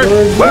more?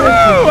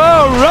 Woohoo!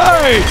 All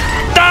right!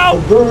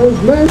 Ow!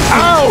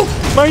 Ow!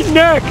 My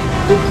neck!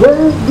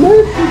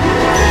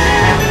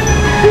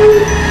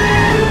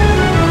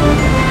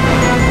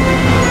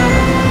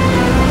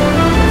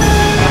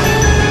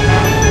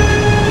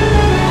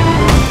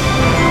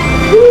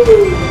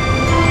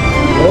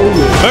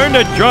 Learn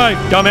to drive,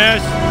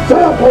 dumbass!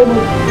 Shut up,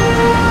 Homer!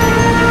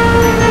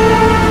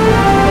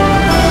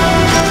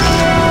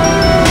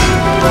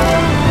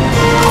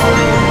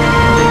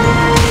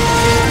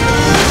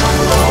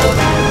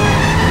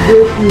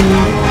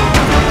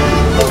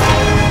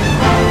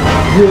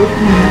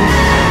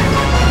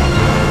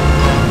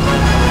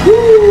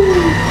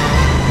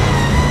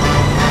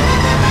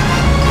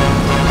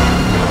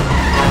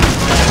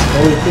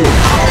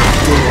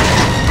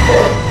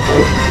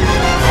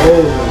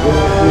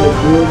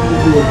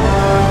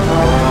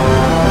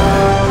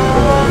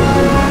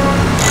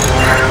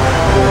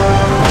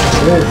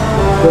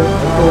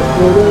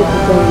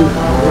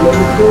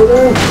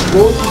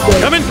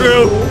 Coming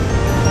through!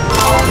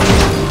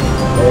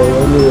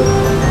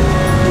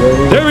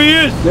 There he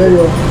is! There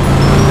you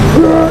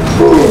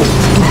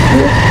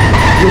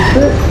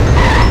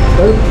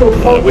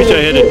I wish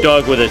I had a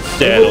dog with a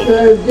saddle.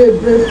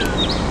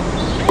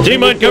 See,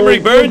 Montgomery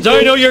Burns,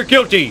 I know you're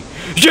guilty.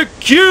 You're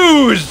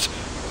accused!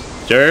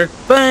 Sir?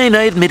 Fine,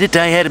 I admit it.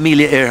 I had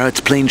Amelia Earhart's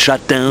plane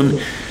shot down.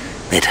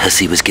 That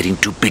hussy was getting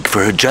too big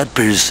for her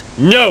jodhpurs.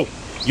 No!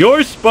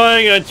 You're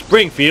spying on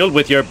Springfield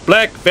with your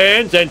black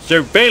vans and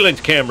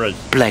surveillance cameras.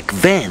 Black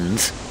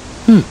vans?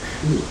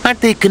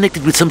 Aren't they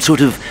connected with some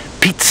sort of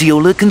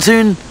pizziola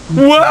concern?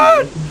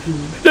 What?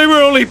 They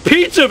were only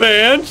pizza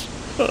vans?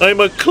 I'm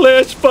a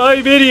Class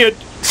 5 idiot.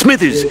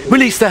 Smithers,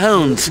 release the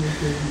hounds.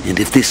 And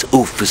if this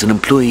oaf is an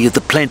employee of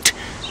the plant,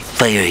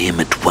 fire him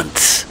at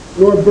once.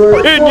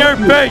 In your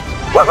face!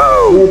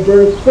 Woohoo!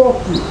 Burns,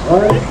 fuck you,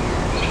 alright?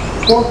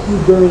 Fuck you,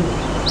 Burns.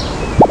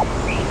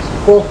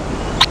 Fuck you.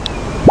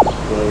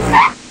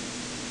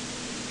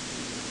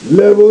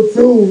 Level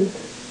 2.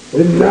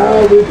 And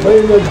now we're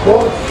playing the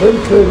Bart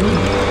Simpsons.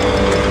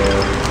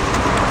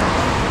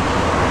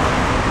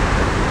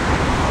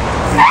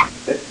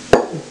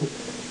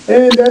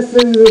 And that's the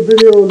end of the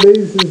video,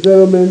 ladies and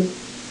gentlemen.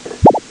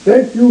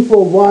 Thank you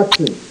for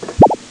watching.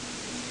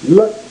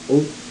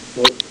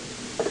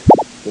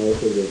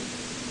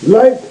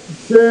 Like,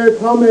 share,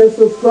 comment,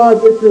 subscribe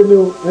if you're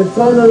new, and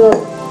turn it up.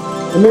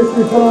 And make sure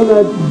you turn on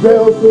that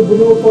bell so you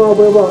know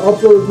whenever I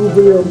upload a new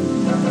video.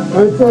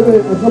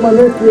 Until my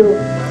next video,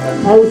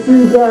 I will see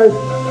you guys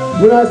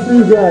when I see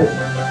you guys.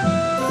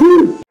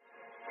 Peace!